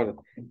palabras.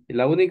 Y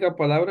la única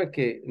palabra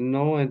que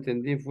no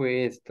entendí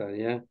fue esta,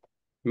 ¿ya?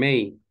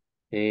 May.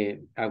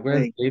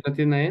 Acuérdense, ahí no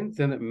tiene N,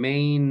 tiene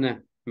main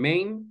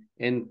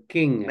and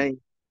king.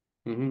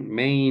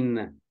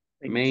 Main,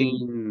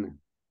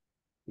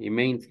 y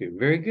Main Street.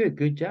 Very good,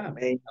 good job.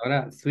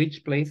 Ahora,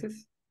 switch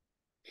places.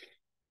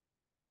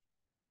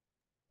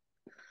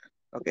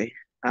 Okay.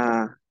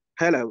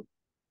 Hello.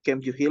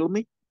 Can you hear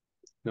me?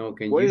 No,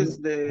 can Where you is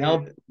the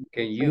help?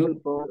 Can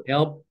you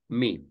help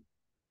me?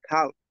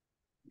 Help.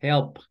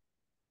 Help.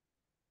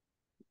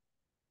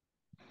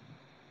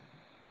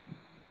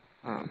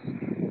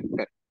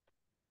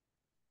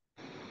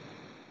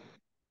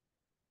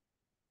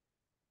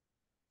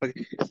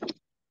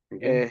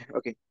 Okay.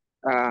 Okay.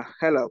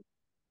 Hello.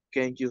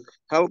 Can you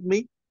help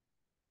me?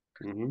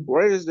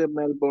 Where is the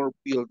Melbourne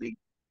building?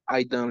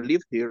 I don't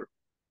live here.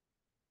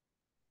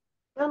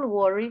 Don't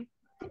worry.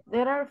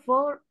 There are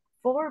four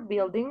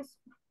buildings.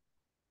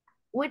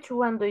 Which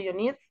one do you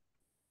need?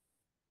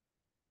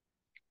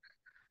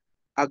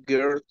 A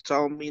girl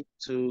told me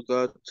to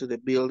go to the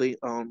building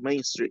on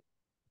Main Street.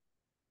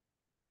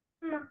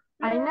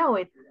 I know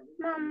it.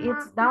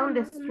 It's down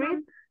the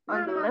street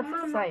on the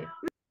left side.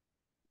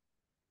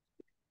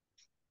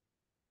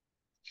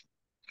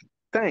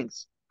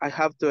 Thanks. I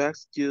have to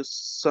ask you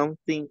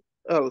something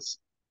else.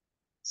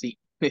 See,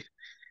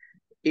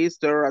 is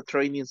there a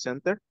training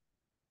center?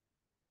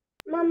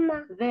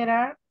 There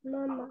are...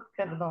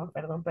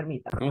 Perdón,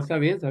 permítame. No, está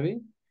bien, está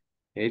bien.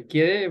 Él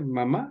quiere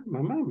mamá.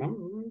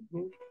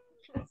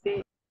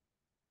 Sí.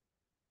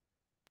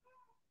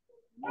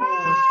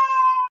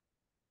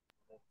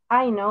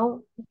 I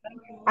know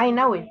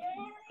it.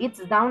 It's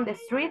down the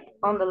street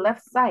on the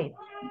left side.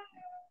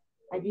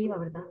 Allí iba,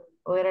 ¿verdad?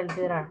 ¿O era el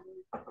there are?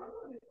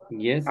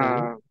 Yes,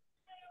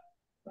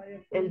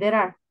 El there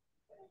are.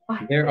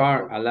 There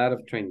are a lot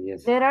of training,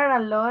 yes. There are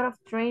a lot of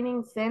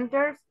training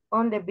centers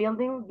on the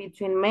building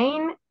between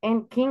Main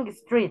and King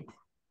Street.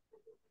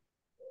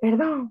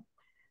 Perdón.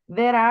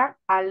 There are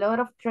a lot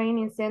of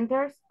training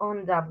centers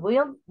on the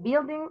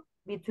building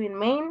between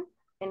Main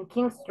and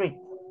King Street.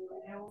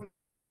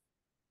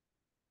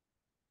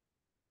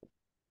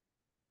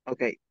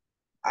 Okay,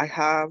 I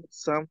have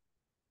some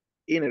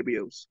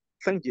interviews.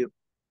 Thank you.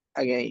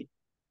 Again,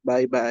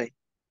 bye.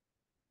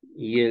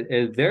 Y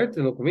el there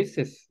te lo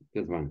comiste,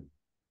 Guzmán.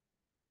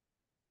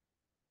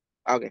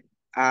 Okay,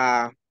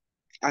 I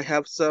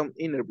have some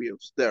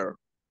interviews there.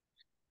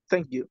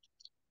 Thank you.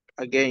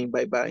 again.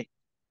 Bye-bye.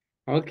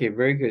 Okay,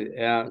 very good.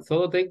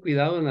 Solo ten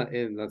cuidado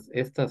en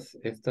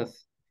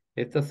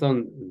estas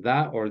son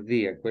da or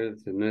the,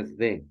 acuérdense, no es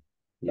de.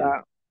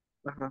 Ya.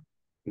 Ajá.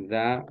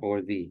 Da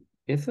or the.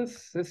 Eso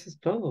es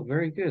todo.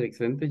 Very good.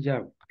 Excelente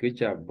job. Good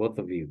job, both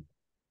of you.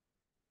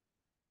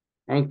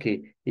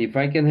 Okay, if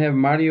I can have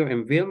Mario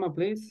and Vilma,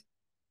 please.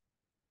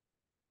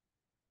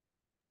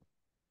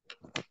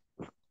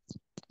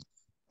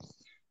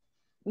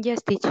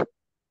 Yes, teacher.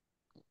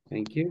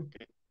 Thank you.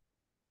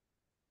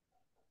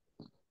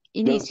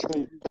 Inicia.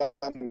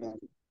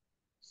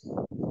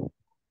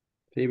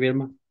 Sí,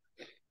 Vilma.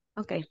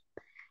 Okay.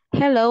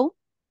 Hello,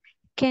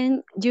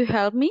 can you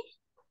help me?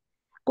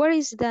 Where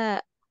is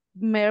the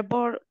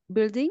Melbourne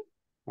building?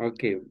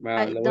 Okay,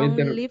 I la voy a don't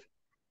live.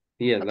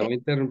 la Okay. voy a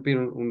interrumpir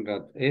un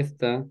rato.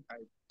 Esta,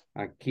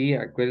 aquí,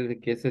 acuérdense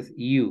que ese es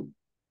you.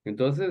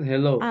 Entonces,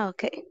 hello.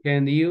 Okay.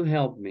 Can you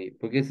help me?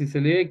 Porque si se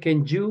lee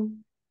can you,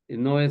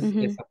 no es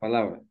esa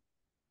palabra.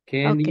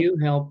 Can Okay. you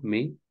help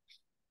me?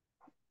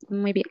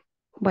 Muy bien.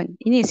 Bueno,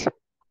 inicio.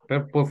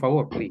 Pero, por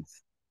favor,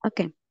 please.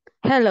 Okay.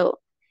 Hello,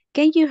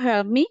 can you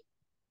help me?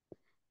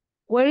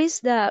 Where is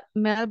the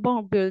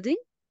Melbourne building?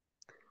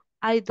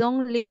 I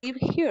don't live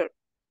here.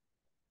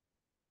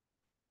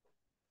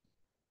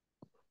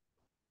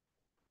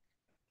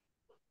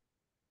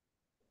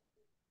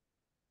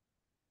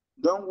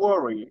 Don't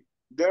worry,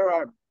 there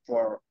are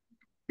 4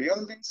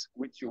 buildings.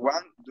 Which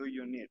one do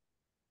you need?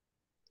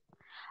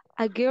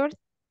 A girl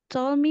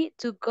told me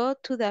to go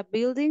to the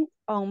building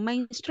on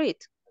Main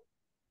Street.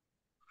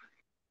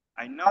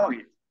 I know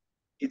it.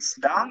 It's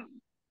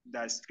down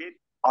the street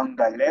on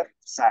the left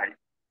side.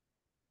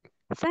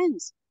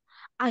 Thanks.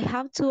 I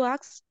have to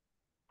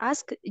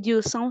ask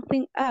you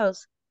something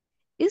else.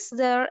 Is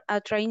there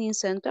a training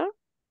center?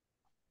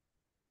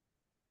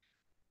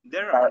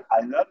 There are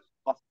a lot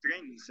of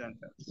training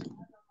centers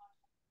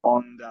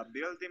on the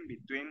building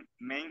between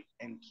Main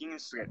and King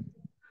Street.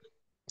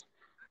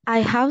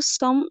 I have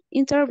some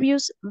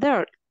interviews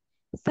there.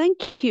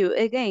 Thank you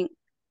again.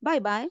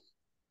 Bye-bye.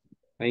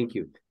 Thank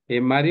you.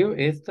 Mario,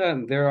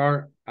 there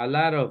are a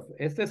lot of,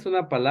 esta es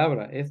una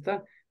palabra,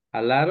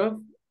 a lot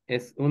of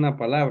es una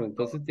palabra,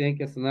 entonces tiene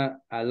que sonar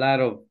a lot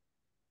of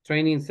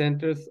training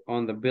centers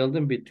on the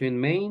building between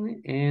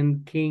Main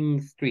and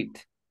King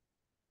Street.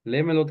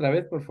 Léemelo otra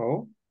vez, por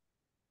favor.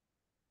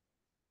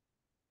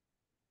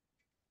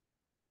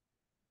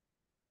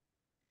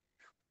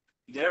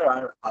 There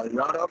are a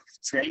lot of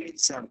training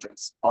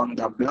centers on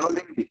the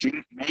building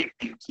between Main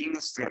and King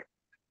Street.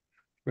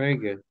 Very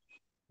good.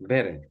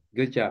 Better.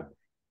 Good job.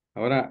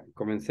 Ahora,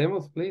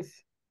 comencemos,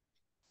 please.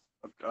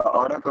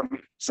 Ahora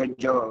soy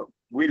yo,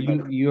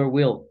 Will. You are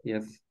Will,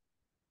 yes.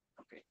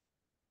 Okay.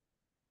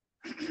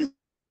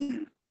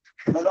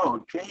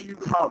 Hello, can you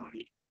help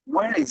me?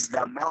 Where is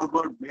the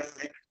Melbourne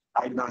building?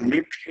 I don't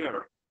live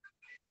here.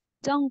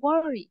 Don't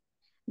worry.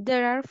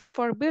 There are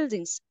 4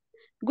 buildings.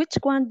 Which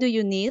one do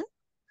you need?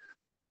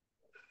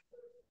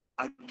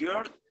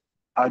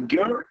 A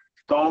girl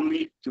told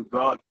me to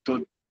go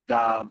to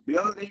the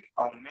building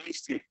on Main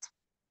Street.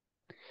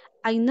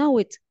 I know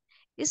it.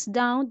 It's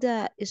down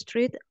the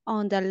street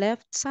on the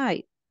left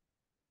side.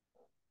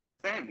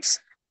 Thanks.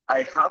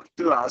 I have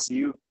to ask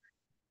you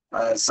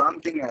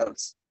something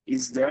else.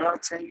 Is there a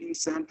training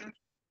center?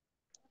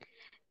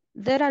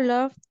 There are a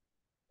lot.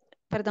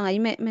 Perdón, ahí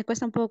me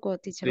cuesta un poco,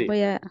 teacher. Sí.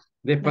 Voy a...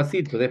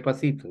 Despacito.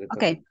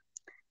 Okay.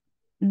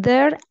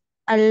 There are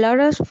a lot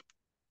of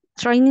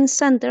training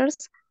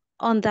centers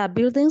on the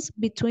buildings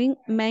between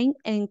Main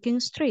and King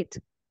Street.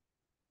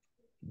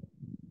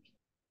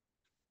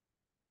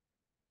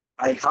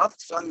 I have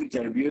some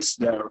interviews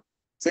there.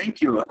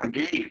 Thank you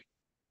again.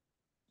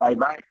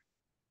 Bye-bye.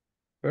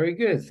 Very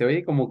good. Se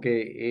oye como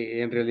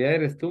que en realidad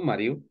eres tú,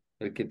 Mario,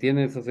 el que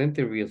tiene esos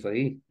interviews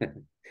ahí.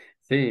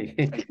 Sí.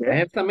 I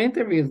have some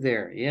interviews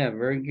there. Yeah,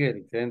 very good.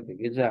 Excelente.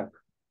 Good job.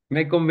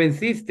 Me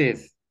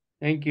convenciste.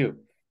 Thank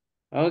you.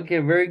 Okay,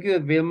 very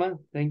good, Vilma.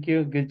 Thank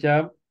you. Good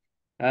job.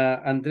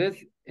 Andres,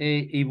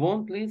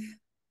 Yvonne, please.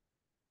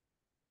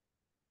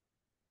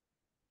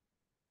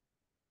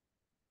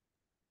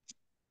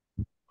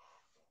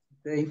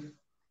 Okay.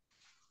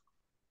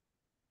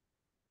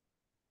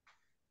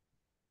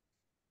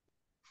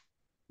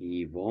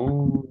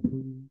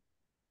 Yvonne.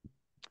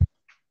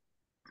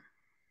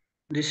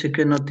 Dice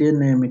que no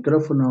tiene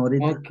micrófono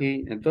ahorita. Ok,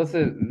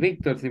 entonces,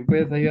 Víctor, si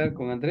puedes ayudar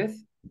con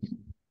Andrés.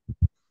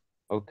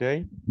 Ok.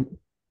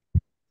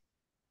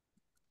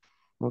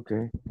 Ok.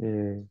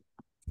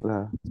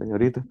 La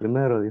señorita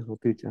primero, dijo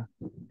teacher.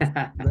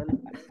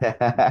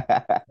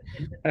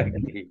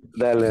 Okay.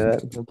 Dale,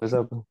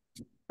 empezamos.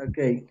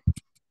 Okay.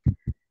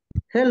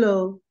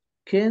 Hello,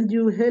 can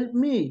you help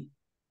me?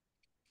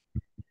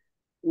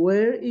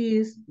 Where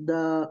is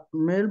the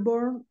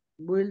Melbourne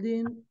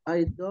building?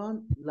 I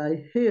don't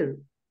like here.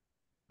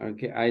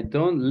 Okay, I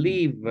don't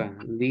live.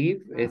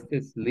 Live, este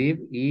es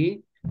live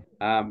y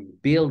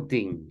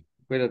building.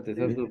 Acuérdate,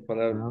 esas son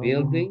palabras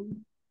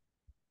building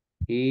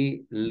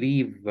y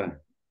live.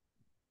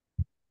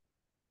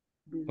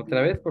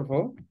 Otra vez, por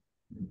favor.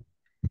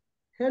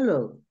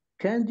 Hello,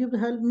 can you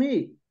help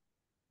me?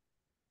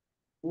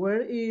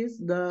 Where is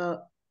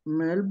the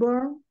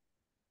Melbourne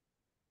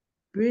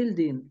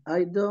building?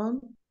 I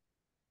don't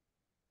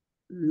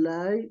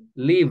like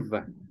Live.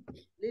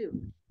 live.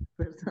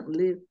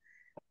 Person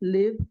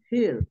live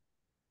here.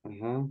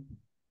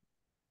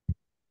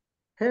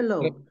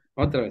 Hello.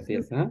 Otra vez,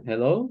 yes.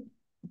 Hello.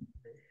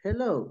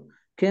 Hello.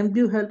 Can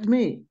you help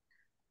me?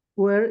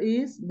 Where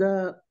is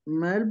the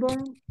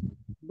Melbourne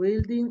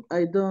building?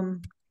 I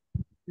don't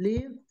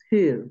live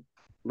here.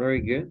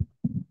 Very good.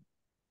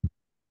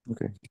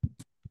 Okay.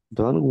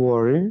 Don't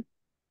worry.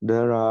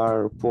 There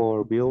are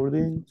 4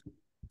 buildings.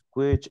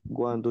 Which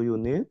one do you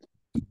need?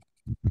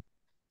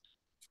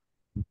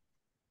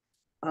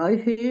 I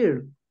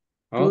hear.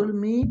 Oh. Told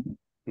me.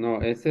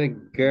 No, it's a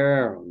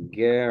girl.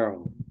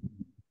 Girl.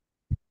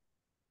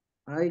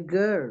 I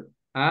girl.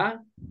 A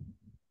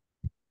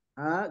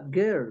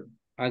girl.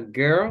 A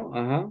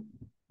girl.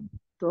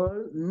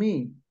 Told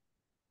me.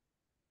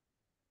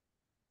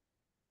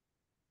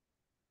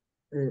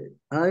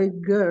 I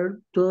girl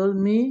told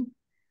me.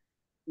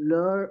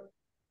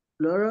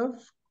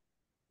 Laura's.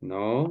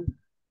 No.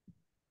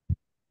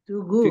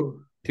 To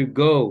go. To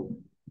go.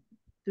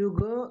 To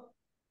go.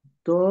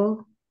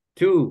 To.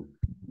 To.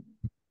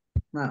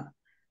 Now.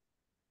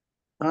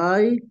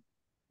 I.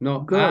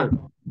 No. Girl.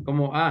 A.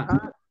 Como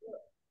A.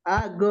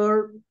 A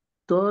girl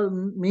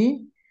told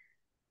me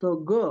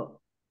to go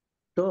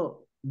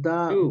to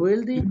the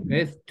building.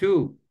 Es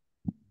to.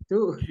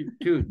 To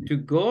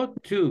go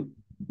to.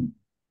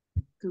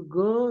 To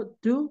go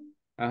to.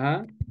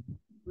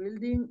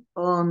 Building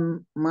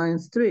on Main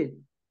Street.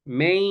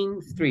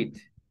 Main Street.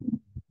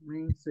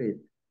 Main Street.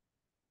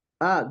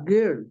 A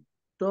girl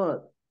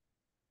told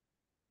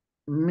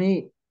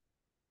me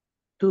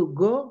to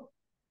go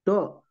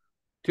to.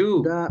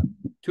 To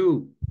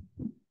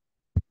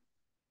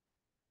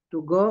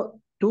go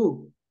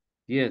to.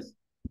 Yes.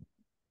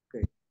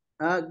 Okay.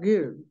 A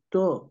girl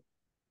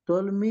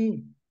told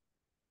me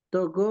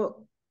to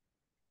go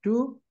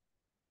to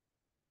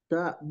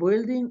the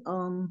building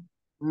on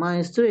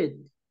my street.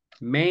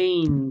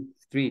 Main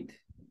Street.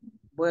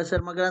 Voy a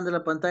hacer más grande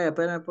la pantalla,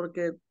 espérame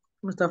porque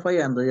me está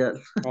fallando ya.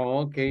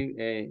 Oh, ok.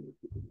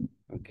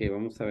 Ok,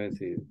 vamos a ver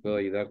si puedo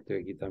ayudarte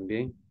aquí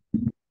también.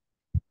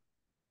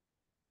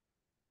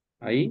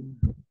 ¿Ahí?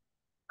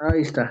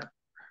 Ahí está.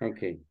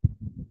 Ok.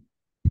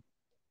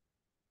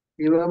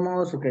 Y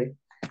vamos, ok.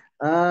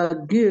 A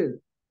girl.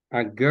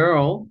 A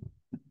girl.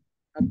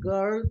 A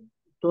girl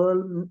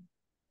told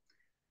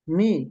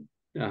me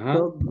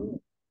to go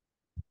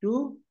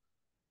to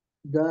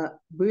the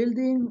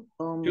building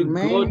on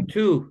Main.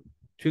 To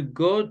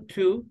go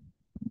to.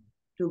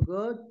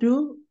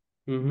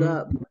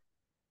 The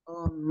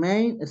on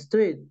Main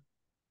Street.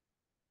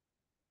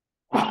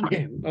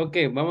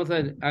 Okay, vamos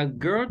a ver. A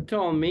girl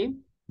told me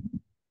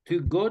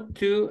to go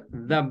to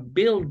the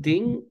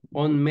building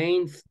on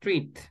Main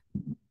Street.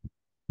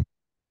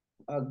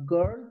 A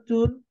girl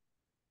told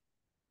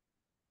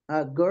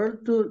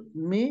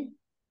me.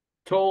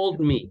 Told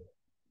me.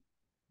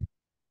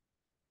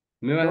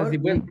 Me vas a decir,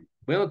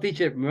 bueno,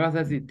 teacher, me vas a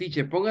decir,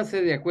 teacher,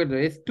 póngase de acuerdo,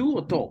 ¿es tú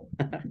o to?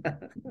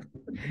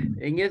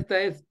 En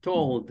esta es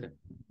told.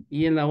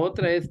 Y en la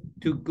otra es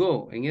to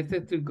go. En esta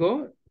es to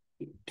go,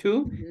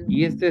 to,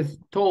 y este es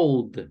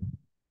told.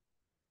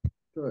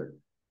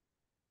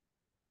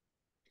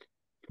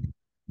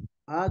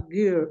 A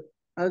girl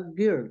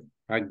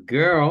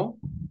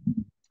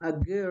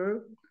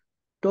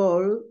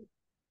told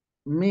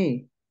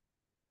me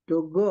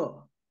to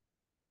go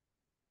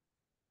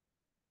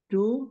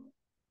to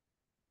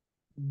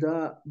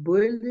the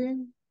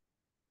building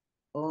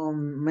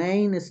on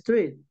Main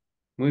Street.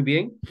 Muy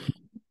bien.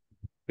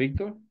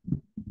 Víctor.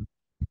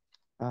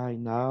 I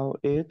know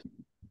it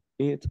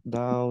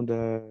down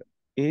the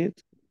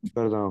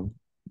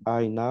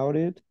I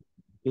noted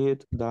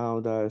it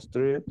down the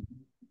street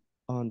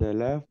on the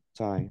left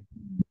side.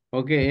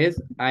 Okay,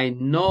 es I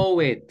know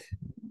it.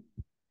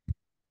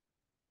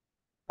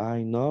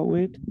 I know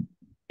it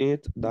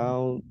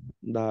down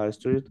the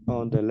street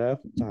on the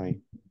left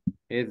side.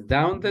 It's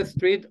down the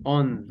street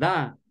on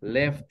the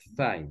left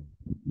side.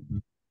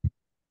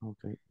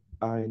 Okay.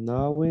 I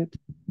know it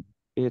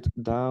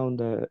down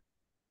the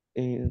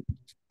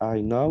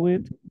I know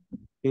it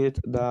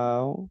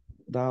down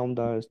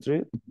the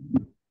street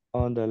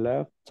on the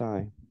left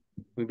side.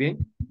 Muy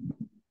bien.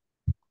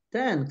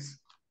 Thanks.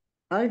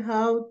 I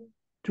have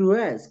to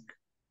ask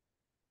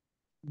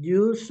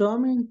you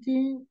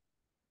something.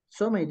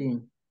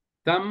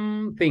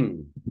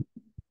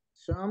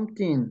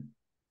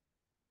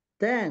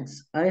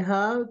 Thanks. I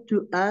have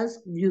to ask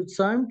you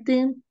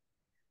something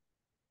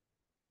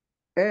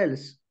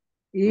else.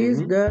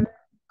 Is there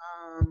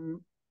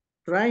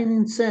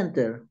training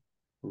center?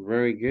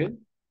 Very good.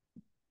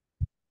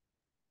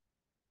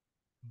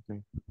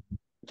 Okay.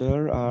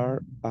 There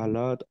are a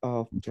lot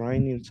of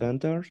training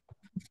centers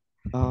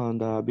on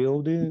the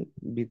building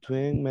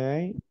between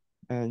Main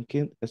and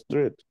King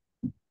Street.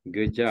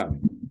 Good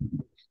job.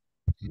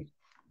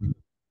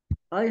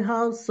 I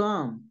have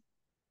some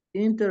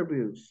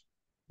interviews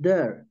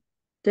there.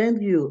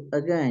 Thank you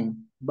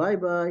again.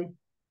 Bye-bye.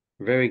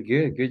 Very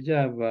good. Good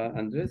job,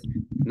 Andres.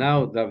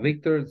 Now the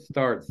Victor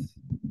starts.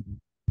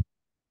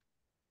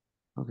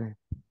 Okay.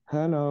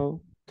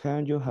 Hello,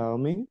 can you help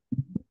me?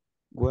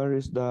 Where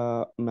is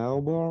the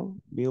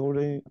Melbourne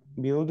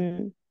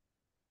building?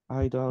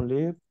 I don't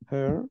live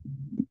here.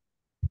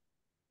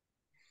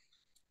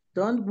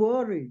 Don't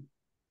worry.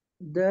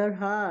 There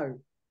are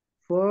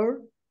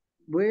 4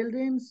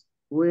 buildings.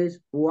 Which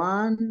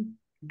one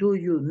do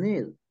you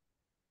need?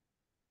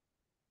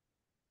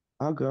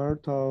 A girl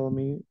told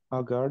me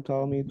to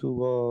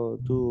go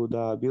to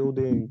the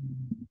building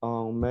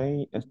on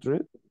Main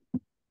Street.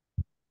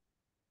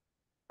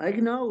 I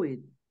know it.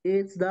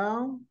 It's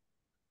down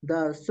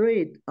the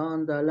street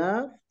on the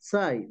left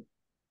side.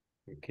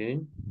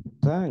 Okay.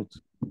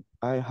 Thanks.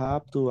 I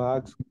have to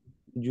ask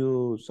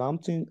you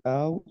something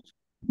else.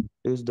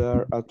 Is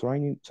there a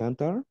training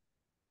center?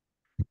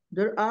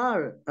 There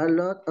are a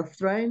lot of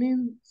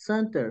training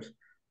centers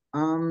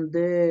on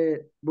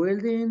the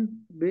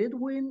building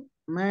between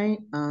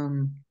Main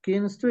and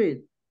King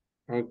Street.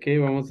 Ok,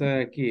 vamos a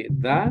ver aquí.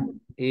 The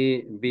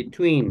y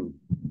between.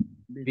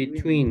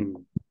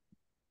 Between.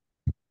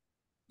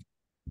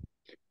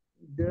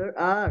 There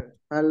are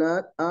a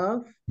lot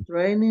of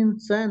training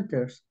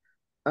centers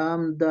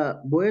on the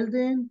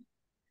building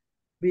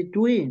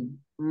between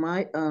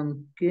Main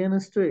and King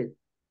Street.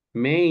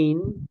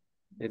 Main.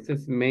 Este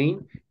es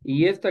main.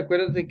 Y esta,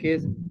 acuérdate que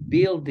es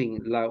building.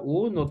 La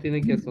U no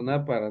tiene que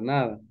sonar para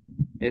nada.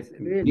 Es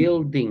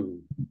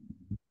building.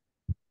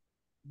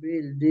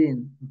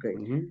 Building. Okay.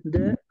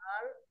 There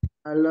are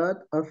a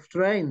lot of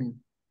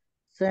training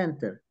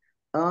centers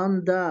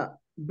on the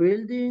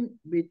building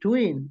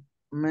between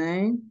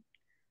Main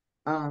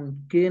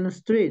and King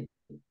Street.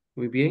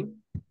 Muy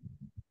bien.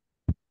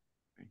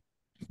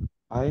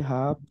 I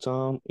have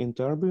some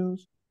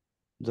interviews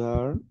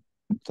there.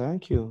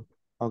 Thank you.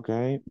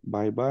 Okay,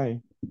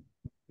 bye-bye.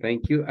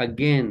 Thank you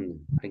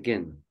again.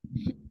 Again.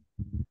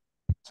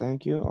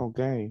 Thank you.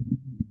 Okay.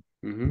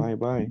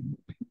 Bye-bye.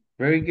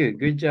 Very good.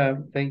 Good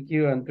job. Thank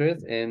you,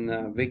 Andres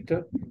and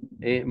Victor.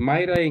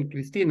 Mayra and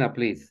Cristina,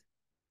 please.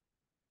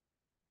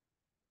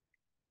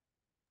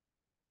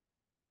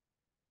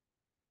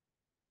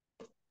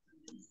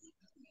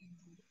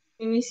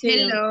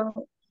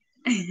 Hello.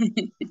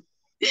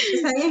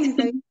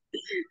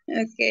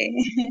 Okay.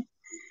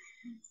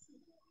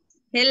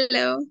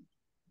 Hello.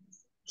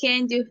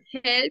 Can you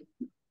help?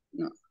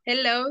 No.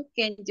 Hello.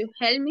 Can you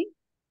help me?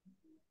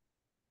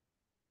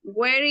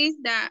 Where is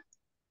the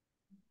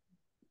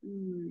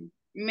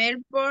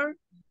Melbourne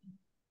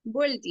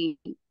building?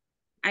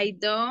 I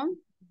don't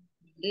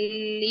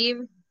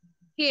live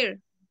here.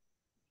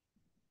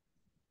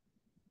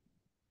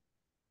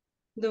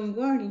 Don't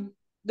worry.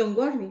 Don't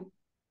worry.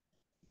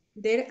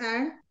 There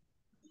are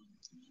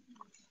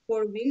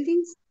 4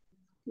 buildings.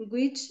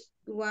 Which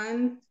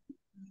one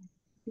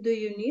do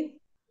you need?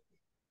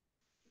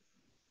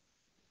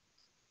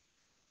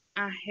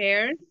 A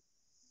hair.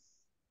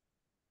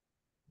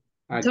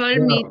 A Told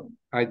girl. me.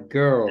 A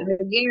girl.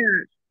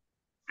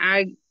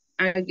 A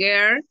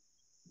girl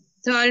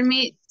told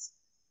me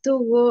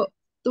to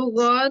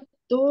go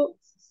to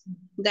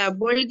the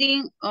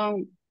building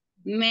on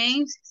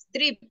Main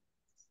Street.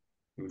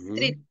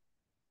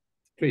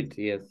 Street,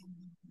 yes.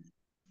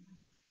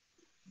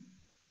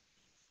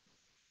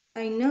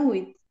 I know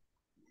it.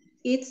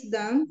 It's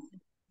down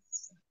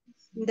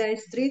the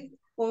street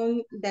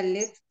on the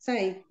left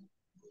side.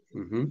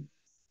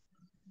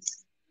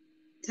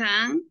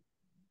 Tan.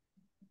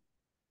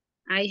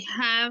 I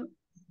have,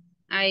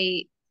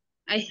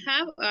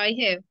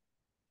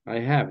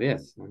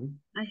 yes.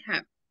 I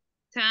have.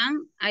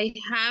 Tan, I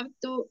have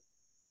to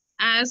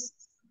ask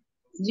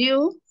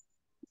you.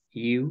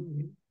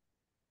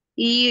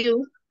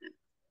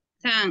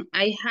 Tan,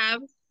 I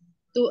have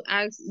to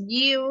ask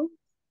you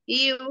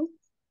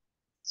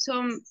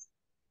something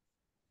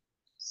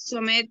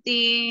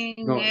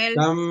else.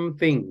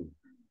 Something.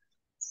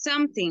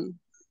 Something.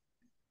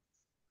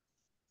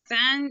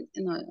 Tan,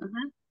 no,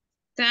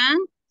 Tan,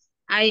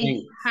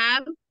 I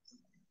have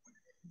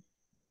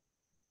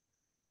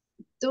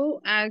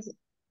to ask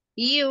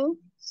you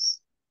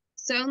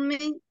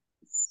something.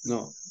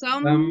 No,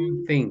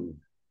 something.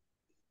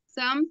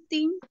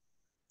 Something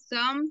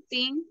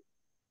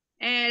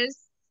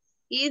else.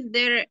 Is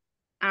there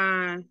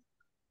a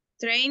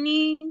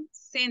training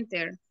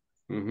center?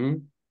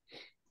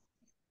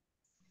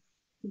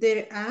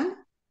 There are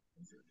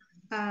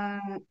a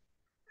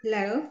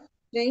lot of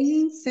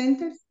training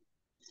centers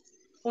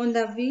on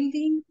the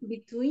building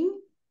between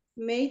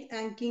Main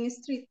and King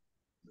Street.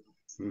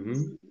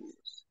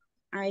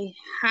 I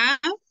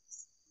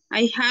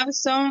have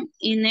some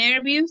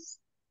interviews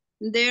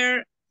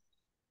there.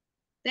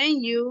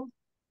 Thank you.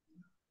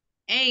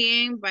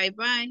 Again,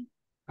 bye-bye.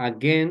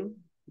 Again,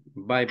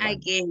 bye-bye.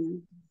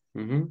 Again.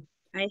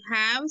 I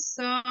have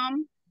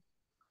some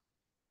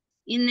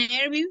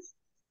interviews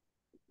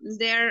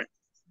there.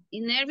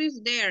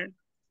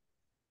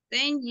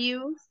 Thank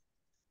you.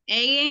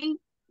 Again,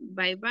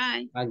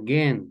 bye-bye.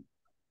 Again.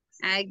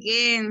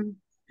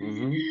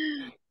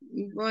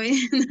 Voy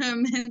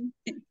nuevamente.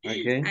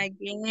 Okay.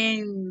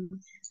 Again.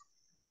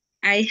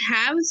 I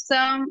have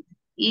some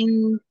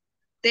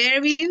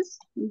interviews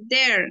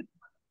there.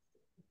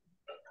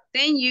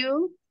 Thank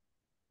you.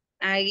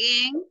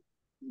 Again.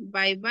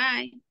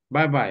 Bye-bye.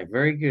 Bye-bye.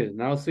 Very good.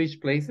 Now switch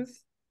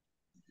places.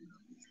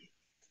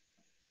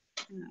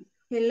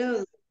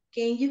 Hello,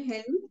 can you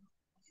help me?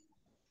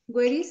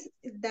 Where is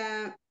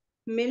the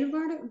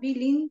Melbourne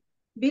building?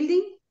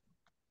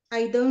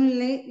 I don't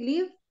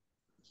live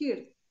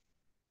here.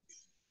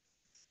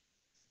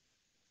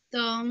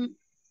 Don't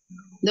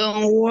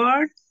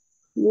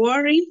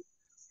worry.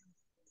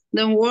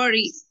 Don't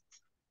worry.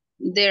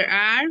 There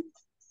are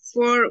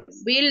 4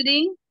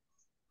 buildings.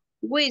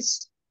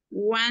 Which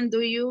one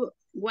do you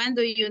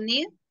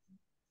need?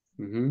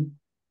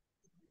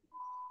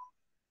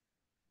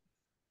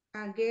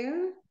 A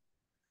girl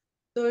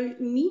told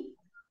me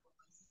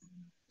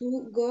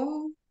to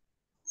go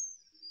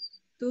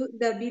to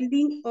the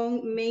building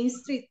on Main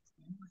Street.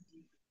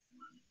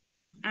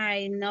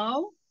 I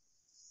know.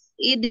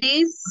 It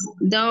is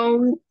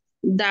down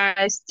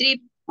the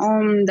street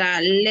on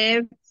the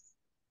left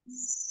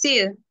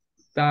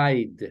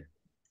side.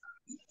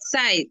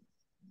 Side.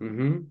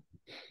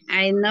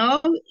 I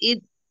know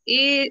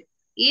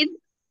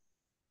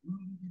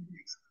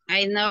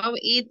I know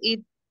it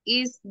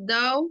is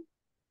down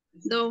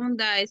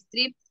the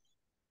street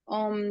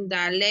on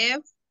the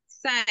left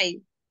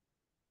side.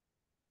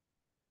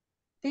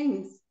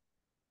 Thanks.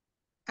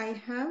 I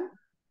have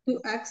to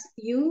ask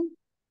you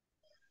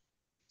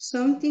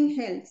something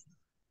else.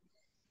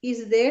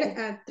 Is there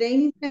a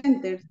training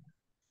center?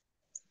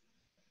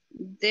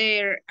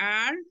 There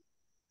are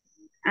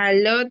a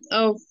lot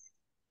of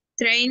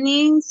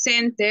training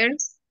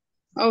centers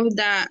of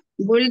the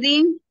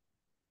building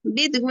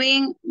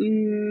between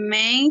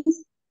Main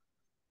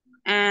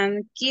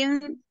and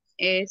King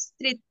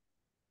Street.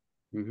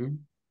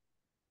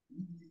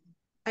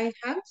 I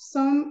have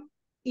some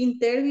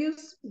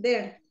interviews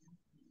there.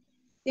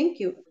 Thank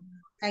you.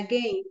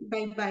 Again,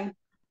 bye-bye.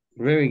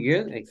 Very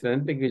good.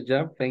 Excellent. Good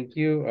job. Thank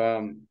you,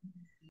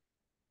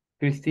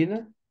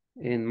 Cristina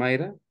and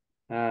Mayra.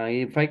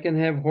 If I can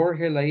have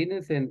Jorge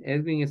Lainez and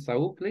Edwin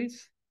Esaú,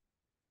 please.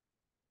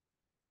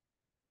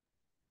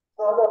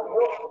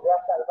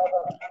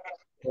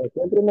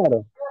 ¿Quién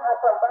primero?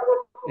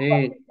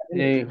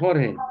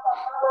 Jorge.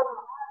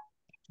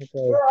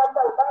 Okay.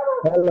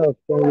 Hello,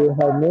 can you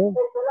help me?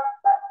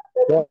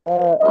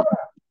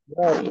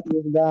 Where is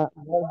the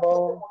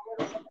Melbourne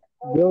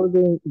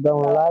building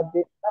don't like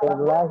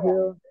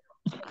you?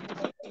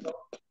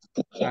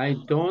 I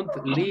don't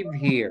live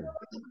here.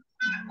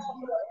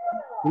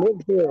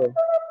 Live here?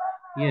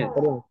 Yes.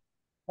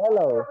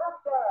 Hello,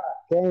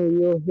 can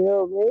you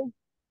hear me?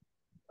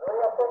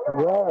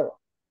 Where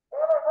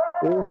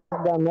is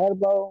the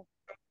Melbourne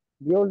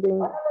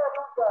building?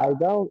 I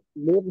don't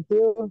live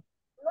here.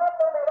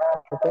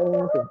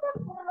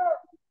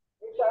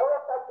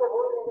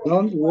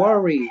 Don't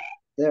worry,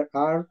 there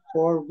are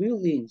 4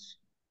 buildings.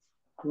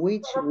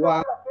 Which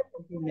one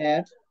do you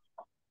need?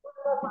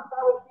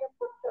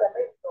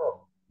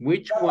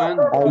 Which one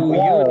do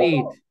you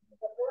need?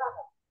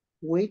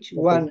 Which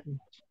one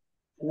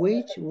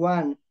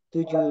do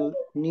you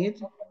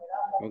need?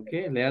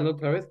 Okay, léalo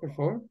otra vez, por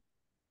favor.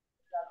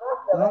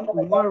 Don't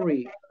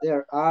worry,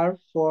 there are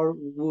 4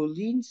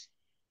 buildings.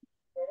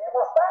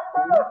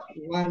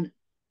 Which one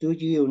do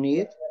you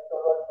need?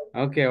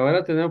 Ok,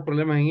 ahora tenemos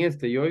problemas en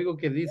este. Yo oigo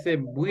que dice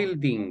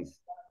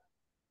buildings.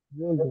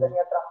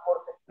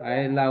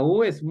 La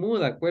U es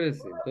muda,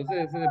 acuérdense.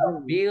 Entonces es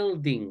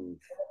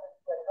buildings.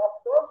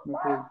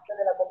 Okay.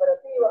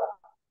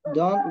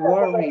 Don't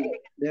worry,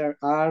 there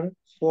are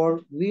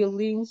 4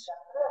 buildings.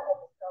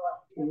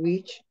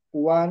 Which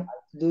one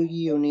do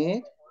you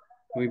need?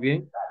 Muy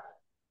bien.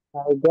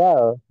 I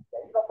go.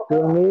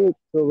 You need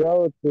to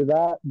go to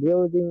that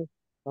building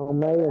on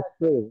Main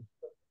Street.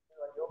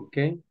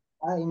 Okay.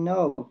 I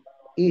know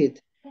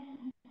it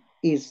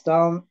is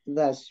down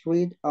the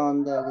street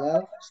on the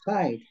left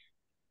side.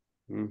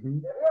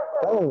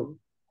 So,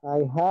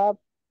 I have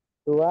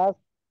to ask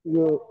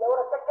you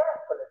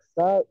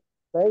something.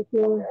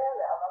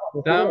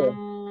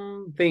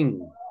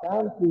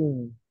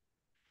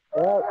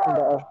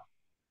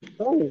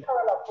 Sorry,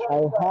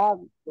 I have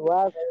to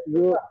ask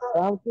you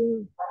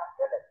something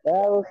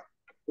else.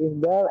 Is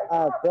there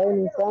a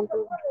training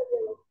center?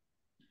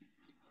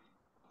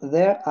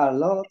 There are a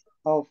lot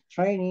of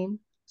training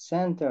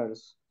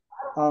centers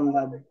on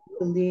the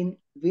building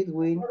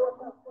between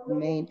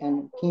Main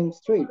and King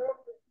Street.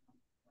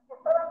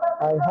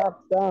 I have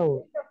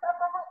some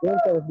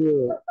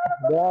interview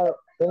there.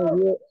 Thank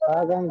you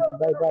again.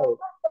 Bye-bye.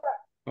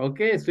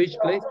 Okay, switch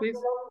place, please.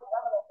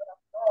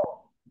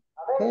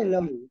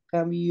 Hello,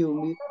 can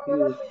you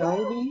tell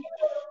me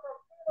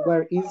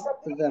where is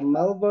the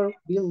Melbourne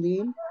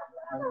building?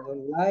 I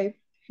don't live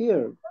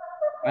here.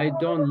 I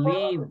don't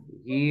live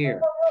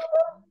here.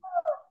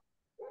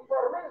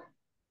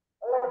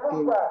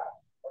 Okay.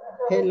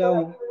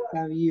 Hello,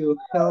 can you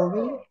help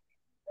me?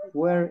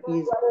 Where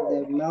is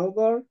the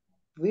Melbourne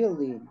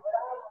building?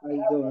 I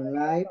don't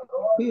live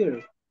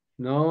here.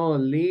 No,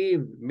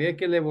 live. Mira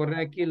que le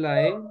borré aquí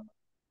la E.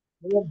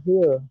 Live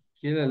here.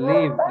 Quiere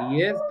live.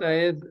 Y esta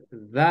es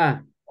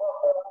the.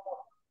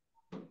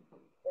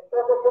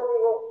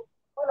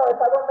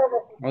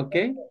 ¿Ok?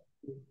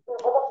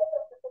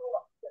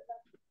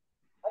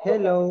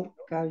 Hello,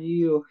 can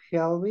you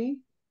help me?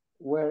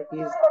 Where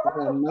is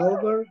the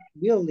Melbourne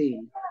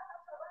building?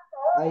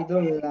 I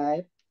don't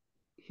live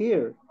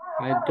here.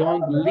 I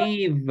don't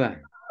live.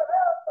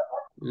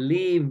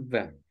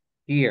 Live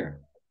here.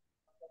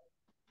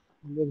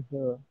 Live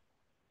here.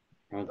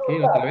 Ok,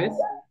 otra vez.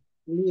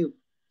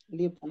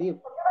 Live.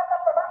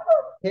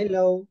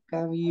 Hello,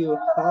 can you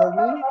help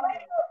me?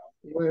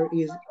 Where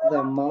is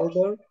the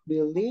Melbourne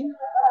building?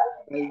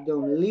 I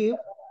don't live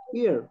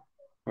here.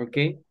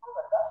 Ok.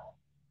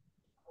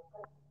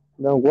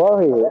 Don't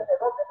worry.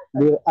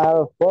 There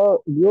are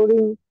 4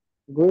 buildings.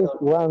 Which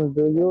one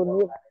do you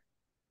need?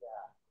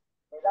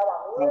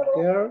 A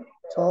girl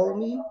told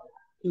me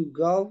to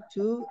go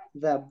to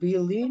the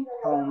building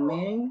on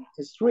Main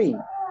Street.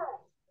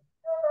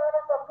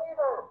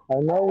 I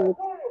know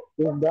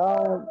it is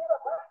down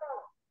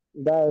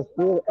the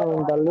street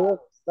on the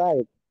left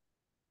side.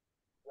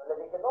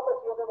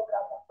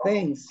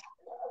 Thanks.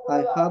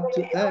 I have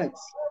to ask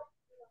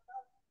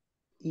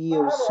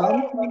you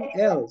something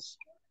else.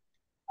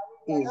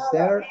 Is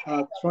there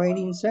a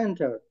training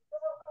center?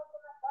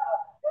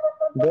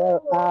 There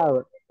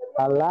are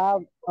a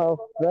lot of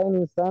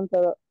training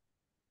centers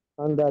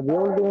on the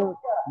building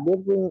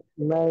between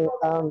Main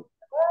and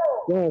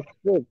King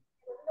Street.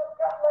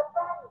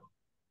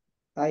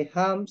 I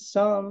have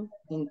some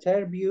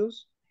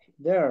interviews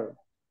there.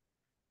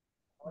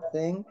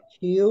 Thank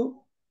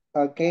you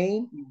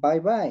again.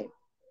 Bye-bye.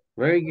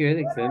 Very good.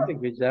 Excelente.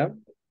 Good job.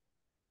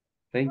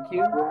 Thank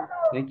you.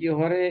 Thank you,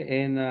 Jorge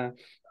and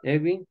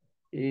Edwin.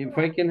 If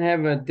I can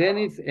have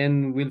Dennis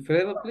and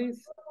Wilfredo,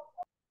 please.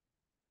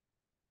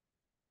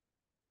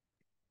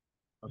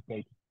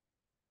 Okay.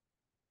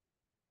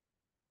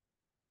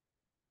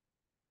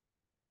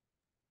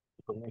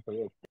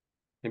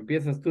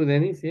 Empiezas tú,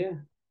 Dennis, yeah.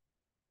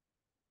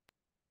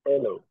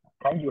 Hello,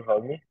 can you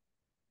help me?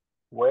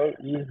 Where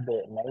is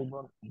the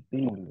neighbor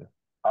building?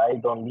 I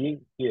don't live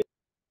here.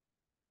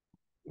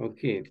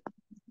 Okay.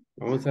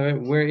 Vamos a ver,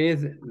 where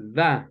is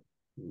the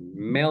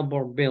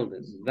Melbourne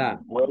building? The.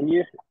 Where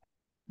is,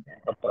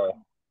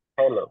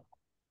 hello,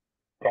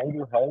 can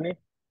you help me?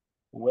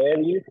 Where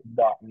is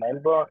the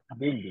Melbourne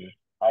building?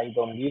 I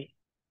don't live.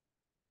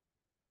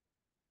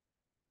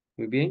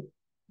 Muy bien.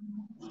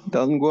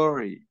 Don't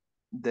worry.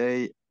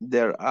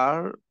 There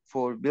are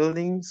 4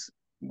 buildings.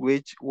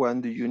 Which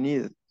one do you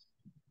need?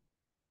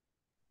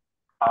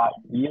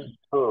 Yes,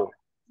 true.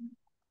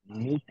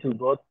 Need to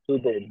go to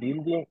the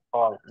building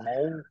on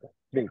Main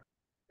Street.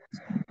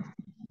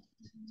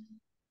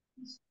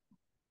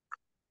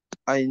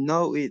 I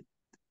know it.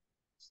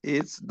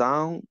 It's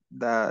down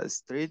the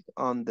street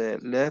on the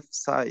left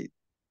side.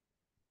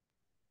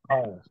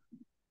 Thanks.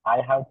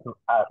 I have to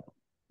ask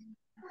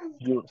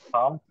you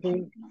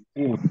something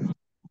else.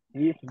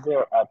 Is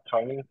there a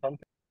training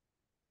center?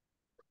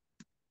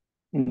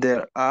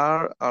 There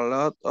are a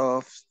lot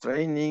of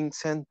training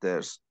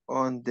centers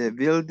on the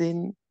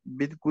building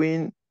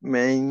between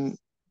Main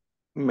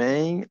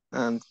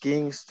and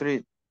King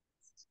Street.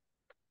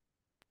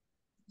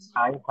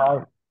 I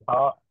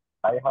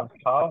have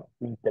some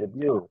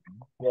interview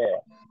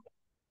there.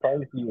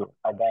 Thank you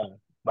again.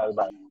 Bye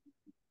bye.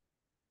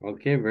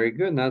 Okay, very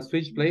good. Now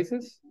switch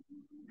places.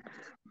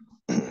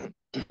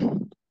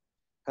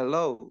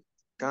 Hello,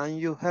 can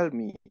you help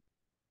me?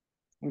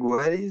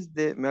 Where is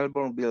the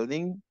Melbourne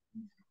building?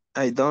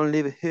 I don't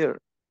live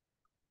here.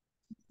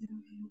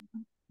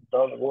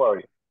 Don't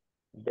worry.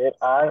 There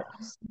are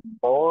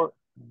 4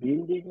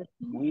 buildings.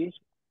 Which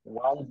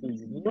one do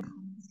you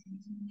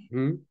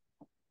need?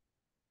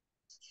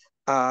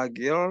 A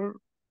girl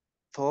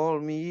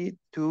told me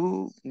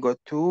to go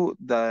to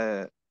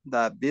the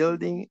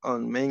building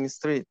on Main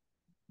Street.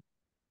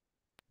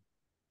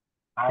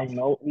 I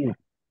know it.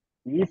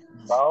 It's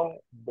down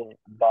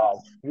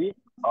the street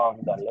on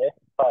the left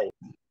side.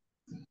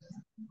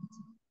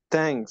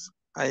 Thanks.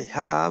 I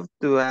have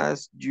to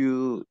ask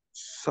you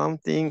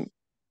something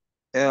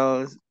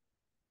else.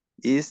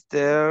 Is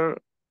there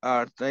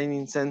a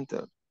training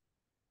center?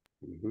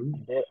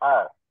 There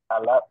are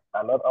a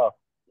lot of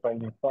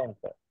training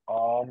centers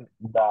on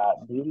the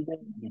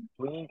building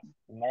between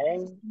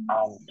Main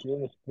and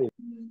King Street.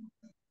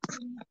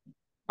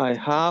 I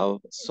have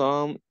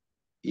some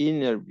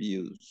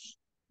interviews.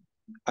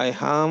 I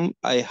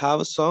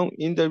have some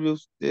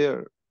interviews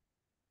there.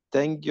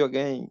 Thank you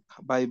again.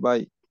 Bye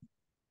bye.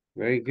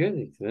 Very good.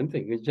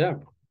 Excelente. Good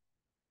job.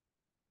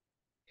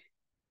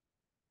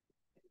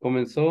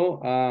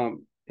 Comenzó,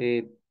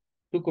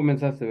 tú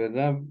comenzaste,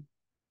 ¿verdad?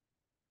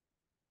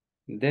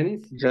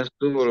 Dennis? Ya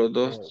estuvo los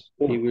dos.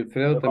 Y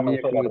Wilfredo también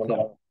ya comenzó.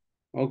 primera.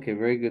 Okay,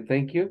 very good.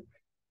 Thank you.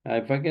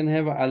 If I can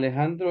have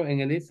Alejandro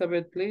and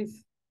Elizabeth,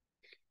 please.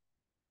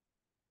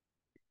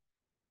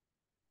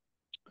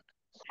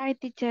 Hi,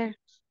 teacher.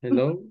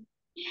 Hello.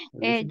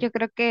 Yo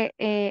creo que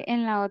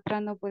en la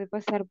otra no pude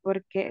pasar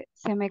porque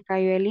se me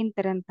cayó el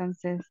inter,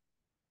 entonces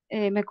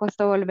me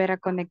costó volver a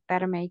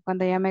conectarme y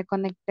cuando ya me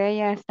conecté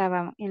ya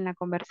estaba en la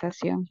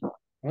conversación.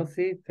 Oh,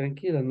 sí,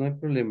 tranquila, no hay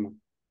problema.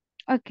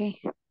 Ok.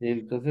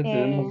 Entonces Eh,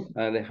 tenemos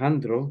a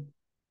Alejandro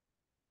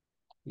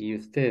y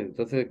usted.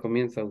 Entonces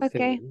comienza usted,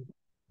 ok,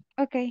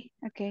 ¿no? ok,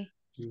 ok.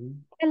 Ujú.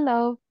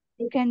 Hello,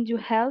 can you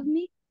help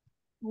me?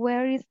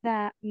 Where is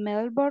the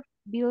Melbourne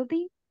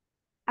building?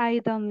 I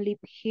don't live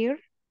here.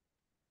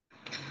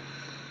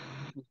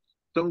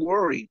 Don't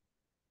worry,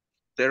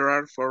 there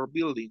are 4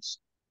 buildings.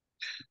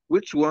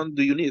 Which one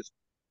do you need?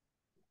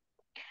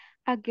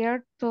 A girl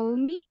told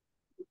me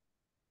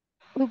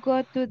to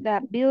go to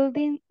the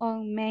building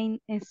on Main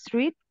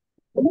Street.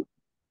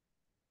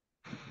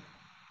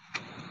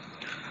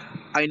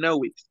 I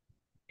know it.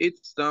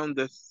 It's down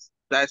the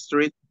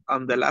street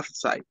on the left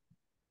side.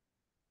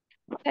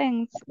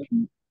 Thanks.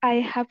 I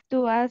have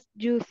to ask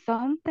you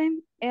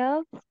something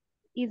else.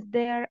 Is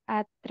there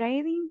a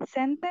trading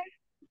center?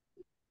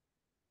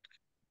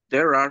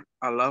 There are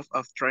a lot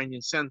of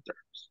training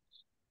centers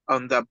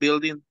on the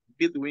building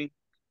between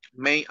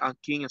Main and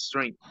King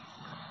Street.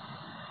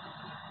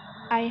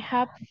 I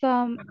have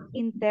some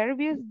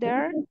interviews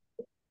there.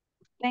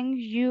 Thank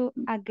you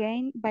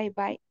again. Bye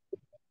bye.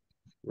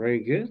 Very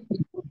good.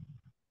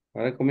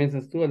 Ahora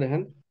comienzas tú,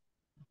 Alejandro.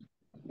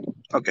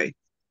 Okay.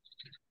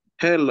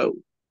 Hello.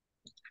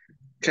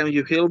 Can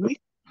you help me?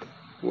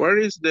 Where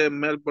is the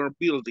Melbourne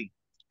building?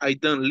 I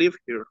don't live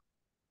here.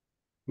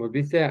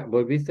 Volviste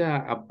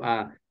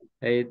a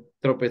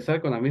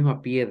tropezar con la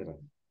misma piedra.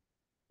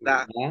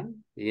 That. ¿Verdad?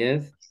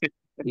 Yes.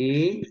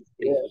 Y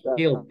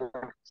help.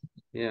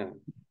 Yeah.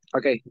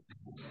 Okay.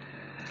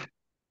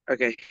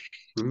 Okay.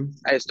 Mhm.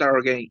 I start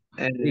again.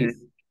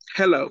 Please.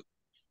 Hello.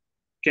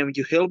 Can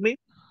you help me?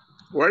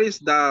 Where is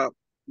the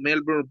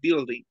Melbourne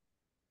building?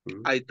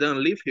 I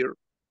don't live here.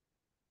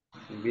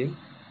 Bien.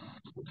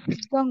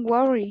 Don't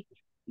worry.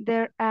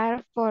 There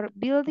are 4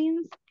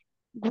 buildings.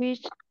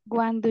 Which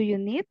one do you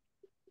need?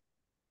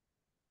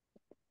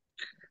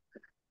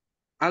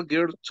 A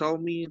girl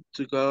told me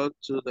to go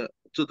to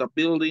the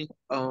building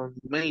on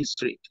Main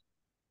Street.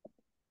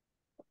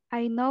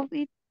 I know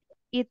it.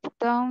 It's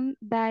down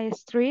the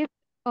street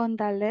on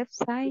the left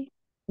side.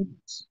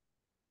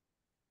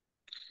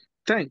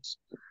 Thanks.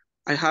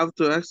 I have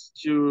to ask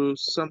you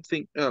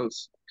something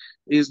else.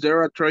 Is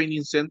there a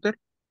training center?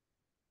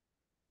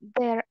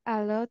 There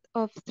are a lot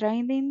of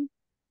training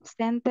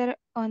center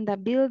on the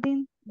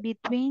building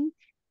between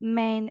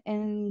Main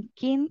and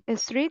King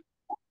Street.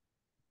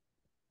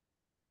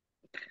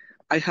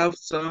 I have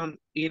some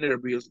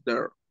interviews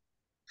there.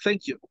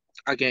 Thank you.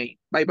 Again.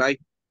 Bye-bye.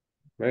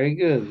 Very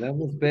good. That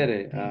was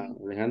better,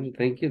 Alejandro.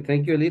 Thank you.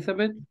 Thank you,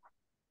 Elizabeth.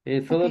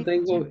 Solo Okay,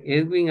 tengo teacher.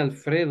 Edwin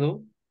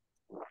Alfredo.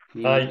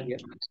 Hi.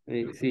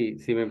 Sí,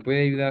 si me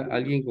puede ayudar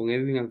alguien con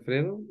Edwin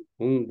Alfredo,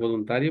 un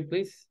voluntario,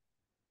 please.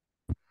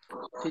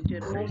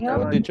 Teacher, Hello,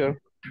 estaba.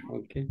 teacher.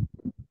 Okay.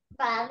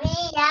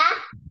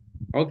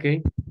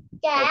 Okay.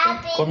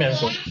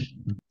 Comienzo.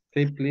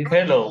 Sí, please.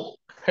 Hello.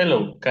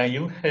 Hello. Can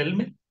you help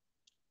me?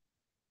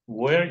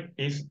 Where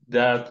is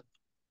that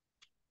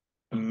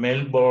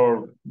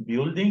Melbourne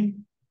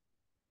building?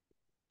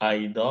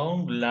 I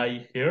don't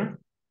live here.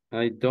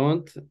 I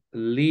don't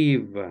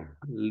live.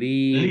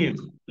 Live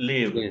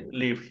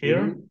Yes.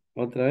 here.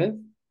 ¿Otra vez?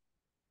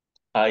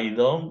 I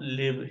don't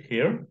live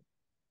here.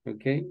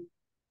 Okay.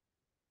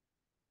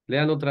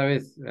 Léalo otra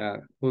vez,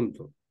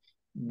 junto.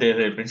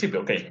 Desde el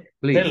principio, ok.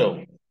 Please.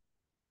 Hello.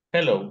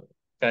 Hello.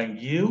 Can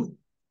you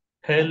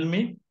help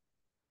me?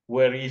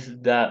 Where is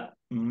the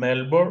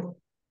Melbourne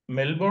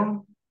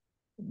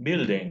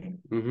building?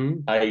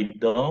 I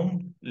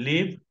don't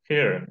live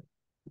here.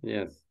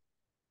 Yes.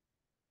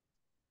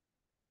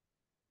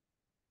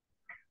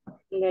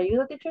 ¿Le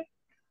ayudo, teacher?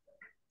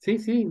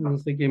 Sí, no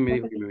sé quién me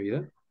dijo que me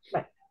ayuda.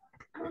 Bye.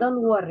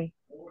 Don't worry.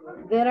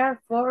 There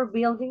are 4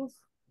 buildings.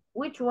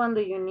 Which one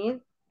do you need?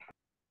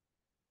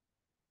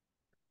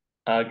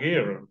 A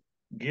girl.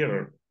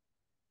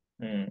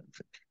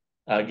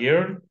 A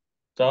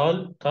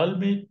girl told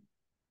me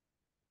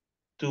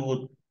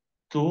to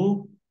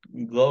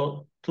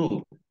go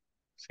to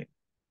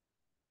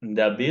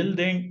the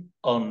building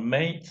on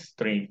Main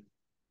Street.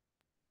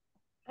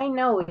 I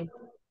know it.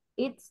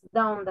 It's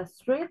down the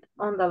street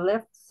on the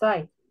left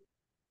side.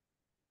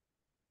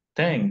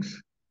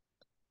 Thanks.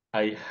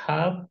 I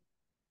have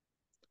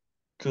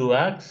to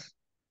ask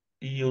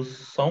you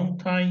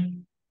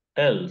something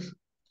else.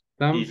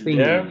 Is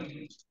there...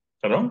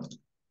 Pardon?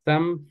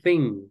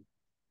 Something.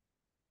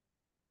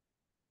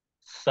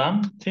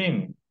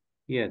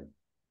 Yes.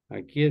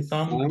 Aquí es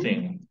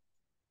something.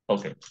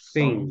 Okay.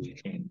 Thing.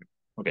 Something.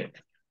 Okay.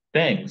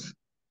 Thanks.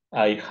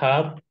 I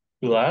have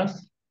to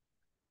ask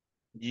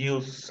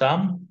you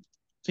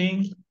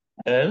something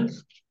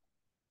else.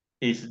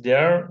 Is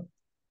there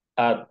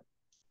a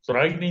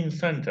training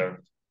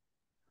center?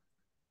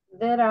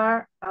 There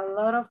are a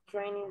lot of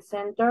training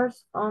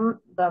centers on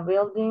the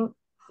building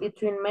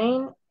between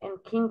Main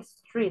and King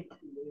Street.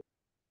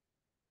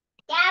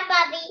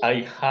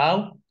 I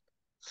have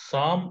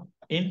some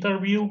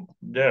interview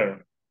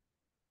there.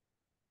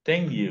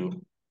 Thank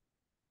you.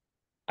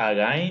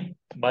 Again,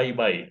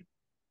 bye-bye.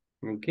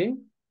 Okay.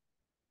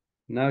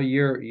 Now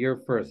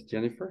you're first,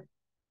 Jennifer.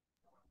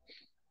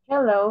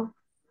 Hello,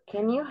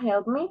 can you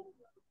help me?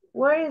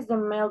 Where is the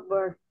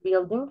Melbourne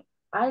building?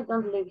 I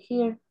don't live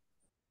here.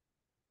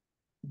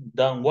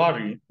 Don't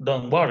worry.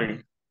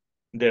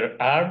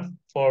 There are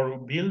 4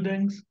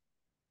 buildings.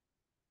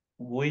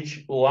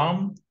 Which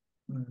one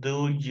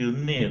do you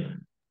need?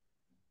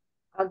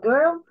 A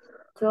girl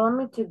told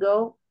me to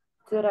go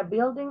to the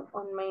building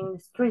on Main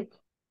Street.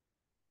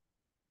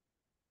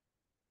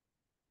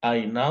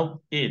 I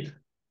know it.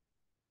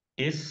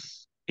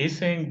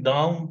 Isn't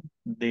down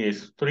the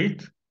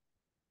street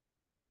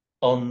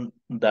on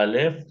the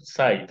left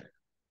side.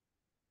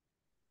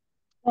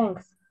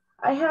 Thanks.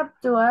 I have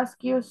to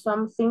ask you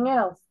something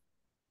else.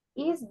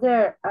 Is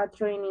there a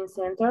training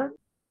center?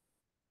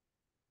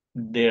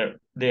 There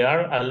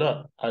are a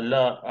lot of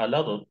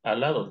them.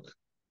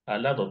 A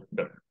lot of.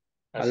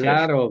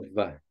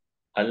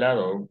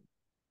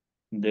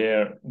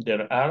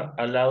 There are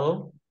a lot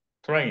of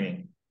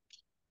training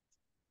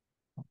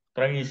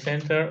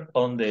center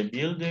on the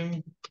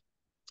building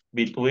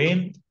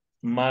between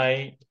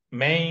my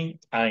main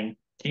and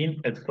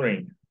King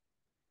Street.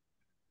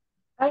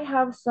 I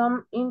have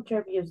some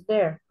interviews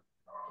there.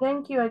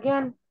 Thank you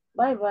again.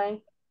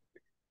 Bye-bye.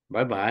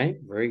 Bye-bye.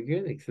 Very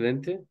good.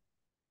 Excelente.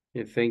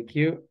 Thank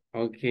you.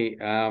 Okay.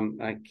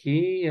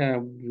 Aquí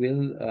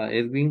will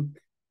Edwin,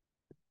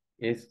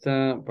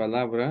 esta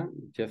palabra,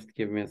 just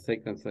give me a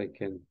second so I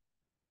can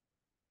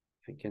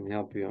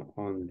help you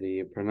on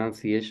the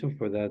pronunciation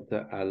for that,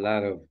 a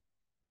lot of.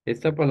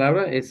 Esta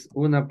palabra es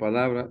una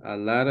palabra, a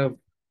lot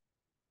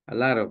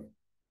of.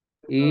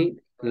 Y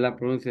la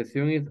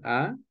pronunciación es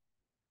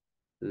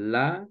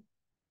la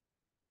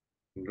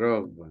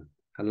rob,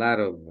 a lot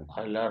of.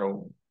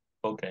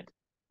 Okay.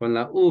 Con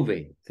la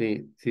V,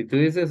 sí. Si tú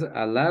dices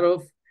a lot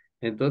of,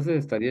 entonces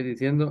estaría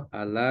diciendo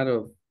a lot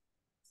of,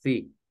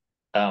 sí.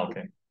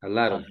 Okay. A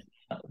lot of,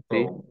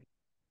 sí.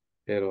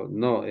 Pero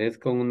no, es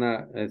con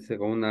una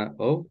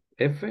O,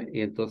 F,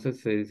 y entonces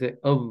se dice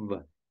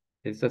of.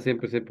 Esta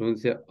siempre se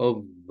pronuncia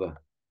of.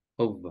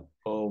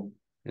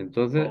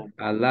 Entonces,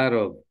 a lot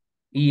of.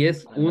 Y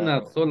es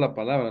una sola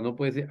palabra, no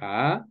puede decir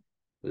a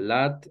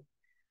lot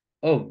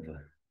of.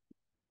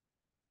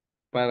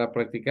 Para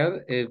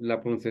practicar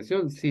la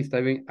pronunciación, sí, está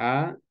bien,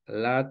 a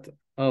lot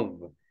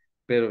of.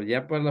 Pero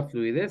ya para la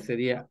fluidez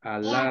sería a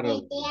lot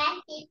of.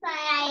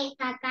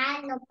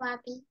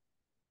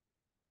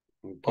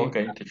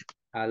 Okay.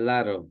 A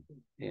lot of.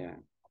 Yeah.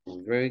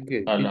 Very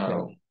good. A Good lot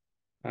job.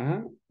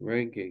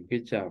 Very good.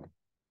 Good job.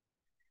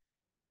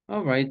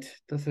 All right.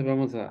 Entonces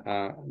vamos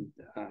a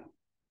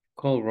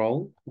call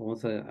roll.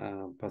 Vamos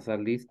a pasar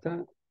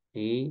lista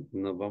y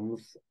nos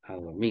vamos a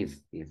dormir.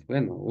 Y es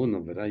bueno,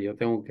 uno, ¿verdad? Yo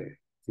tengo que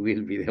subir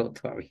el video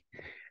todavía.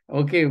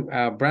 Okay,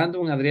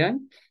 Brandon,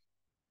 Adrián.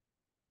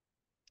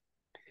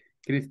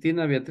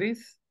 Cristina,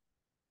 Beatriz.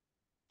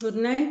 Good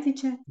night,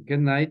 teacher. Good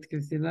night,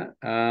 Cristina.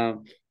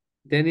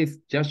 Dennis,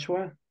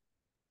 Joshua.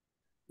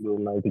 Good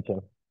night,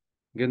 teacher.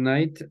 Good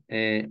night.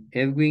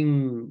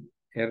 Edwin,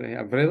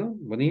 Alfredo,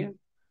 Bonilla.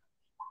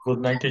 Good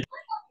night, teacher.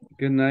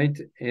 Good night,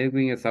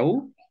 Edwin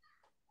Esaú.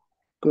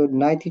 Good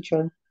night,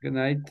 teacher. Good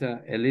night,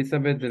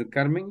 Elizabeth del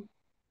Carmen.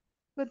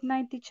 Good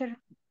night, teacher.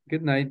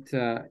 Good night,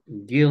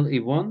 Gil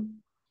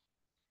Yvonne.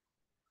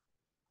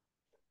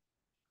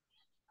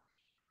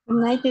 Good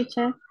night,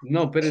 teacher.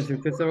 No, espérense,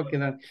 usted se va a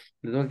quedar.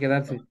 Les va a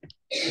quedarse.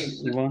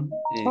 Yvonne.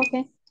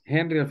 Okay.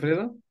 Henry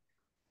Alfredo.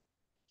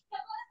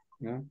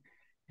 No.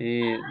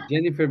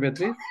 Jennifer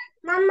Beatriz.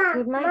 Mamá.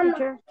 Good night,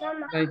 teacher. Good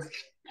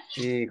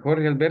night.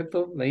 Jorge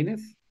Alberto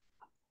Laínez.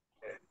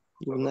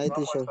 Good night,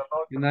 teacher.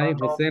 Good night,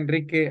 José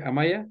Enrique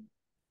Amaya.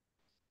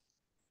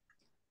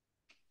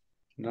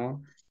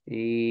 No.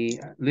 Y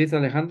Luis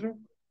Alejandro.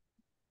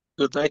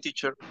 Good night,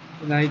 teacher.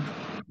 Good night.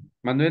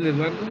 Manuel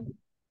Eduardo.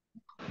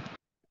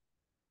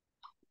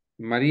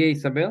 María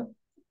Isabel.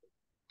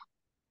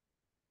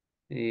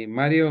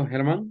 Mario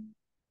Germán.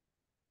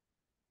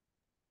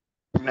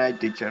 Good night,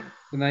 teacher.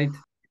 Good night.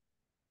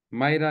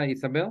 Mayra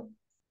Isabel.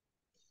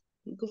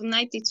 Good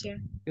night, teacher.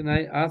 Good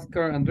night,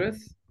 Oscar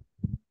Andres.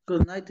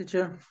 Good night,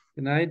 teacher.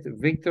 Good night,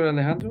 Victor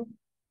Alejandro.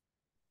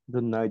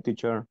 Good night,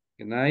 teacher.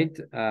 Good night,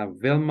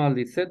 Velma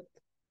Lisette.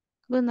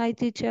 Good night,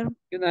 teacher.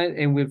 Good night,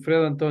 and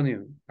Wilfredo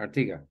Antonio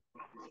Artiga.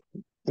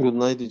 Good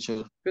night,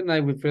 teacher. Good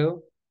night,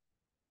 Wilfredo.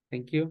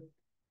 Thank you.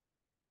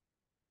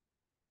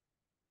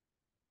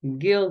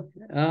 Gil,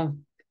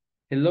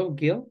 hello,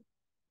 Gil.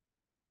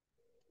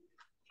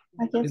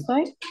 Aquí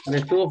estoy. Le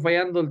estuvo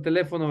fallando el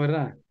teléfono,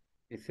 ¿verdad?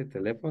 Ese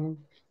teléfono.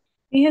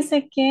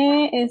 Fíjese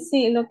que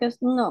sí, lo que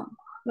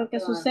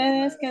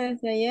sucede es que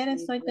desde ayer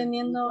estoy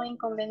teniendo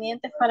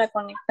inconvenientes para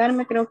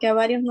conectarme, creo que a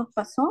varios nos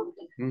pasó.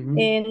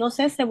 No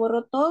sé, se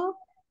borró todo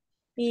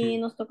y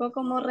nos tocó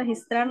como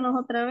registrarnos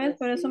otra vez,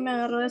 pero eso me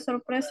agarró de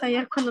sorpresa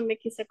ayer cuando me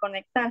quise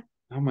conectar.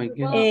 Oh my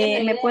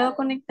goodness. Me puedo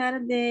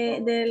conectar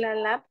de la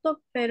laptop,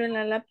 pero en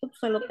la laptop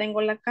solo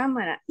tengo la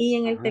cámara y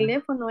en el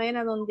teléfono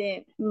era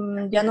donde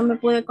ya no me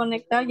pude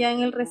conectar, ya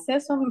en el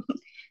receso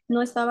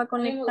no estaba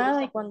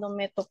conectada y cuando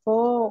me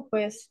tocó,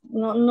 pues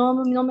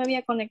no me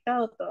había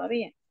conectado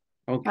todavía.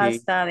 Okay.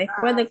 Hasta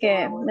después de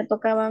que me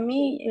tocaba a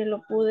mí,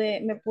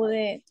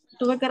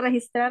 tuve que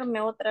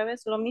registrarme otra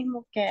vez, lo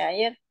mismo que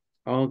ayer.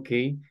 Ok,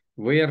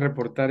 voy a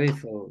reportar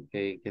eso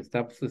que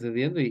está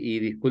sucediendo y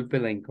disculpe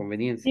la Sí,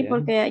 inconveniencia. ¿Eh?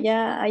 porque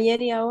ya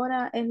ayer y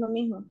ahora es lo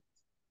mismo.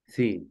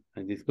 Sí,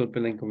 disculpe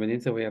la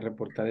inconveniencia, voy a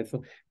reportar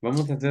eso.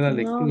 Vamos a hacer la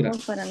No, no, lectura.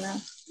 para nada.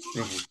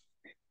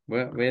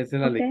 Voy a hacer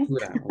la Ok.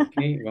 lectura, ok,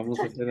 vamos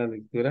a hacer la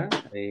lectura.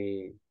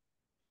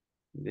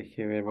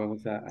 Deje ver,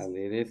 vamos a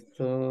leer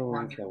esto,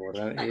 vamos a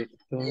borrar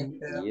esto y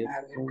esto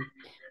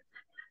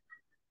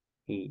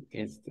y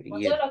esto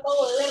y esto.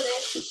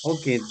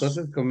 Ok,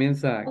 entonces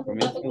comienza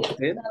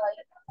usted.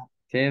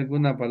 Si hay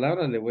alguna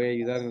palabra, le voy a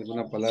ayudar en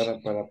alguna palabra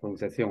para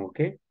pronunciación, ¿ok?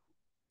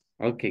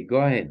 Ok, go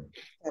ahead.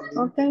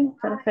 Ok,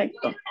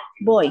 perfecto.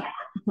 Voy.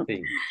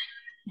 Sí.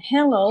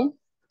 Hello,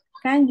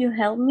 can you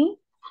help me?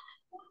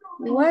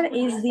 Where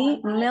is the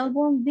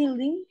Melbourne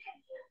building?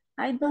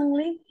 I don't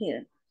live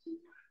here.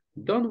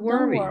 Don't Don't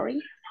worry.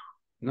 worry.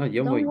 No,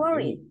 yo Don't voy,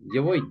 worry.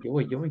 yo voy.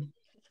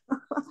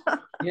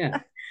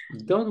 Yeah.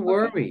 Don't Okay.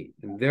 worry.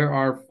 There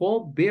are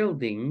 4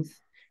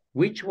 buildings.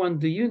 Which one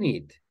do you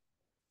need?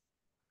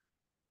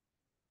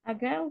 A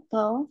girl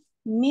told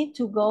me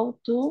to go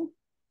to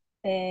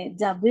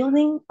the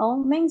building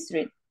on Main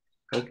Street.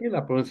 Ok,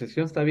 la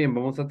pronunciación está bien.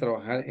 Vamos a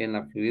trabajar en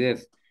la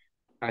fluidez.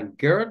 A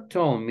girl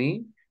told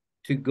me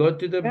to go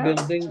to the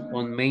building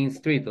on Main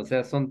Street. O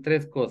sea, son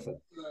 3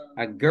 cosas.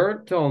 A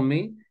girl told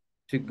me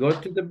to go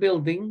to the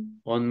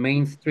building on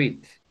Main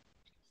Street.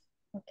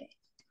 Okay.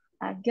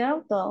 A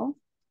girl told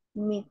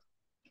me.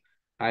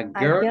 A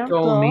girl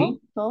told me.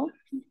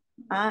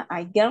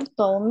 A girl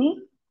told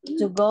me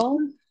to go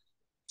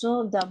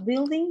to the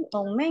building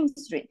on Main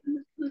Street.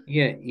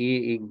 Yeah,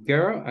 y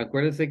girl,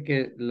 acuérdese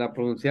que la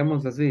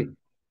pronunciamos así.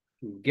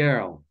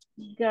 Girl.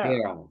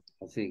 Girl.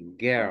 Así,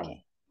 girl.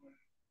 Okay.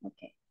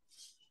 Okay.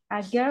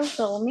 A girl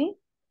told me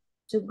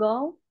to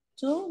go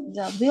to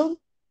the building.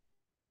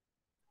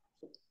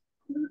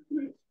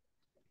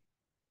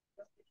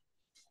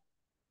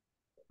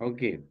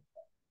 Ok.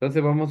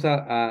 Entonces vamos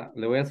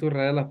le voy a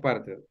subrayar las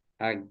partes.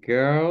 A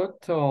girl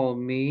told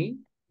me,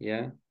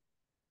 yeah,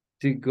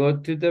 to go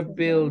to the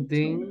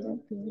building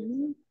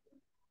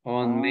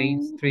on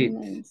Main Street.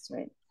 Main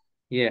Street.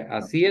 Yeah,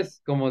 así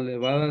es como le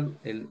va a dar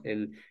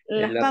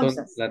Las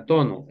pausas.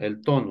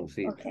 el tono,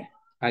 sí. Okay.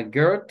 A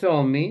girl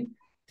told me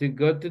to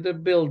go to the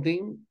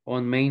building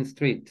on Main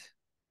Street.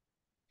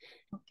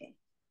 Okay.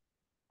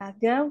 A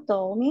girl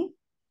told me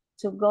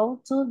to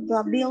go to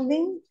the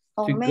building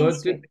on Main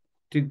Street.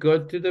 To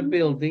go to the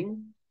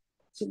building.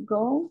 To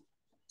go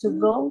to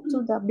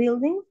the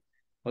building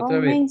Otra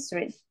on vez. Main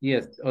Street.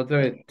 Yes,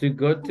 otra vez. To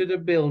go to the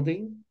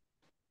building.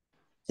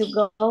 To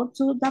go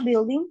to the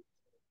building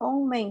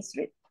on Main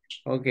Street.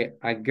 Okay,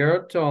 a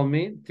girl told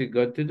me to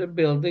go to the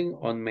building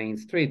on Main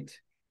Street.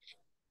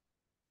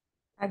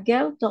 A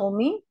girl told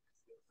me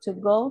to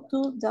go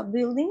to the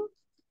building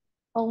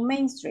on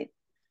Main Street.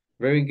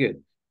 Very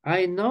good.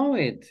 I know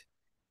it.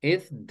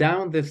 It's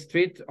down the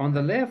street on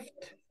the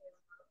left.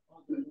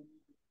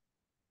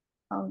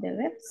 On the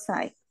left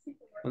side.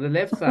 On the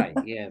left side,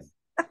 yes.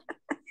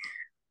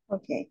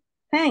 Okay,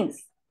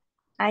 thanks.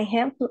 I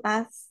have to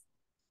ask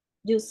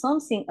you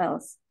something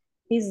else.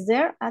 Is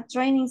there a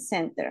training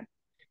center?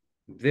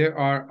 There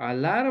are a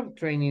lot of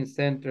training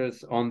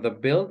centers on the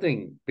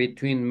building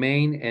between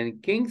Main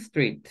and King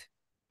Street.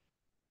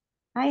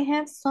 I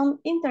have some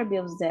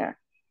interviews there.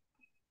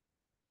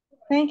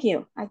 Thank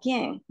you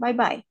again.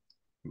 Bye-bye.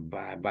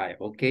 Bye-bye.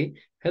 Okay.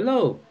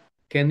 Hello.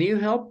 Can you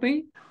help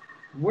me?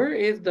 Where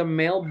is the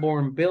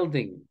Melbourne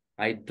building?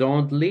 I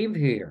don't live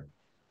here.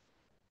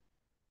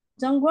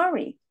 Don't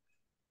worry.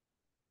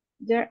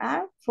 There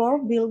are 4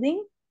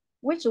 buildings.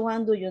 Which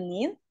one do you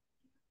need?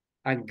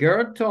 A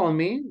girl told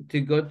me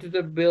to go to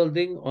the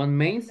building on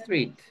Main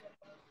Street.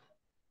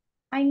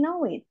 I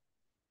know it.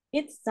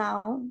 It's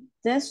down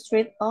the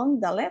street on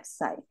the left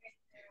side.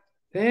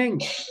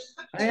 Thanks.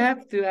 I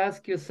have to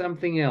ask you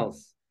something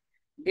else.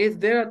 Is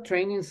there a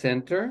training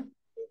center?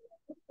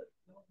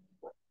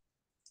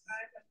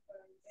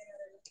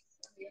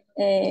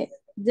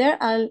 There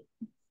are,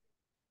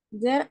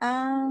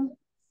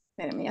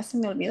 espérame, ya se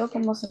me olvidó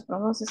cómo se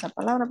pronuncia esa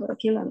palabra, pero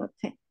aquí la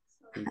anoté.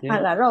 Okay.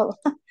 A la roll.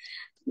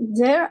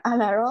 There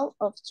are a roll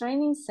of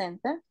training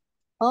center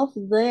of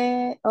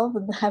the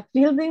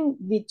building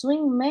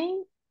between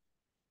Main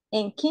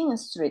and King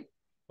Street.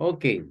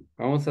 Ok,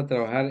 vamos a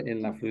trabajar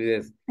en la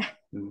fluidez.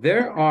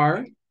 There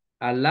are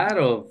a lot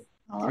of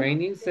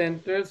training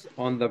centers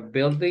on the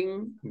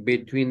building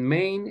between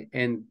Main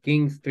and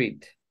King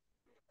Street.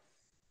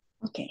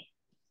 Okay.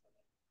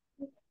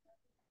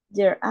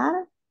 There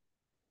are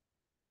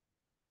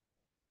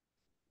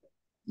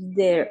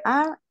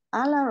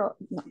a lot of,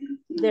 no.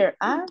 There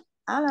are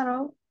a lot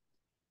of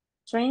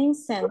training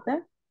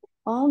centers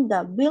on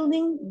the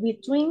building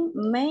between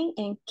Main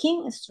and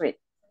King Street.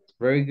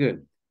 Very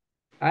good.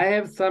 I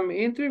have some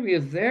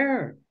interviews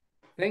there.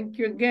 Thank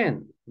you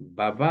again.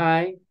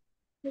 Bye-bye.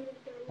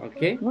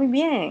 Okay. Muy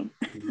bien.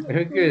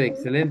 Very good.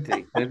 Excelente.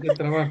 Excelente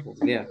trabajo.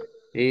 Yeah.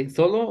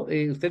 Solo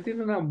usted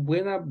tiene una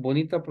buena,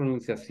 bonita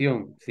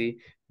pronunciación, ¿sí?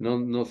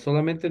 No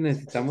solamente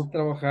necesitamos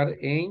trabajar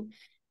en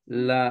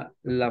la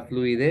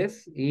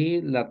fluidez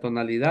y la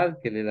tonalidad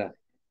que le da.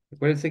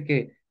 Acuérdense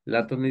que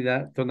la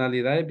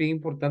tonalidad es bien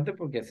importante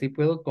porque así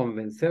puedo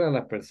convencer a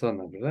las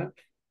personas, ¿verdad?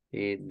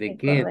 De Sí,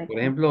 que, por correcto.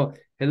 ejemplo,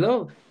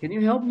 hello, can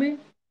you help me?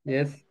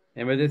 Yes.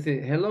 En vez de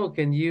decir, hello,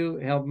 can you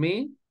help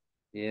me?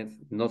 Yes.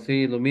 No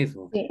soy lo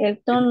mismo. Sí,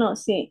 el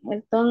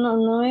tono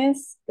no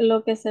es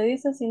lo que se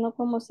dice, sino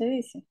cómo se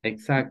dice.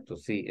 Exacto,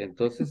 sí.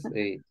 Entonces,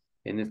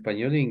 en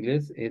español e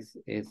inglés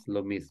es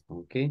lo mismo,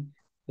 ¿ok?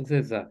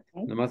 Entonces,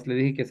 Ok. nomás le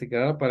dije que se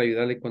quedara para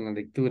ayudarle con la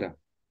lectura,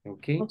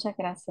 ¿ok? Muchas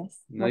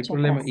gracias. No hay Muchas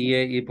problema.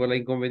 gracias. Y por la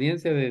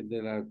inconveniencia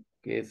de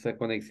esa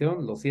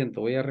conexión, lo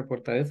siento, voy a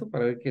reportar eso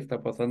para ver qué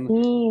está pasando.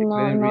 Sí, Si no,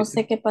 pueden no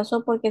sé qué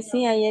pasó porque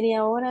sí, ayer y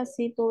ahora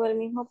sí tuve el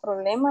mismo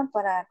problema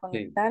para sí.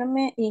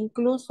 conectarme.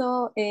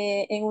 Incluso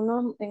en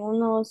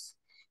unos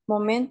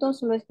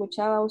momentos lo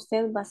escuchaba a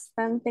usted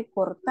bastante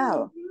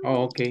cortado.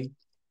 Oh, ok.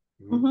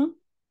 Ujú.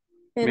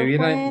 Me Pero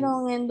hubiera,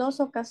 fueron en dos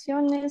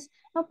ocasiones,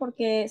 no,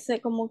 porque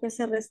como que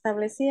se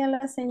restablecía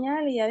la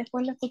señal y ya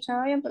después la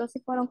escuchaba bien, pero sí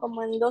fueron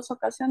como en dos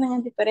ocasiones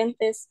en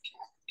diferentes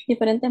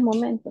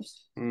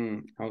momentos.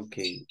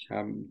 okay.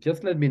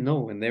 Just let me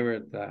know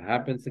whenever that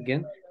happens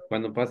again.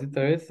 Cuando pase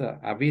esta vez,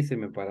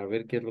 avíseme para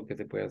ver qué es lo que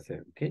se puede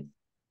hacer, ¿ok?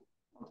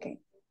 Okay.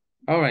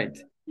 All right.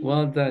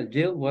 Well,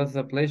 Jill, was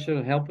a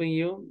pleasure helping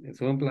you.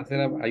 Es un placer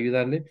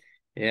ayudarle.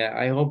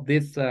 I hope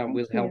this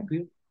will help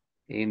you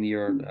in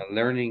your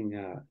learning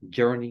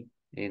journey.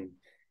 And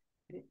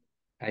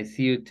I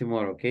see you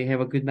tomorrow, okay? Have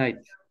a good night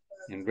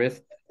and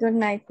rest. Good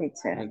night,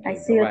 teacher. I Okay,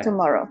 see you bye-bye.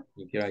 tomorrow.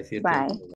 Okay, I see you Bye. tomorrow.